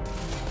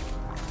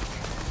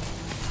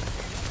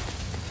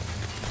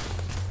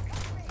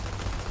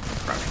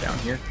 Crouch down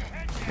here.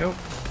 Nope.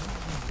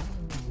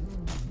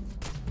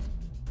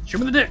 Shoot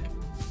him in the dick!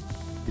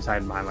 He's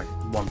hiding behind like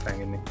one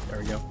thing in me. There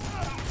we go.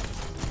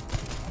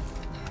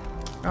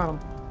 Got him.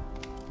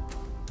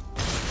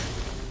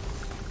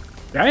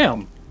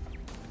 Damn!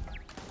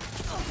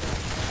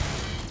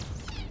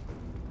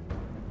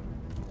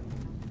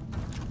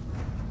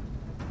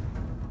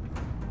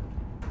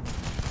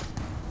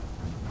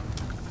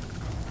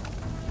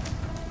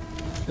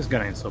 This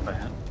gun ain't so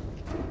bad.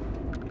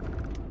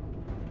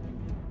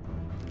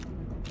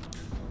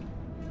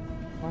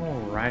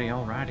 Alrighty,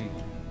 alrighty.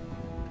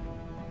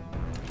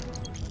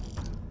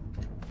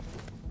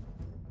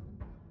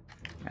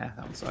 Ah,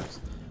 that one sucks.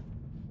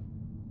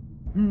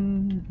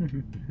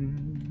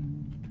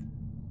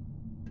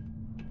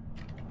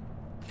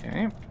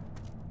 Okay.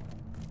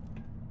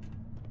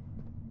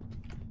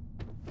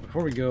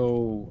 Before we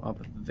go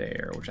up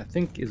there, which I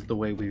think is the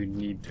way we would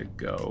need to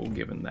go,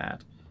 given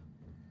that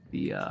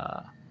the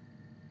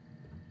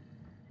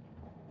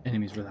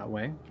enemies were that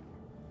way.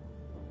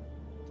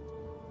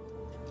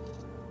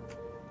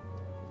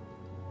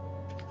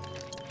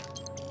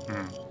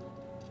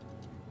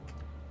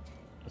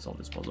 That's all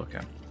this was,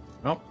 okay.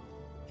 Well,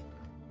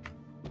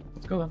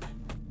 let's go then.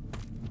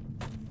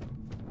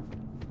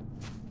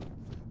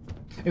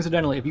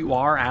 Incidentally, if you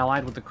are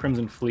allied with the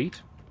Crimson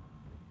Fleet,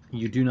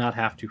 you do not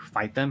have to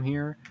fight them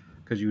here,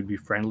 because you would be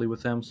friendly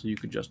with them, so you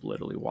could just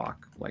literally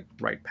walk like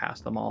right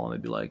past them all and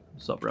they'd be like,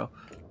 "What's up, bro?"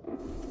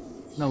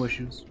 No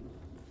issues.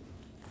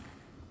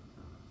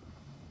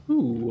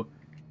 Ooh.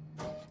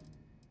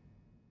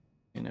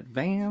 An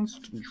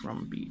advanced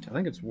drum beat. I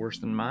think it's worse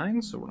than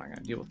mine, so we're not going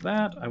to deal with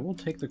that. I will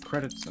take the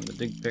credits and the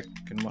dig pick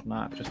and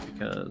whatnot, just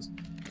because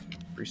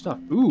free stuff.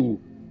 Ooh!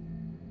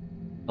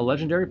 A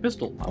legendary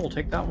pistol. I will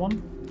take that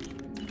one.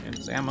 And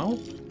its ammo.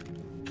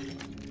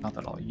 Not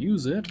that I'll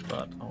use it,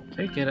 but I'll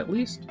take it at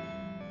least.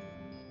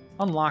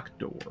 Unlock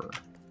door.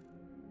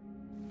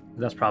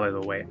 That's probably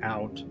the way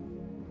out.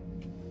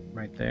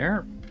 Right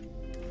there.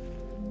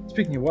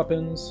 Speaking of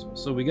weapons,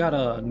 so we got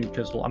a new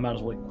pistol. I might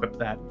as well equip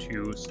that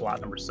to slot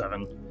number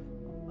 7.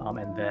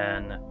 And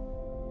then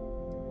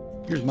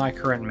here's my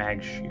current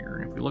mag shear.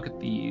 And if we look at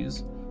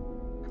these,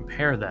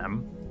 compare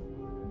them,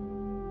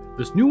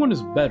 this new one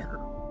is better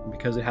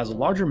because it has a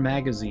larger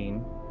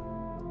magazine,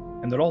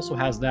 and it also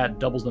has that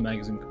doubles the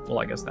magazine. Well,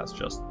 I guess that's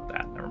just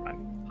that. Never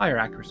mind. Higher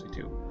accuracy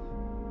too.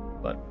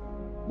 But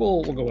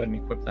we'll go ahead and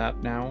equip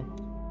that now.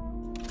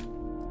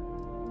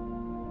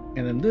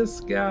 And then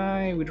this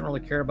guy, we don't really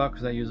care about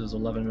because that uses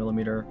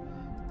 11mm,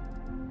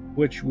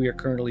 which we are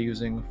currently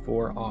using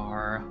for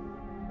our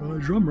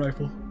drum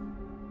rifle.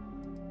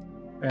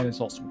 And it's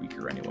also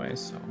weaker anyway,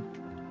 so I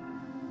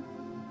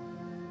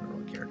don't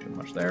really care too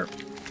much there.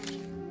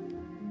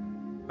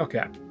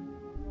 Okay.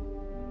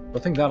 I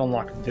think that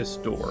unlocked this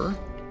door.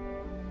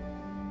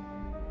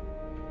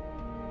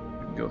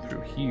 We can go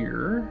through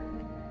here.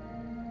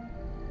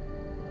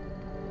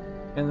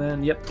 And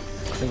then, yep,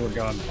 I think we're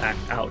going back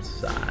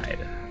outside.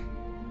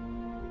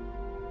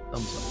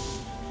 Thumbs up.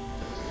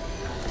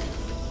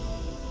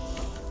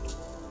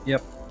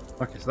 Yep.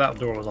 Okay, so that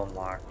door was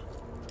unlocked.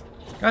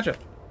 Gotcha.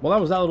 Well,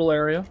 that was that little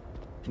area.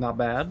 Not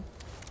bad.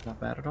 Not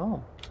bad at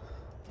all.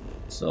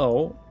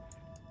 So,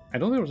 I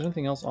don't think there was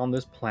anything else on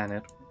this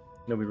planet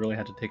that we really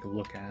had to take a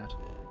look at.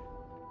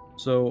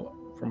 So,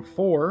 from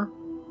 4,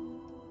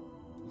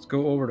 let's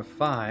go over to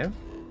 5.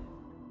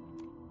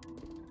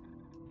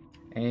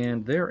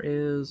 And there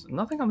is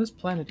nothing on this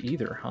planet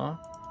either, huh?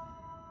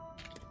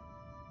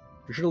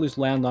 We should at least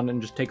land on it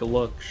and just take a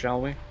look,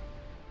 shall we?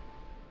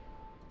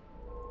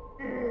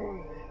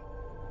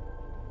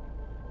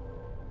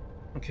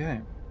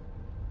 Okay.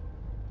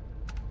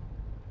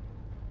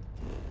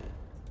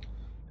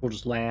 We'll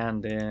just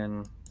land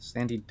in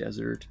sandy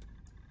desert,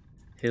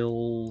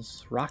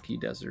 hills, rocky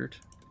desert.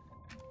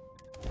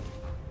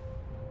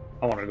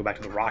 I wanted to go back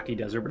to the rocky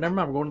desert, but never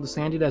mind, we're going to the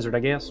sandy desert, I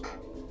guess.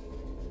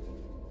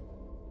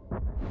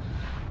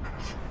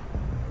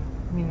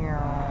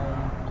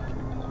 Meow.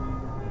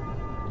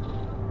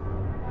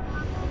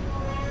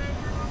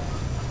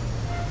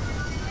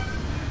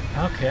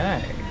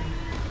 Okay.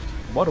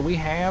 What do we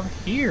have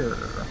here?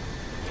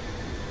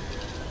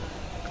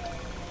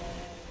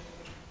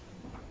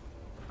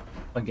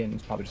 Again,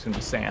 it's probably just going to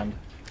be sand.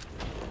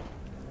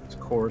 It's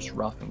coarse,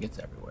 rough, and gets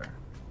everywhere.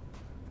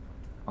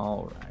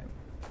 Alright.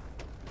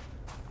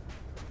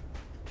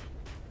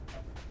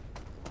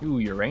 Ooh,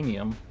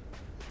 uranium.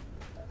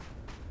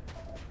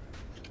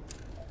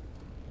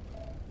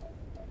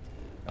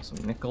 Got some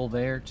nickel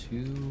there,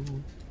 too.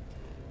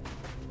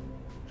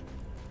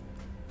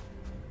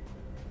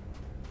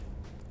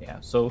 Yeah,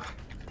 so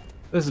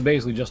this is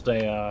basically just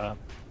a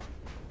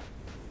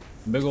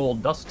big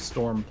old dust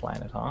storm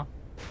planet, huh?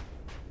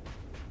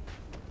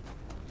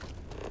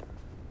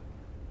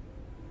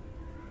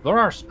 There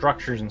are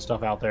structures and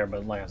stuff out there,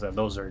 but like I said,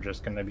 those are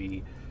just going to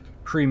be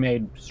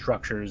pre-made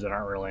structures that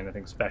aren't really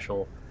anything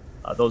special.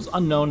 Those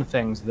unknown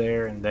things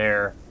there and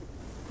there,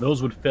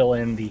 those would fill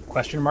in the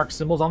question mark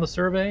symbols on the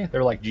survey.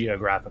 They're like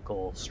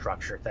geographical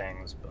structure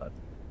things, but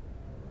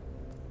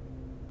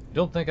I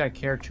don't think I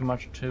care too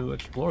much to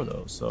explore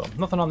those. So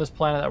nothing on this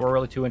planet that we're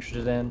really too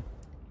interested in.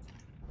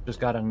 Just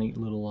got a neat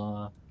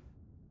little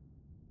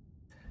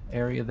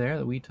area there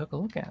that we took a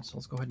look at. So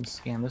let's go ahead and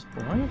scan this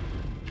boy.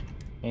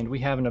 And we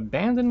have an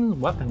abandoned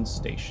weapons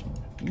station.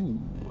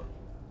 Ooh.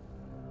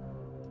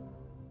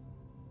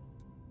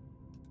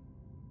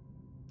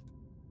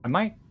 I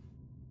might...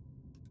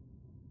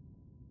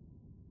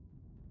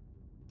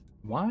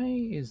 Why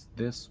is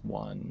this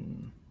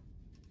one...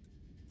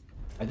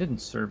 I didn't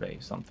survey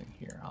something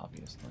here,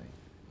 obviously.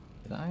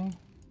 Did I?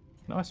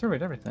 No, I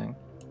surveyed everything.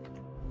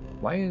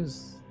 Why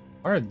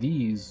are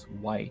these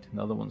white and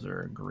the other ones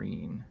are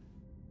green?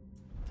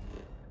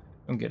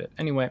 Don't get it.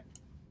 Anyway,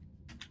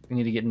 we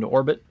need to get into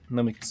orbit, and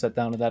then we can set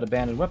down to that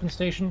abandoned weapon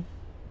station.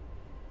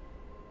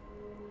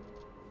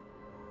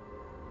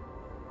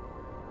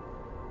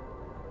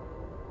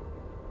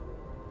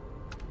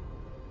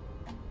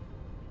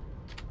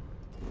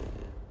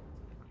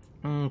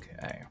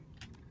 Okay.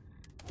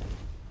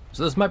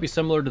 So this might be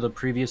similar to the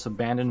previous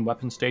abandoned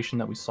weapon station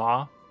that we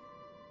saw,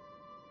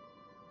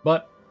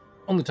 but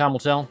only time will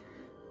tell.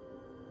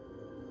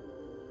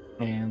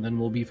 And then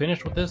we'll be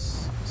finished with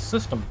this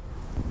system.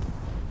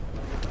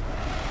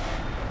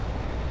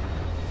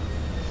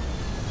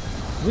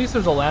 At least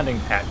there's a landing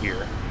pad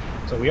here,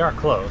 so we are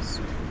close.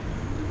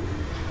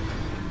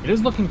 It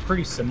is looking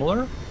pretty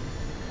similar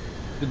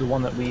to the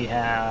one that we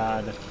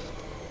had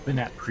been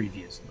at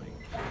previously.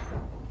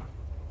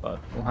 But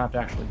we'll have to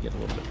actually get a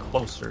little bit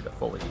closer to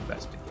fully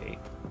investigate.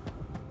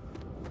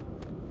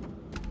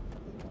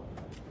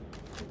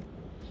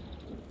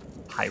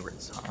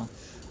 Pirates, huh?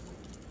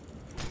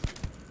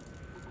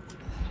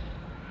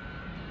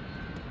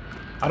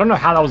 I don't know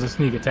how that was a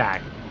sneak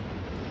attack.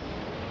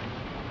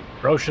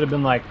 Bro should have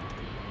been like,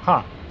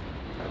 huh,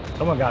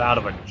 someone got out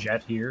of a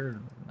jet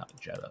here. Not a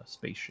jet, a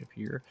spaceship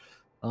here.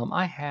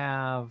 I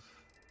have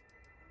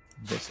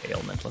this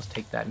ailment. Let's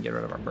take that and get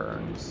rid of our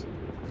burns.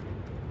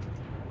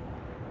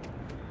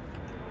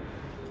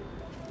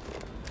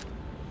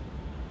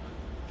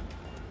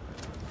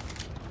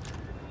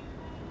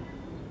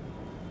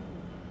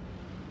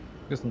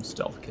 Get some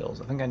stealth kills.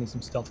 I think I need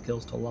some stealth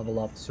kills to level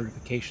up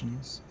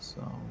certifications,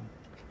 so...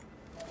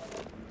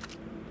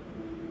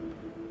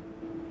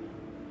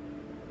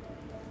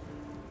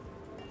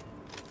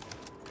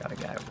 Got a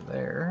guy over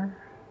there.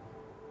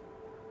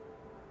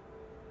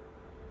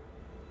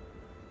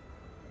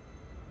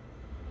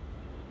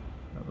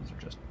 Oh, those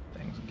are just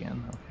things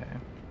again. Okay.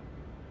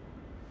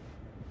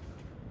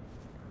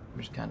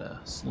 We just kind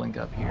of slink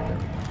up here. There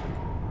we go.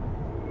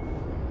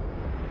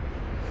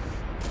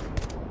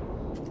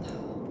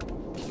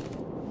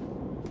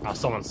 Oh,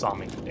 someone saw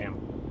me. Damn.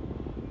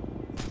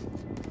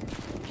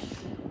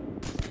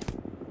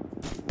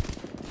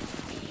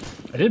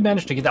 I did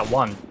manage to get that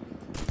one.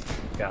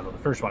 Yeah, the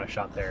first one I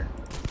shot there.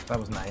 That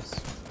was nice.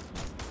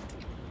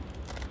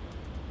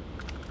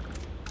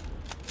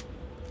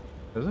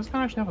 Does this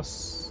gun actually have a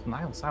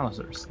silencer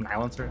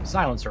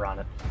on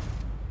it?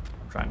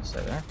 I'm trying to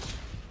say there.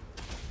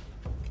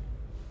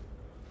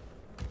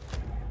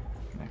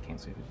 I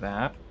can't see through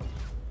that.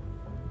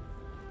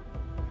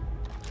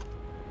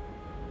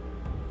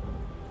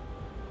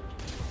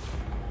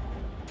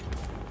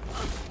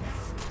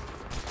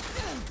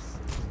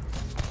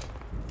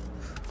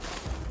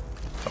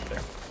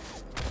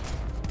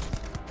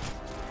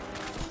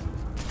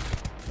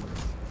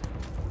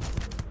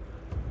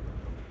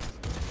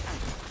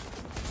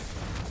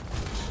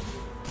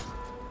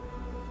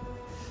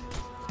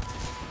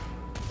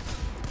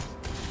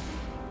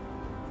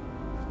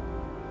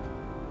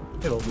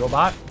 Hey, little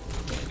robot.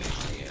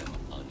 I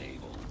am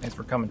unable. Thanks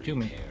for coming to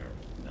me. Repair,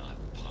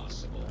 not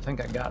possible. I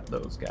think I got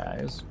those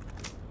guys.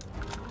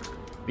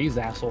 These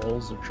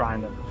assholes are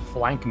trying to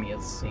flank me,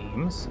 it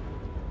seems.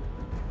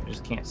 I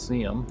just can't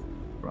see them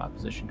from my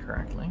position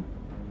currently.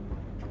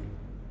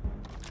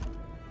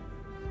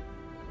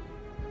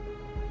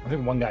 I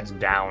think one guy's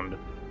downed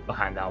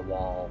behind that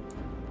wall.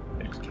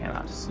 I just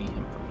cannot see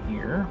him from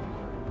here.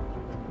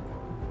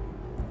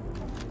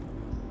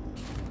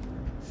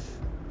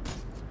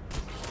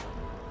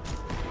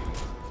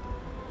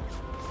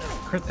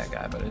 Crit that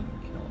guy, but I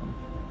didn't kill him.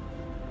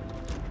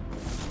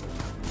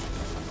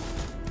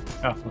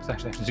 Oh, looks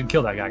actually I did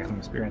kill that guy. I got some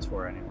experience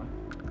for it anyway.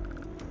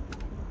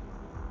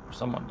 Or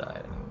someone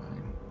died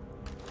anyway.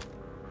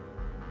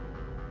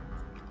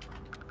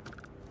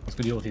 Let's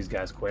go deal with these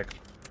guys quick.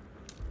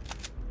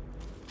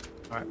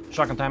 Alright,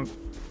 shotgun time.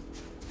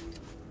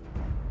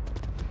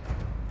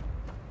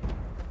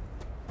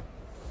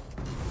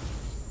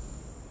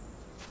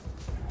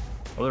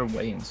 Oh, they're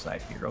way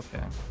inside here,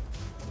 okay.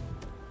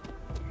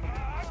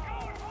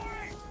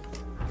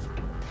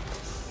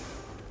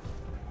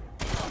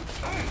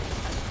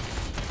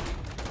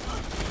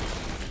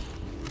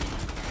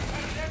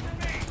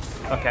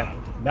 Okay,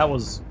 that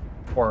was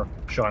poor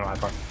showing my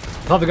part.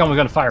 I thought the gun was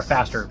going to fire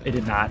faster. It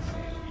did not.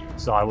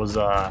 So I was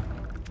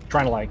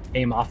trying to like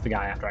aim off the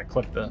guy after I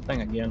clicked the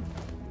thing again.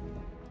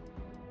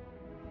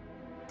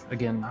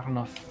 Again, not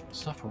enough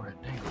stuff for it.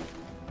 Dang.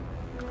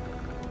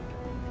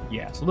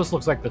 Yeah, so this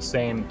looks like the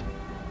same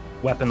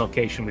weapon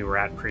location we were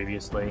at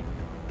previously.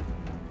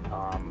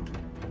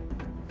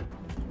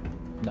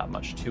 Not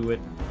much to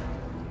it.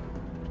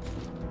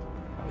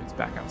 It's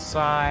back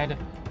outside.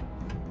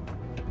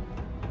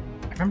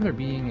 I remember there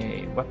being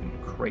a weapon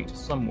crate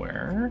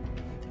somewhere.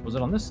 Was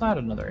it on this side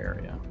or another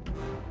area?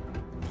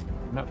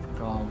 Not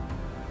recall.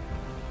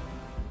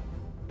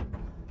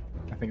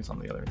 I think it's on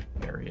the other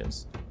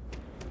areas.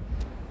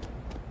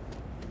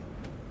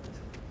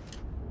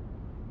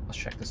 Let's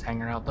check this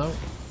hangar out though.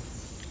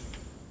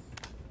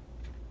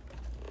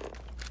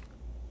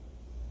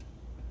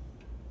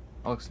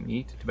 That looks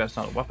neat. Too bad it's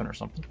not a weapon or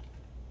something.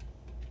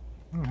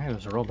 Oh, hey,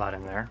 there's a robot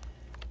in there.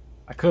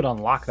 I could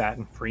unlock that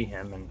and free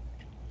him, and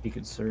he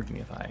could serve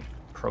me if I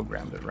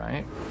programmed it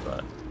right,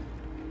 but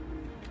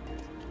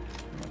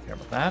I don't care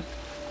about that.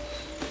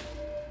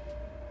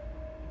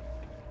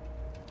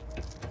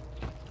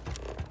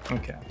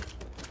 Okay.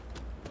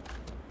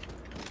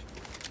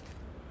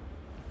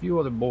 A few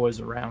other boys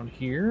around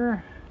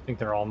here. I think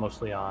they're all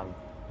mostly on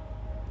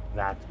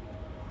that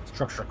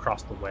structure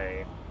across the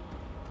way.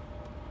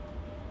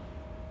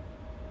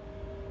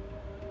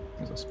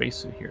 There's a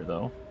spacesuit here,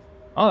 though.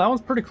 Oh, that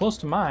one's pretty close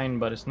to mine,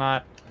 but it's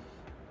not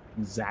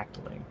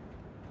exactly.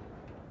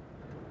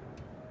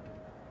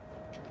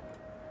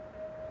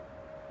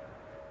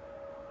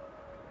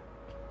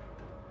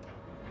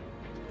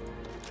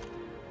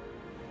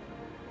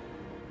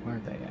 Where are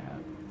they at?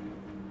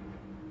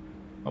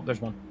 Oh, there's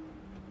one.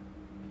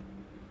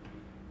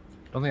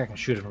 Don't think I can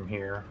shoot it from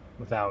here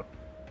without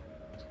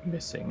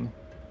missing.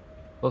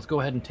 Let's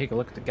go ahead and take a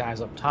look at the guys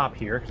up top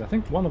here, because I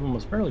think one of them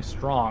was fairly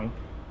strong.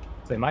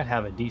 So they might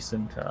have a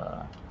decent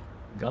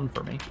gun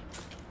for me.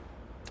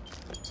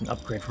 It's an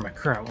upgrade from my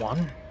current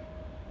one.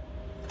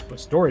 A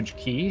storage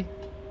key.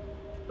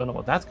 Don't know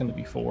what that's going to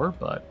be for,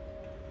 but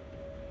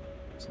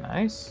it's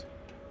nice.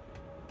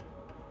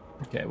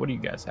 Okay, what do you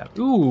guys have?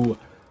 Ooh,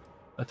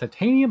 a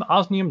titanium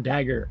osmium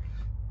dagger.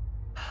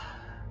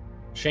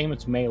 Shame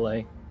it's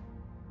melee.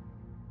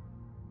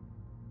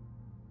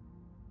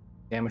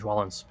 Damage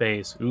while in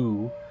space.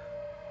 Ooh.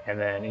 And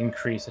then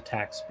increase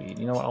attack speed.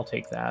 You know what? I'll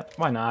take that.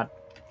 Why not?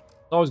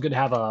 It's always good to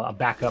have a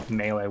backup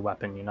melee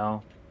weapon, you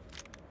know?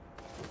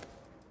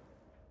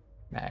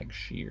 Mag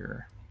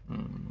shear.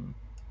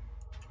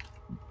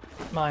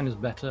 Mine is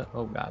better.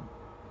 Oh, God.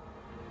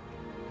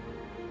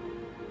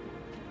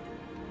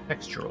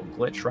 Textural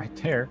glitch right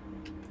there.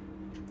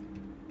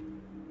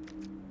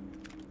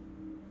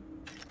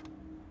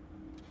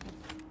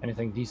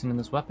 Anything decent in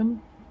this weapon?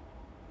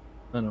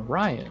 An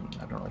Orion.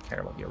 I don't really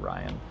care about the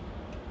Orion.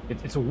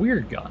 It's a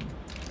weird gun.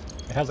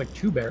 It has like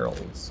 2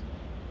 barrels.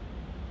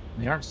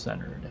 They aren't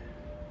centered.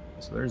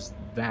 So there's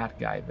that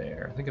guy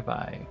there. I think if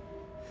I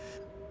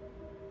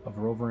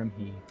hover over him,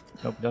 he...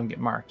 Nope, doesn't get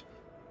marked.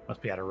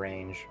 Must be out of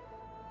range.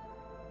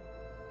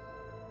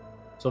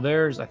 So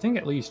there's, I think,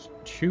 at least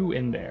 2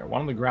 in there.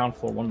 One on the ground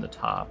floor, one on the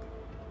top.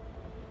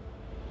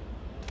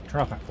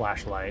 Turn off my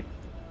flashlight.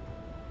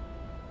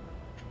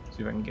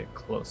 See if I can get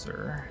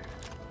closer.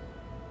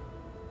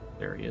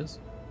 There he is.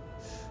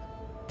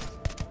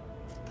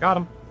 Got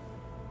him.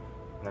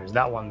 And there's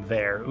that one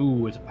there.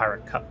 Ooh, it's a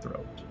pirate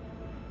cutthroat.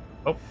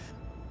 Oh.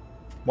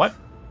 What?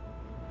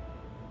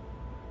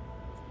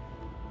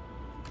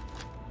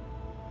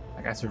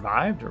 That guy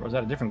survived? Or was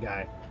that a different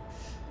guy?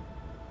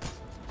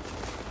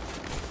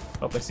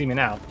 Oh, they see me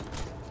now.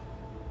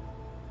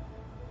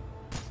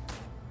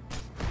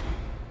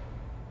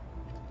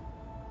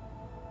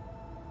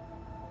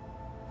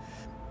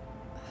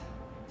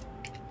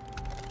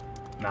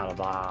 I'm out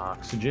of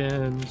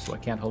oxygen, so I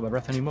can't hold my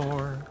breath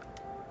anymore.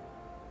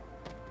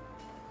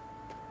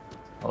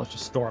 Well, let's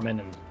just storm in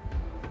and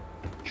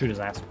shoot his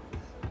ass.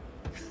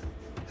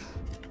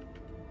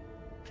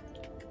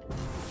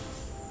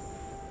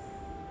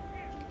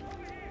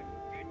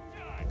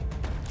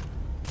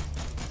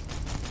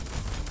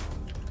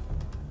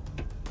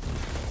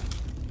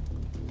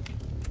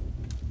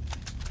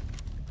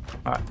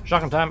 Alright,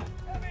 shotgun time.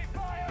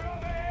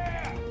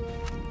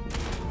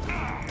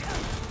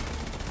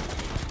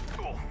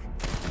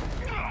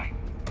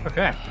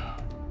 Okay.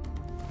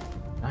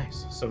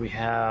 Nice. So we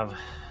have...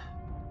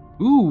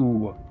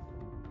 Ooh!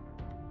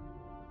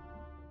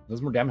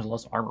 Does more damage than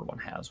less armor one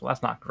has. Well,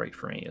 that's not great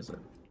for me, is it?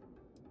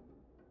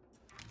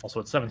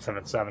 Also, it's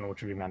 777,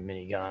 which would be my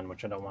minigun,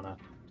 which I don't want to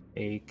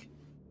take.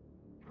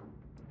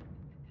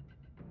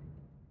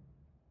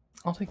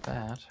 I'll take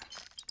that.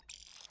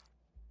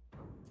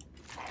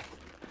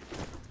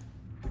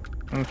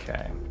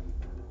 Okay.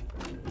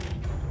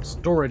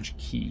 Storage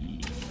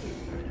key.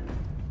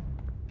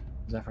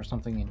 Is that for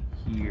something in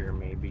here,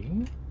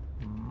 maybe?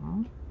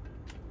 Hmm.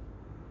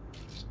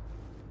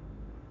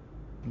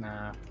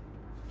 Nah.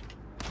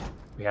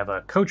 We have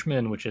a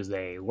Coachman, which is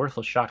a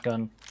worthless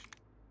shotgun.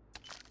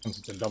 Since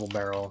it's a double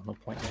barrel, no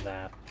point in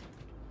that.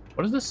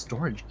 What is this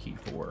storage key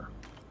for?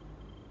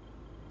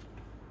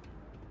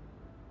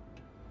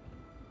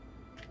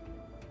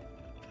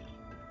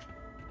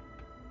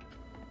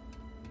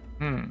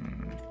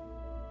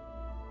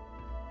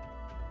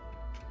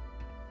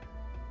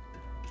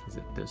 Is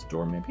it this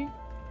door, maybe?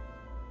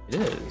 It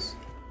is.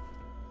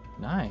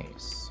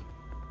 Nice.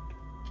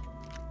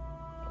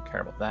 Don't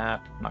care about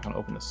that. I'm not going to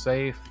open the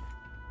safe.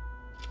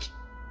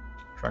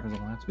 Trackers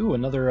Alliance. Ooh,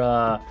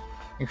 another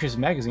increased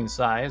magazine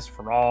size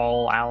for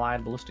all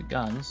allied ballistic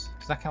guns.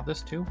 Does that count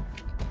this too?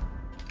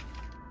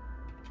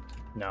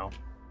 No.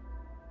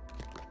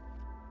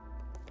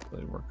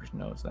 Workers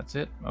notes. That's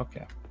it?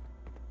 Okay.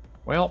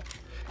 Well,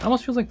 it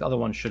almost feels like the other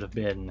one should have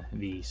been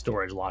the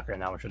storage locker,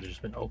 and now it should have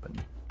just been open.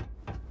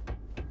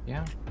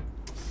 Yeah.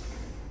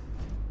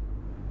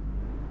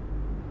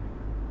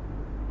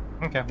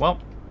 Okay, well,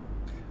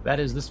 that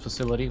is this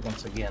facility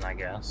once again, I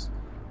guess.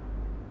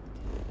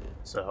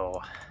 So,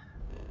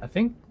 I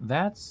think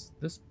that's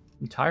this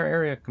entire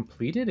area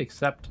completed,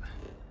 except...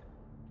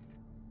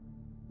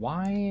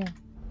 Why...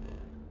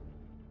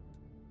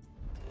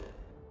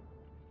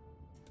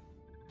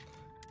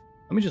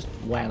 Let me just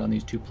land on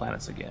these two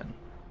planets again.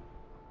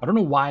 I don't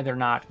know why they're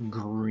not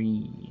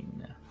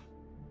green.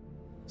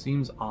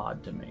 Seems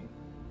odd to me.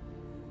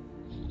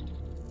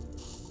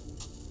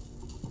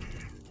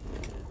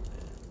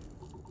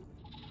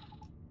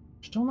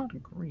 Still not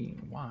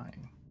green. Why?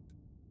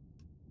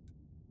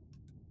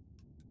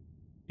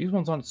 These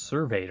ones aren't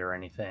surveyed or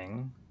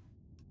anything.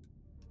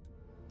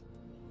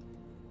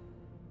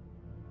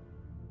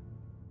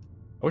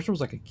 I wish there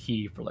was like a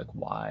key for like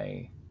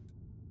why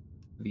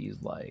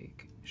these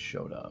like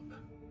showed up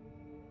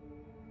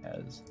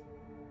as...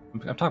 I'm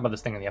talking about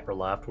this thing in the upper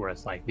left where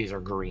it's like these are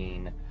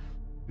green,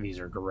 these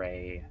are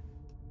gray.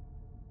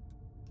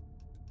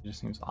 It just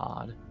seems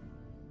odd.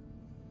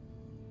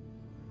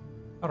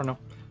 I don't know.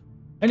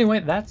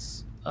 Anyway,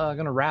 that's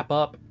gonna wrap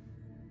up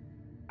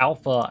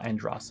Alpha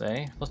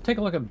Andraste. Let's take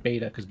a look at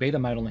Beta, because Beta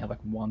might only have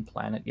like one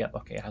planet. Yep,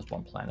 okay, it has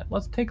one planet.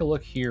 Let's take a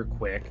look here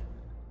quick.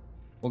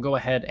 We'll go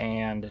ahead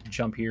and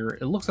jump here.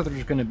 It looks like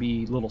there's gonna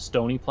be little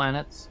stony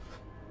planets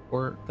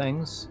or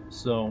things.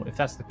 So if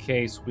that's the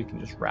case, we can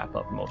just wrap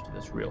up most of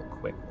this real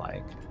quick,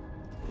 like.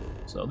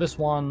 So this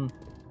one,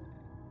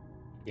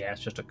 yeah, it's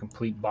just a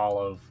complete ball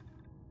of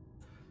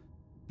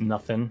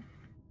nothing.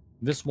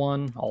 This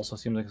one also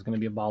seems like it's going to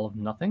be a ball of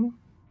nothing.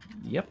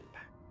 Yep.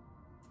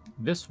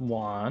 This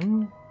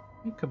one,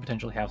 we could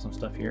potentially have some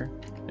stuff here.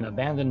 An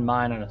abandoned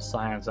mine and a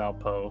science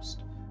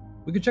outpost.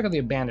 We could check out the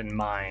abandoned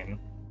mine.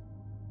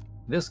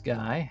 This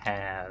guy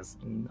has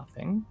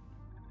nothing.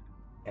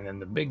 And then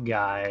the big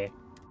guy,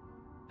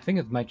 I think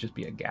it might just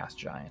be a gas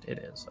giant. It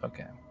is.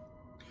 Okay.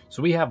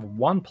 So we have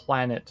one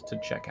planet to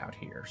check out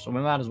here. So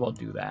we might as well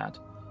do that.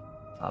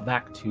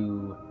 Back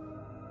to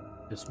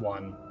this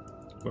one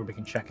where we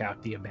can check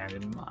out the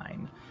abandoned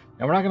mine.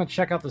 Now we're not going to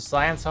check out the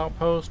science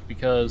outpost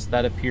because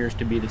that appears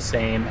to be the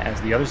same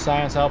as the other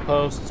science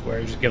outposts, where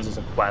it just gives us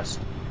a quest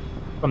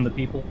from the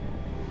people.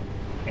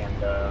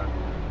 And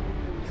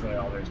that's really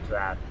all there is to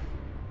that.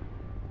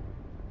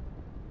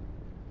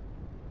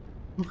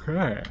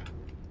 Okay.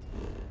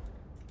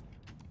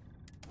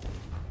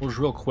 We'll just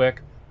real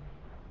quick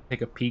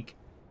take a peek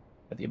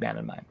at the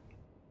abandoned mine.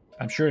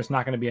 I'm sure it's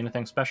not going to be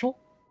anything special,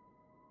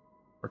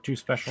 or too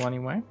special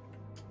anyway,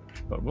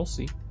 but we'll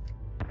see.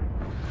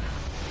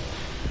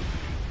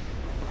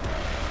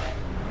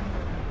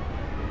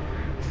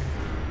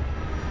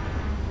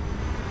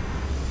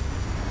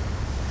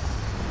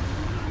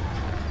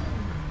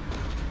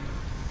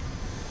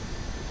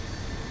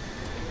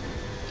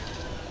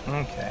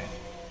 Okay.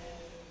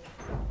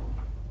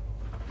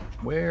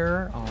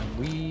 Where are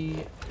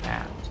we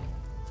at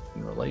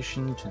in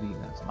relation to the...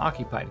 That's an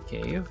occupied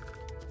cave. Here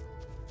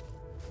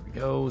we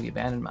go, the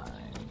abandoned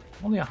mine.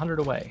 Only 100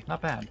 away.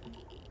 Not bad.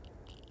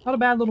 Not a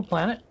bad little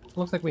planet.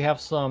 Looks like we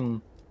have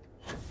some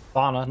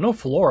fauna. No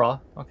flora.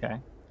 Okay.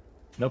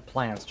 No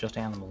plants, just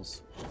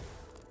animals.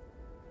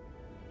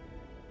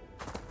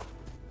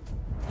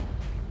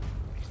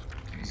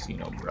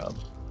 Xeno grub.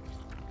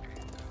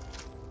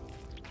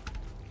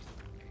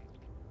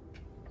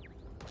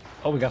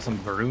 Oh, we got some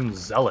Varun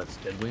zealots,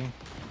 did we?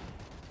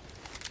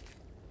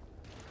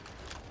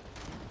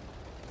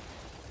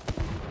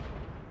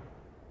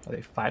 Are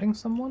they fighting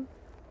someone?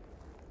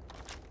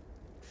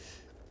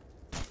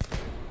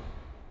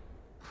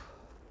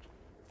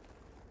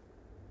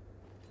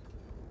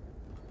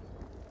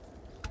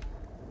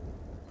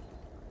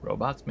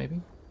 Robots,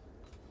 maybe?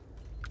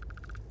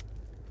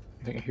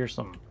 I think I hear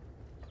some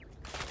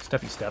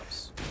steppy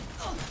steps.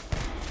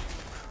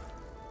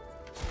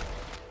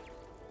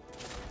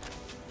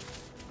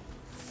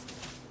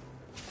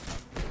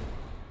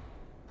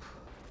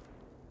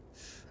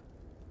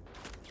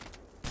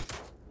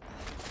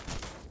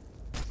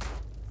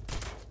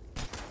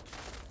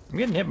 I'm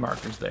getting hit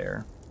markers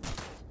there. I'm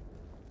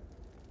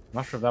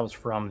not sure if that was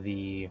from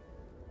the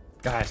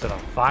guy I set on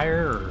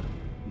fire or...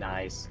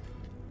 Nice.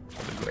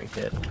 That was a great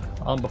hit.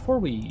 Before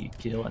we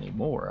kill any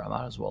more, I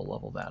might as well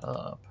level that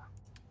up.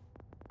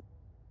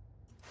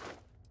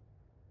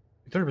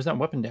 30%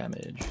 weapon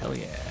damage. Hell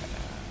yeah.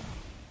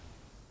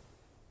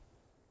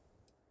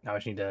 Now I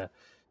just need to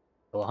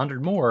kill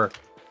 100 more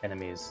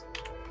enemies.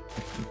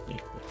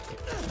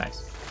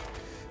 Nice.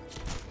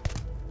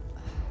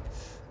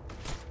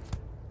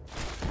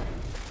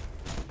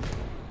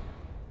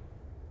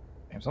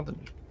 Damn,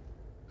 something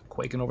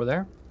quaking over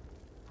there.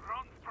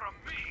 Run from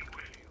me,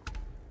 will you?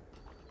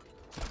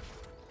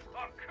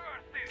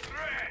 Accursed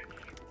wretch!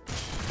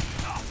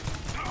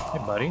 Hey,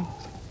 buddy.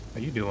 How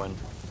you doing?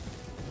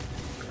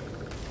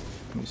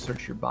 Let me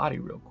search your body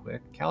real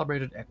quick.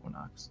 Calibrated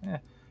Equinox.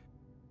 Don't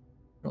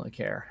really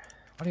care.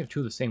 Why do you have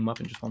two of the same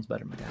weapon? Just one's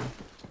better, my guy.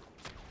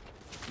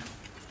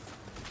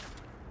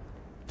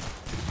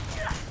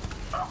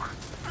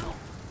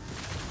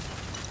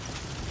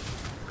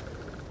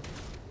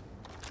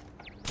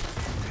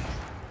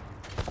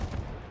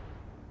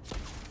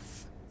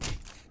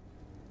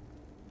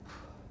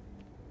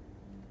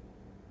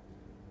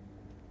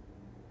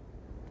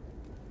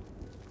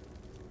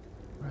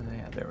 Where are they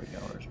at? There we go.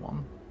 There's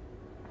one.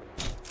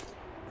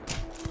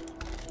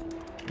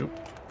 Oop.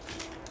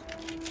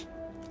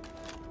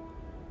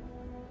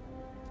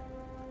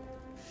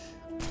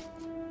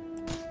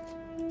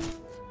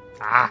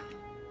 Ah!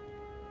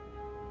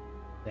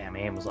 Damn,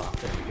 aim was off.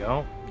 There we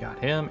go. Got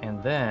him,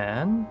 and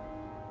then...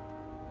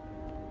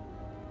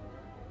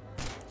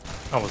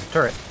 Oh, it was a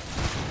turret.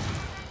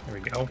 There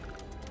we go.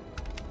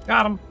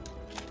 Got him!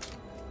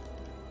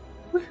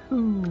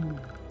 Woohoo!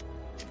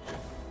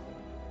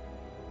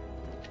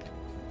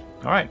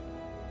 Alright.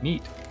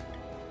 Neat.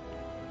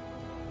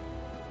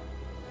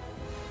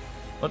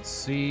 Let's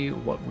see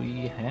what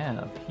we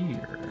have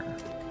here.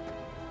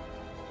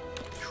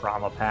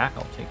 Trauma pack,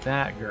 I'll take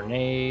that.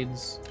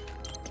 Grenades,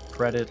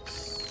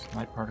 credits,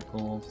 light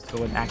particles. Let's go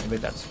ahead and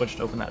activate that switch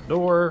to open that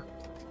door.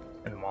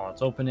 And while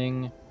it's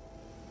opening,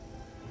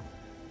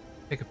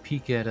 take a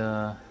peek at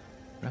the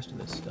rest of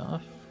this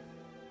stuff.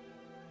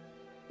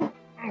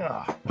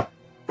 Ugh.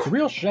 It's a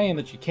real shame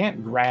that you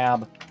can't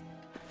grab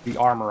the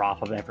armor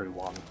off of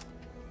everyone.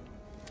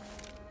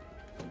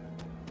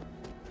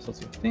 So let's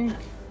see, I think.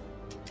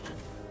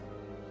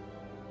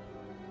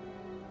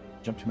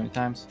 Jump too many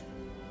times.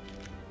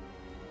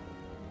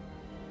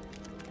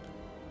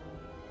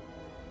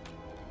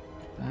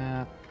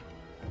 That.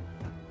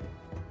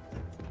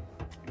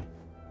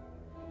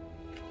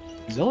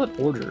 Zealot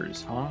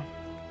orders, huh?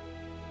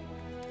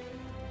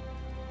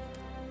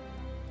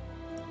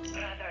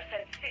 Brothers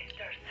and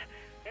sisters,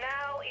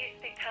 now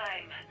is the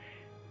time.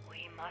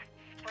 We must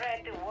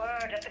spread the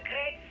word of the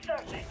Great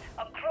Serpent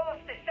across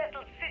the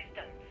settled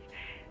systems.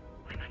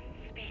 We must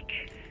speak,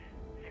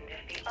 and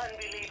if the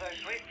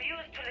unbelievers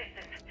refuse to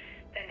listen,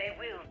 then they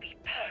will be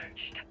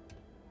purged.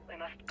 We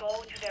must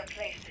go to their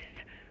places,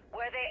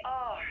 where they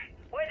are,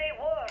 where they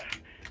were,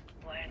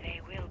 where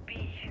they will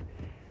be.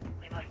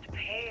 We must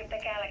pave the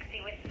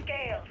galaxy with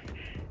scales,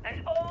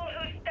 and all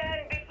who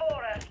stand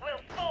before us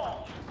will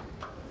fall.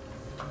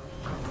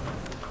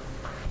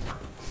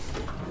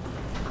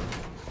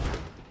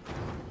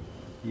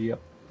 Yep.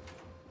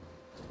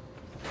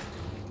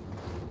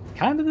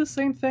 Kind of the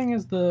same thing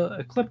as the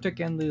Ecliptic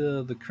and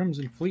the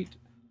Crimson Fleet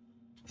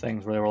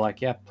things, where they were like,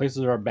 yeah,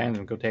 places are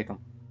abandoned, go take them.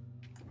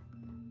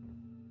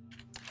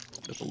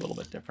 Just a little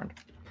bit different.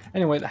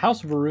 Anyway, the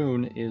House of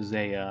Varun is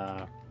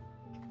a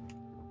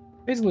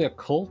basically a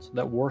cult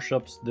that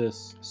worships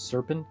this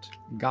serpent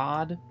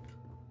god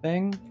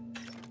thing.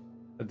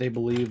 That they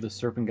believe the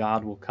serpent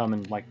god will come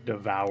and like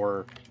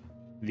devour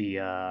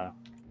the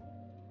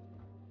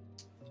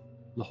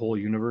whole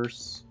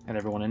universe and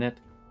everyone in it.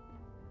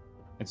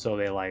 And so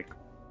they like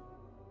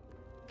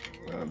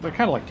they're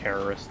kind of like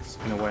terrorists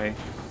in a way.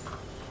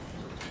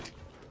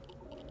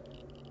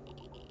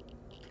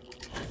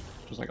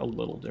 Just like a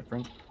little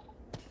different.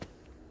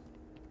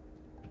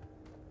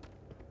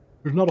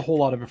 There's not a whole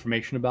lot of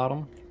information about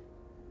them.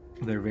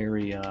 They're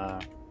very,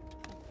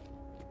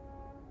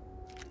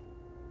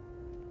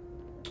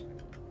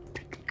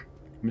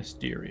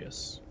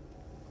 mysterious,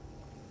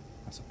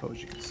 I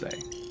suppose you could say.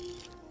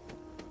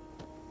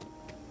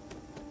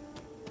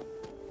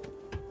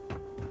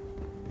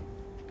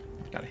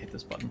 Gotta hit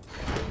this button.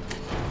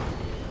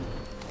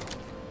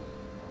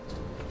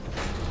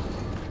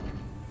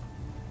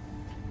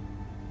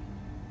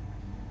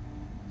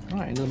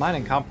 Alright, into the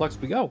mining complex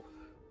we go.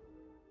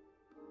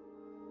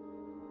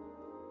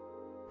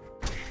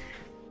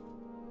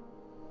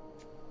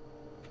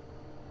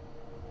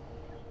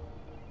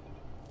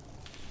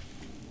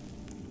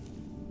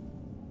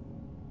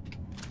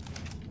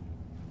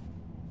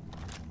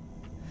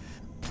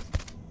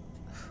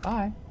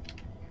 Bye.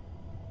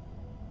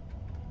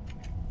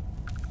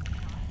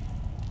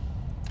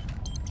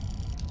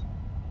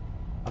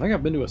 I think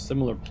I've been to a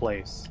similar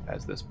place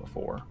as this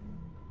before.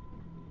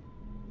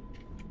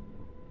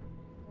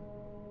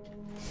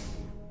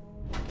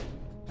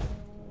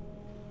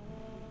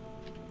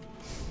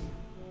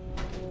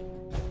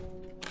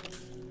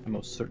 I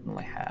most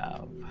certainly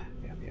have.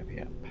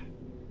 Yep.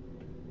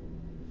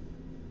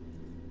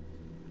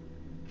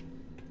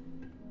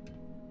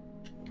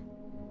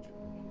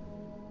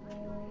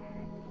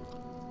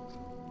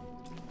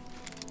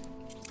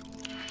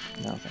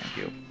 No, thank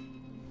you.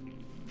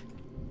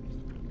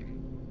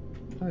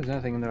 There's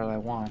nothing in there that I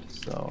want,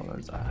 so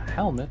there's a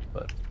helmet,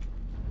 but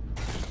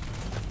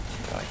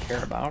that I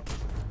care about.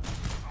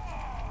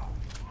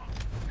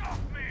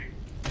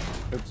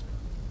 Oops.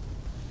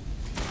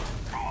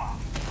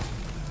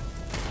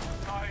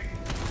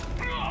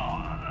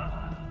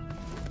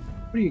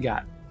 What do you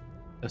got?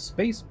 A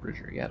space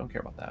bridger. Yeah, I don't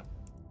care about that.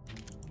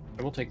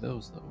 I will take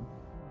those,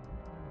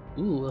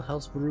 though. Ooh, a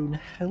Hellsvaroon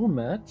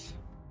helmet.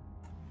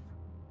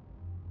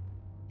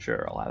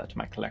 Sure, I'll add that to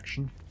my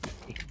collection.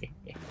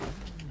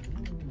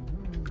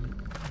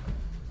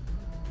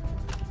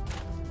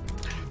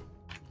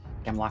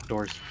 Damn locked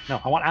doors. No,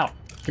 I want out.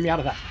 Get me out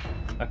of that.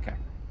 Okay.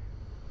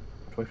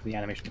 Let's wait for the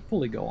animation to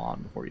fully go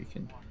on before you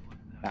can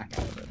back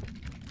out of it.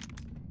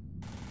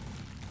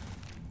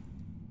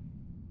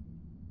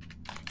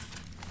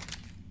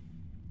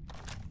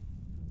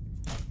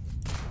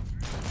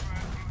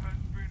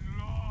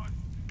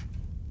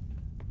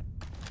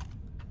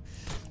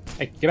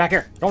 Hey, get back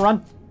here. Don't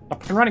run.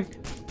 Stop fucking running.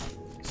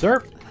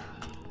 Sir.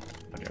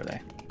 How dare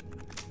they?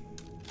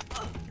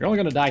 You're only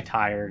gonna die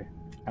tired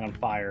and on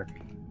fire,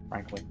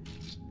 frankly.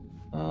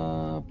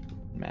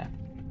 Meh.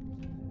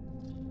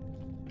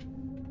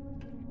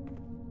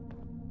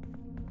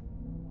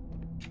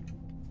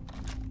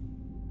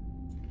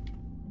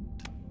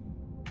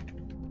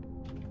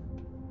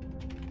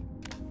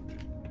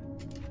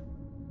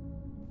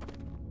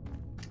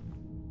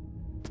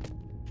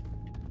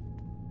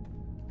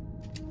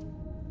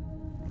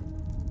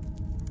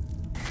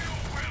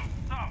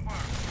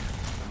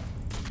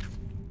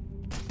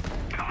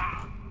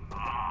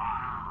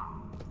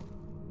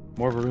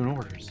 More Varoon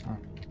orders, huh?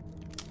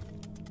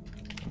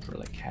 Don't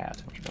really care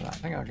too much about that. I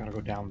think I gotta go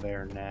down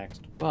there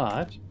next,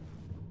 but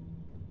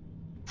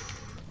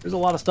there's a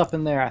lot of stuff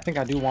in there. I think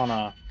I do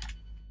wanna.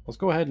 Let's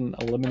go ahead and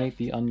eliminate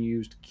the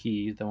unused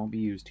keys that won't be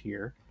used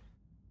here,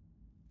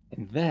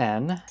 and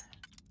then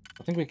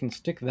I think we can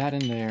stick that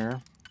in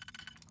there.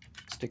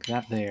 Stick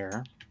that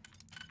there.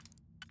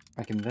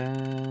 I can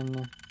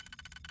then.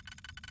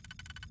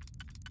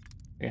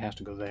 It has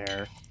to go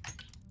there.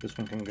 This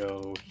one can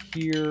go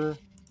here.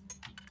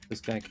 This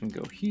guy can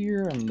go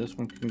here, and this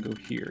one can go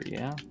here,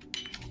 yeah?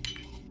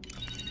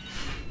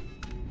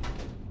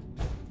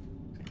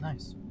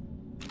 Nice.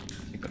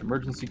 Take that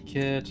emergency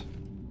kit.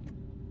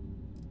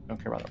 Don't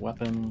care about that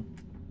weapon.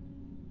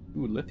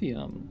 Ooh,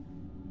 lithium.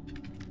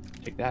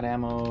 Take that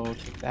ammo,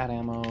 take that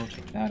ammo,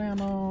 take that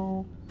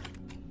ammo.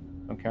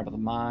 Don't care about the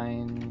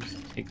mines.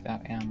 Take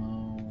that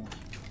ammo.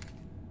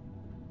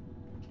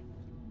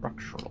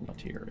 Structural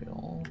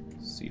material.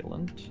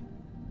 Sealant.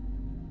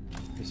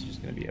 This is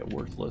just going to be a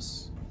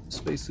worthless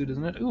spacesuit,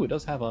 isn't it? Ooh, it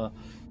does have a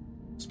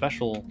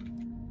special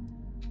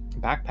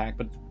backpack,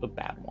 but a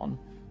bad one.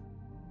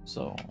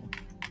 So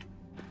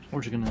we're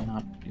just gonna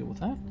not deal with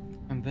that.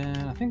 And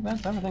then I think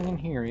that's everything in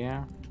here,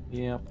 yeah?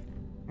 Yep.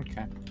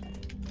 Okay.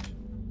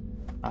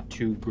 Not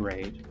too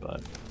great,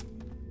 but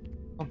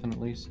something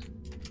at least.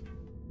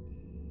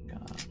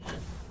 God.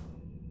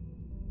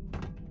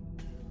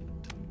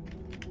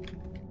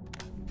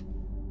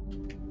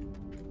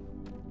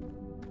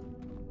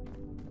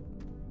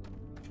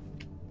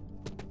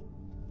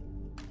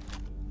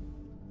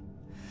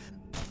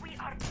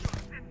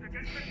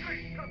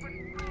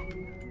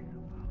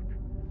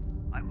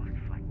 I must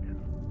fight them.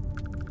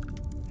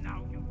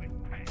 Now you will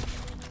pay.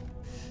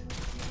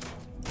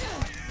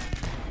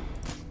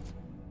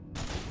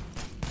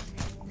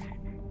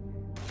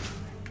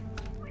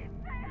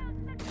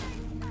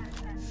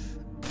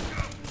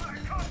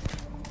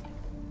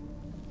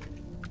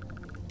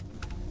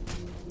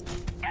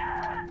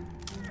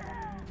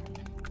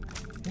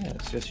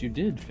 Yes, you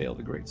did fail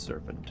the Great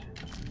Serpent.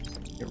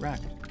 Get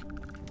wrecked.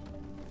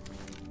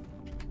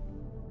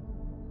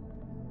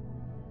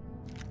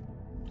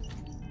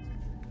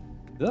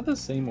 Is that the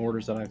same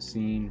orders that I've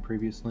seen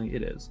previously?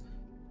 It is.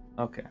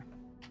 Okay.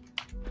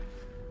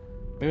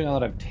 Maybe now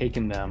that I've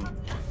taken them...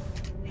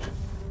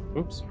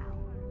 Oops.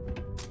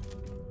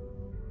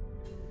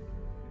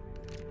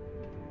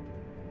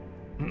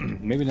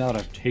 Maybe now that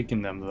I've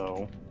taken them,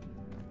 though,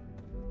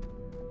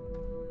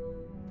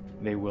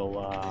 they will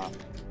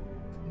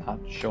not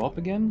show up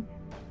again?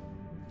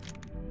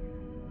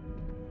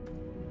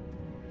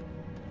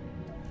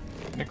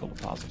 Nickel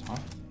deposit, huh?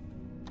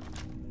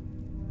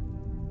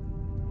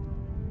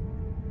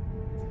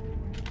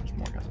 There's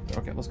more guys up there.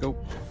 Okay, let's go.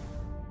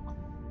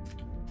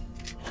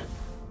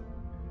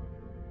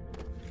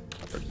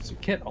 Emergency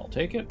kit, I'll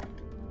take it.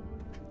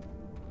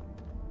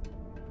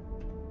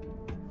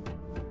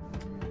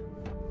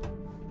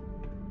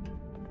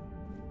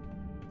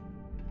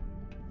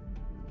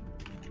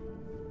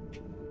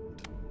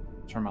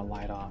 Turn my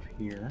light off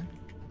here.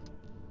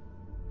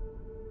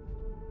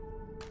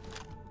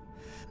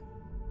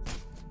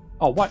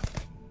 Oh, what?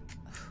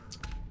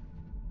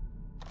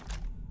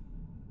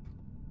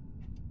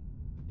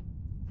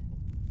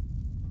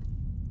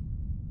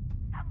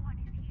 Someone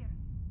is here.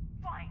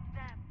 Find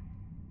them.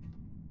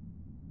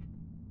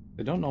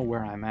 They don't know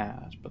where I'm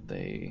at, but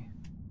they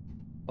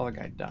saw the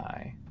guy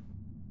die.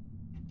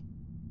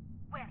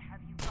 Where have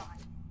you gone?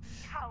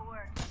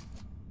 Coward.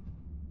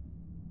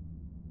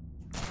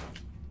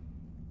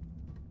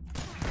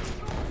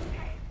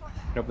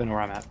 Nope, they know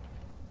where I'm at.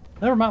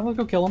 Never mind, let's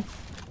go kill him.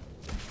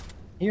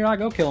 Here I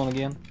go killing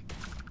again.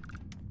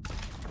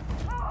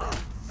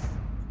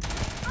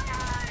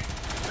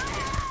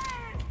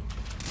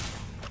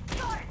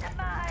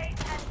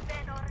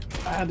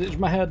 Ah, ditch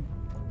my head.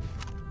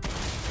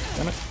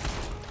 Damn it.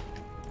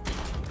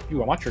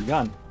 You, I want your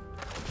gun.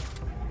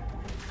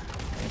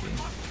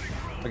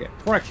 Maybe. Okay,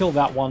 before I kill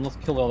that one, let's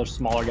kill the other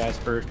smaller guys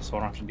first so I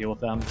don't have to deal with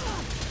them.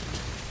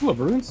 Ooh, a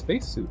Varun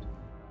spacesuit.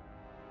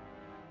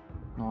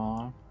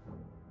 Aw.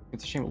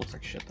 It's a shame it looks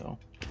like shit, though.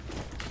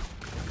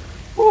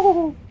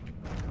 Ooh,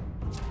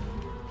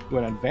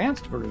 an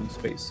advanced Varun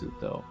spacesuit,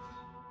 though.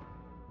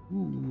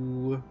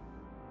 Ooh.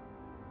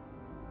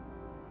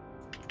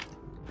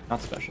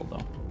 Not special,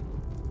 though.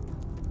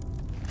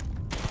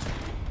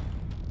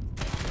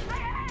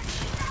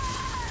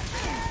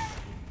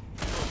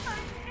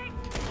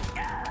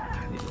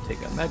 I need to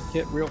take a med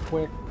kit real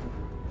quick.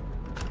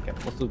 Okay,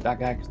 let's loot that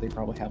guy because they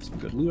probably have some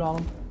good loot on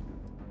him.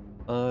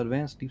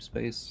 Advanced deep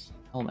space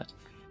helmet.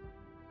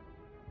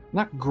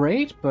 Not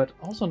great, but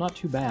also not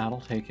too bad. I'll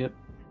take it.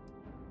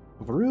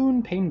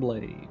 Varun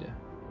Painblade.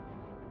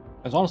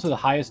 It's honestly the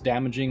highest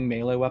damaging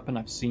melee weapon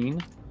I've seen.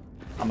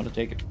 I'm gonna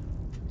take it.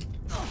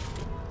 There's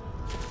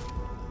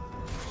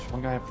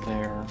one guy up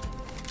there.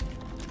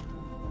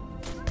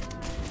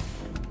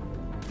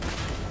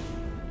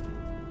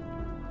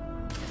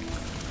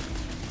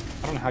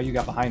 I don't know how you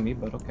got behind me,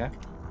 but okay.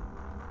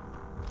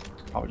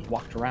 Probably just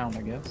walked around,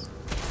 I guess.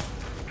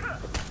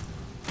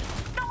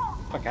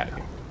 Fuck out of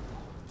here.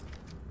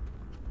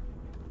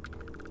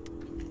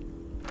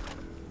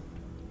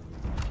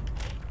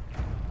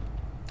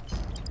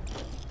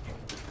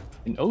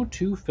 An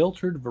O2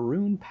 filtered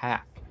Varun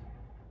pack.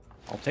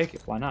 I'll take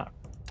it, why not?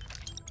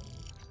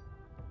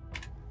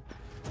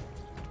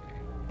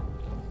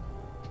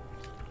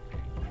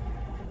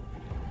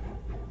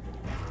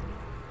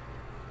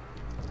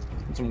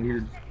 And some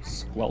weird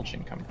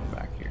squelching coming from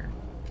back here.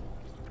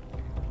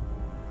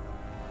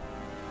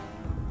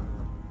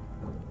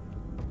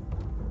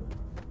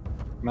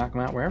 Come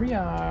out wherever you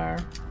are.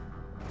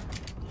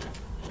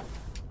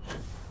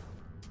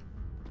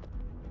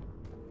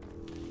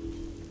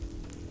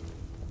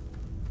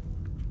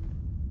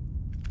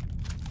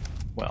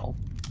 Well,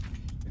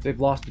 if they've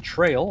lost the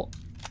trail,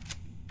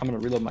 I'm going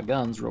to reload my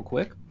guns real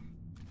quick.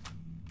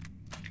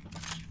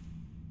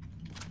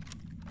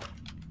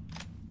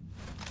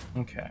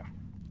 Okay.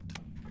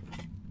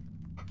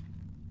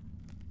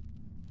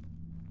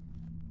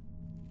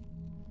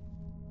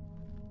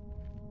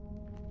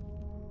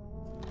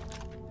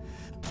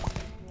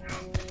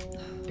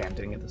 Damn,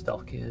 didn't get the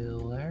stealth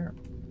kill there.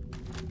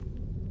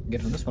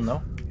 Get from this one,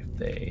 though. If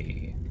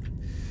they...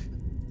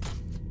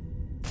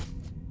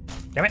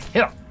 Damn it,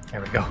 hit him! There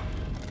we go.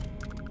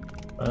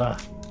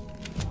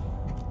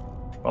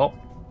 Well,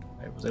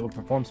 I was able to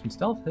perform some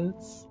stealth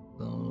hits,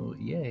 so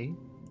yay.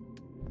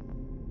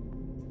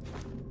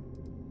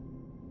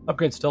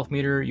 Upgrade stealth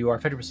meter. You are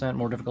 50%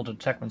 more difficult to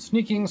detect when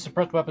sneaking.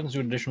 Suppressed weapons do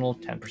an additional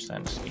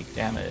 10% sneak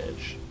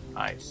damage.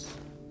 Nice.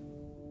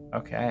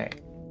 Okay.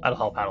 That'll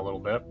help out a little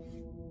bit.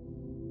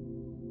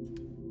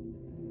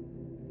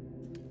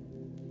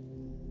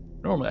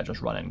 Normally I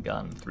just run and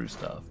gun through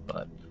stuff,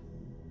 but...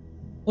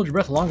 Hold your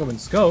breath longer when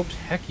scoped.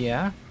 Heck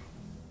yeah.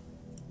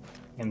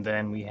 And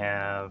then we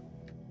have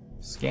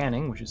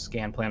scanning, which is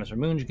scan planets or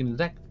moons. You can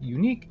detect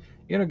unique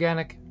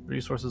inorganic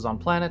resources on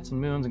planets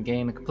and moons and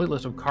gain a complete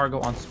list of cargo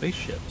on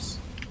spaceships.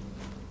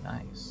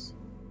 Nice.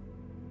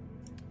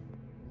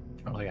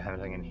 I don't think I have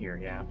anything in here,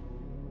 yeah.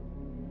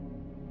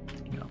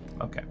 No,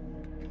 okay.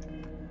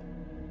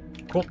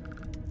 Cool.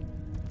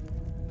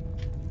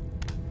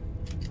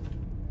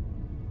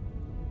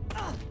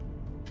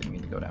 Didn't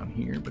mean to go down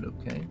here, but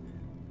okay.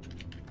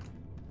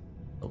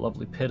 A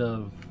lovely pit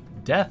of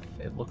death,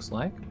 it looks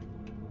like.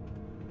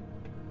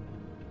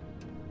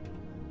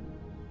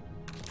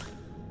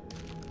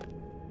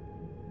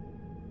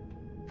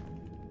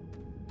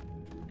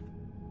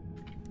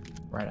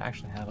 Right, I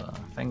actually have a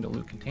thing to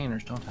loot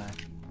containers, don't I?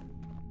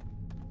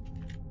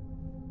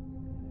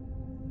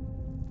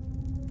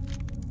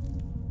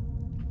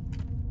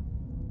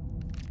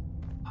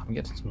 I'm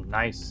getting some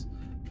nice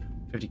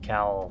 50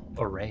 cal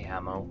array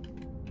ammo.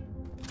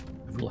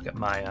 If we look at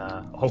my,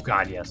 oh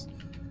god, yes.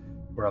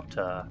 We're up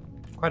to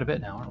quite a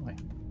bit now, aren't we?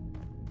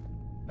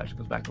 That just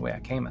goes back the way I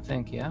came, I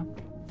think, yeah?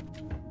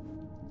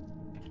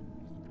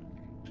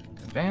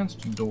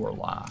 Advanced door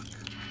lock.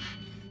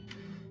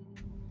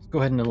 Let's go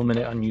ahead and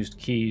eliminate unused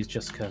keys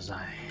just because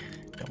I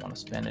don't want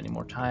to spend any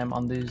more time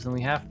on these than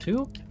we have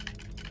to.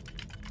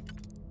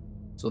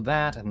 So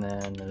that, and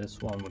then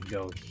this one would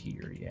go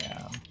here,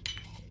 yeah.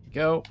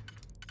 Go.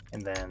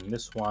 And then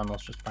this one,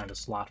 let's just find a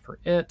slot for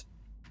it.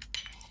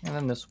 And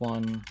then this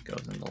one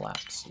goes in the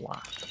last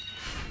slot.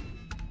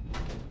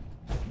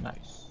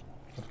 Nice.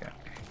 Okay.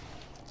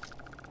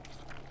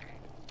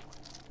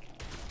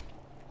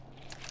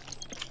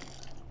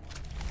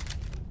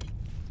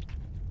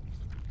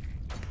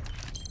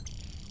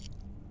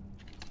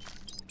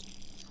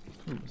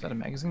 Ooh, is that a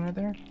magazine right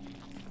there?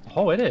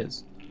 Oh, it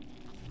is.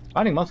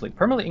 Finding monthly.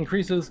 Permanently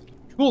increases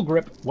tool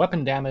grip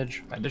weapon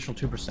damage by additional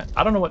 2%.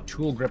 I don't know what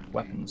tool grip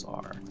weapons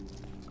are.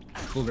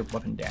 Tool grip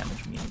weapon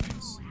damage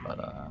means, but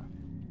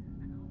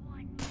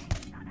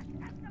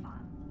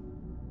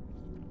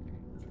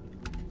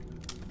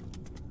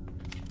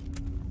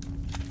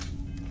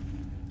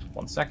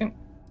 1 second.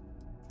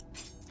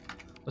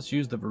 Let's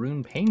use the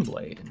Varun Pain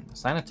Blade and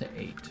assign it to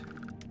 8.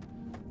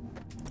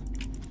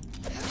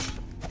 There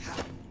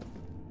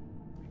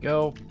we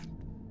go.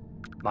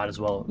 Might as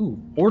well.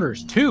 Ooh,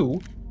 orders 2.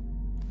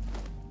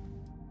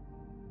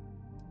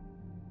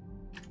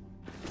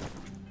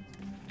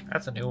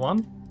 That's a new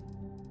one.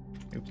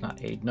 Oops,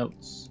 not aid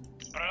notes.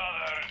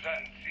 Brothers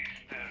and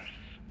sisters,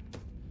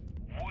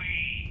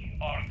 we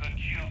are the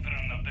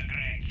children of the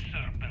Great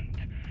Serpent,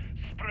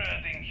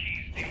 spreading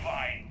his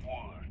divine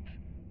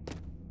word.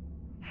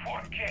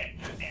 Forget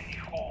any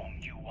home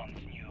you once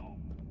knew,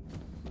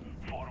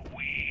 for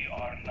we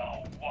are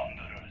now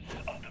wanderers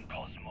of the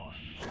cosmos.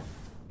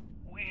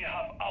 We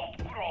have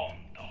outgrown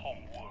the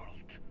home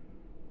world,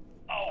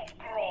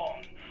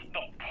 outgrown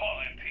the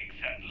politics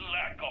and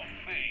lack of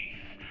faith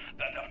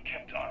that have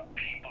kept our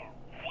people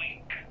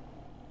weak.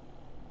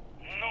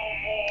 No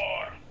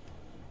more.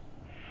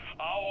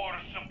 Our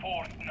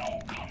support now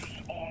comes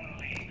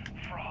only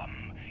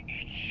from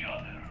each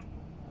other.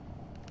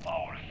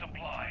 Our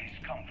supplies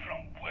come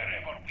from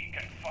wherever we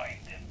can find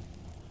them.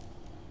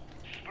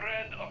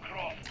 Spread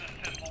across the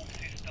settled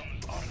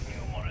systems are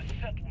numerous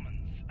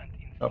settlements and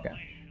installations. Okay.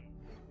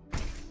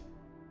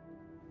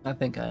 I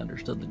think I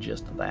understood the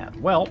gist of that.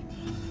 Well,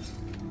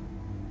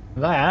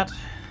 that...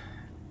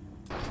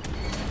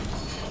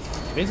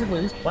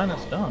 basically, this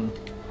planet's done.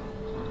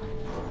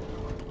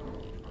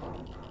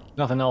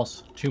 Nothing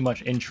else too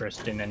much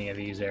interest in any of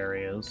these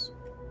areas.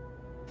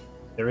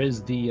 There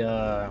is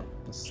the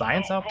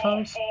science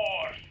outpost.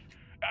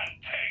 And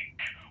take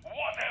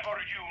whatever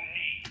you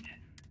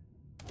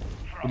need.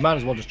 We might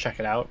as well just check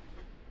it out.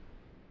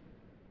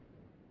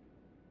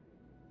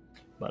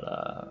 But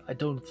I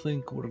don't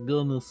think we're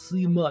gonna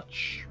see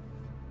much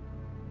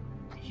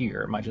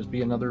here. It might just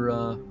be another,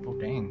 oh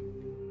dang.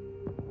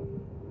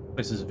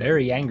 This is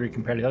very angry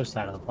compared to the other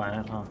side of the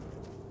planet, huh?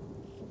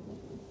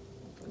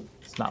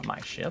 It's not my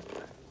ship.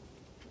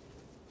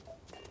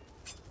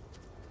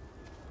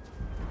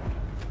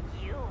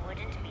 You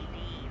wouldn't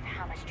believe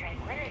how much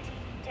tranquility.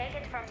 Take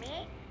it from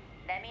me.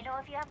 Let me know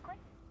if you have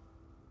questions.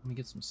 Let me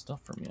get some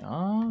stuff from you,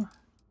 huh?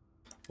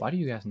 Why do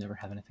you guys never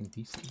have anything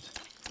decent?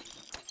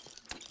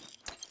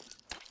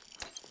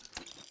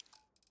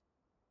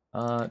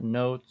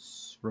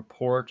 Notes,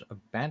 report,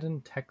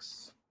 abandoned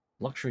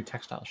luxury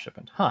textile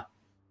shipment. Huh.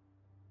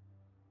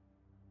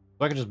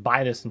 So I could just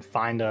buy this and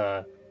find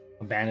a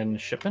abandoned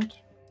shipment?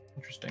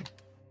 Interesting.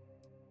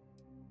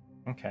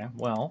 Okay,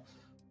 well,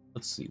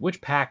 let's see.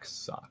 Which pack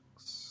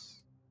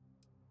sucks?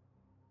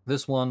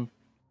 This one,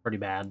 pretty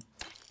bad.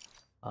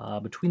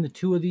 Between the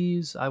two of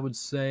these, I would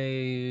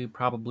say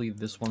probably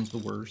this one's the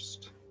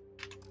worst.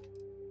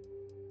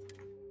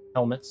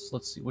 Helmets,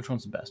 let's see. Which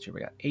one's the best? Here we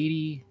got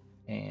 80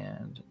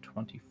 and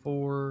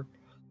 24.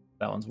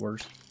 That one's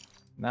worse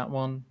than that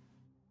one.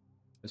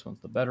 This one's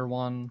the better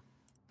one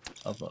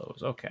of those.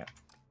 Okay.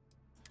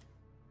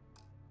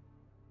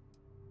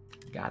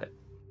 Got it.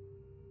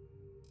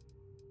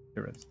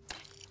 Here it is.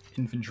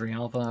 Infantry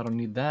Alpha, I don't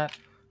need that.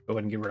 Go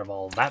ahead and get rid of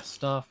all that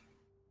stuff.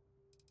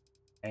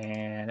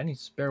 And any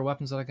spare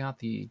weapons that I got,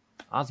 the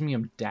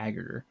osmium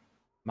dagger.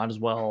 Might as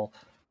well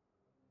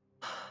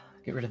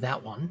get rid of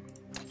that one.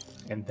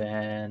 And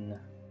then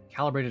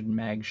calibrated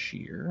mag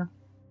shear.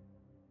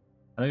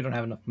 I know you don't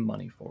have enough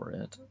money for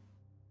it,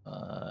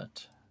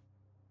 but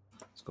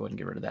let's go ahead and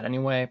get rid of that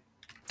anyway.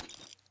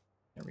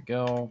 There we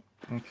go.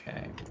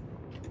 Okay.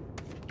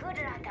 Good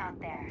luck out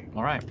there.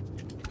 All right.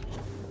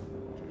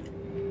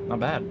 Not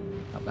bad.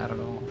 Not bad at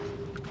all.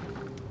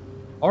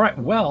 All right.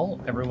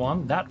 Well,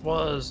 everyone, that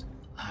was,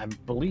 I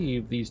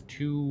believe, these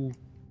two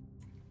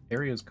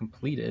areas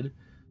completed.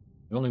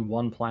 There's only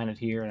one planet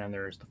here, and then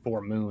there's the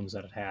 4 moons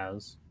that it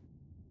has.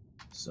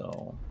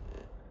 So...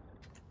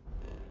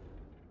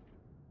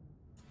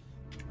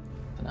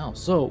 now,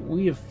 so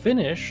we have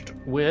finished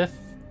with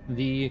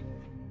the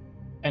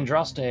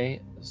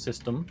Andraste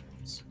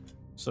systems.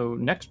 So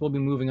next we'll be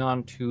moving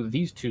on to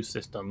these 2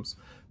 systems,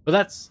 but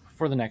that's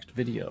for the next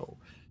video.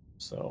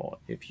 So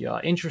if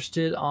you're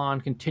interested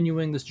on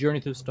continuing this journey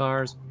through the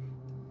stars,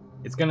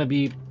 it's going to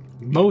be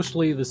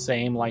mostly the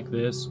same like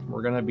this.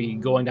 We're going to be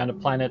going down to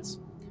planets,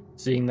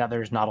 seeing that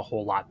there's not a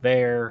whole lot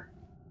there,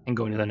 and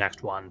going to the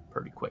next one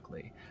pretty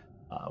quickly.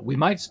 We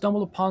might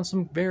stumble upon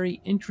some very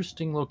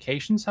interesting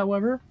locations,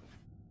 however,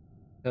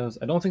 because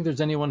I don't think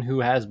there's anyone who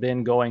has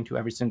been going to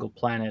every single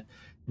planet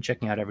and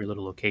checking out every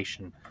little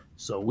location.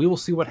 So we will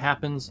see what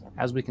happens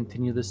as we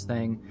continue this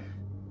thing.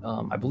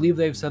 I believe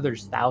they've said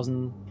there's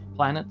 1,000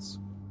 planets,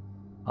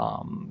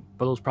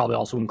 but those probably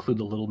also include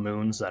the little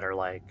moons that are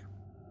like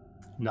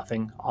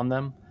nothing on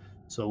them.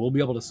 So we'll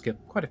be able to skip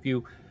quite a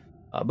few,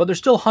 but there's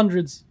still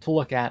hundreds to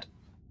look at.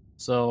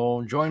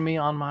 So join me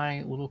on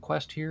my little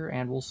quest here,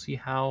 and we'll see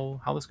how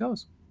this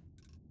goes.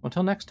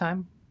 Until next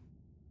time,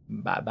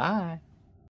 bye-bye.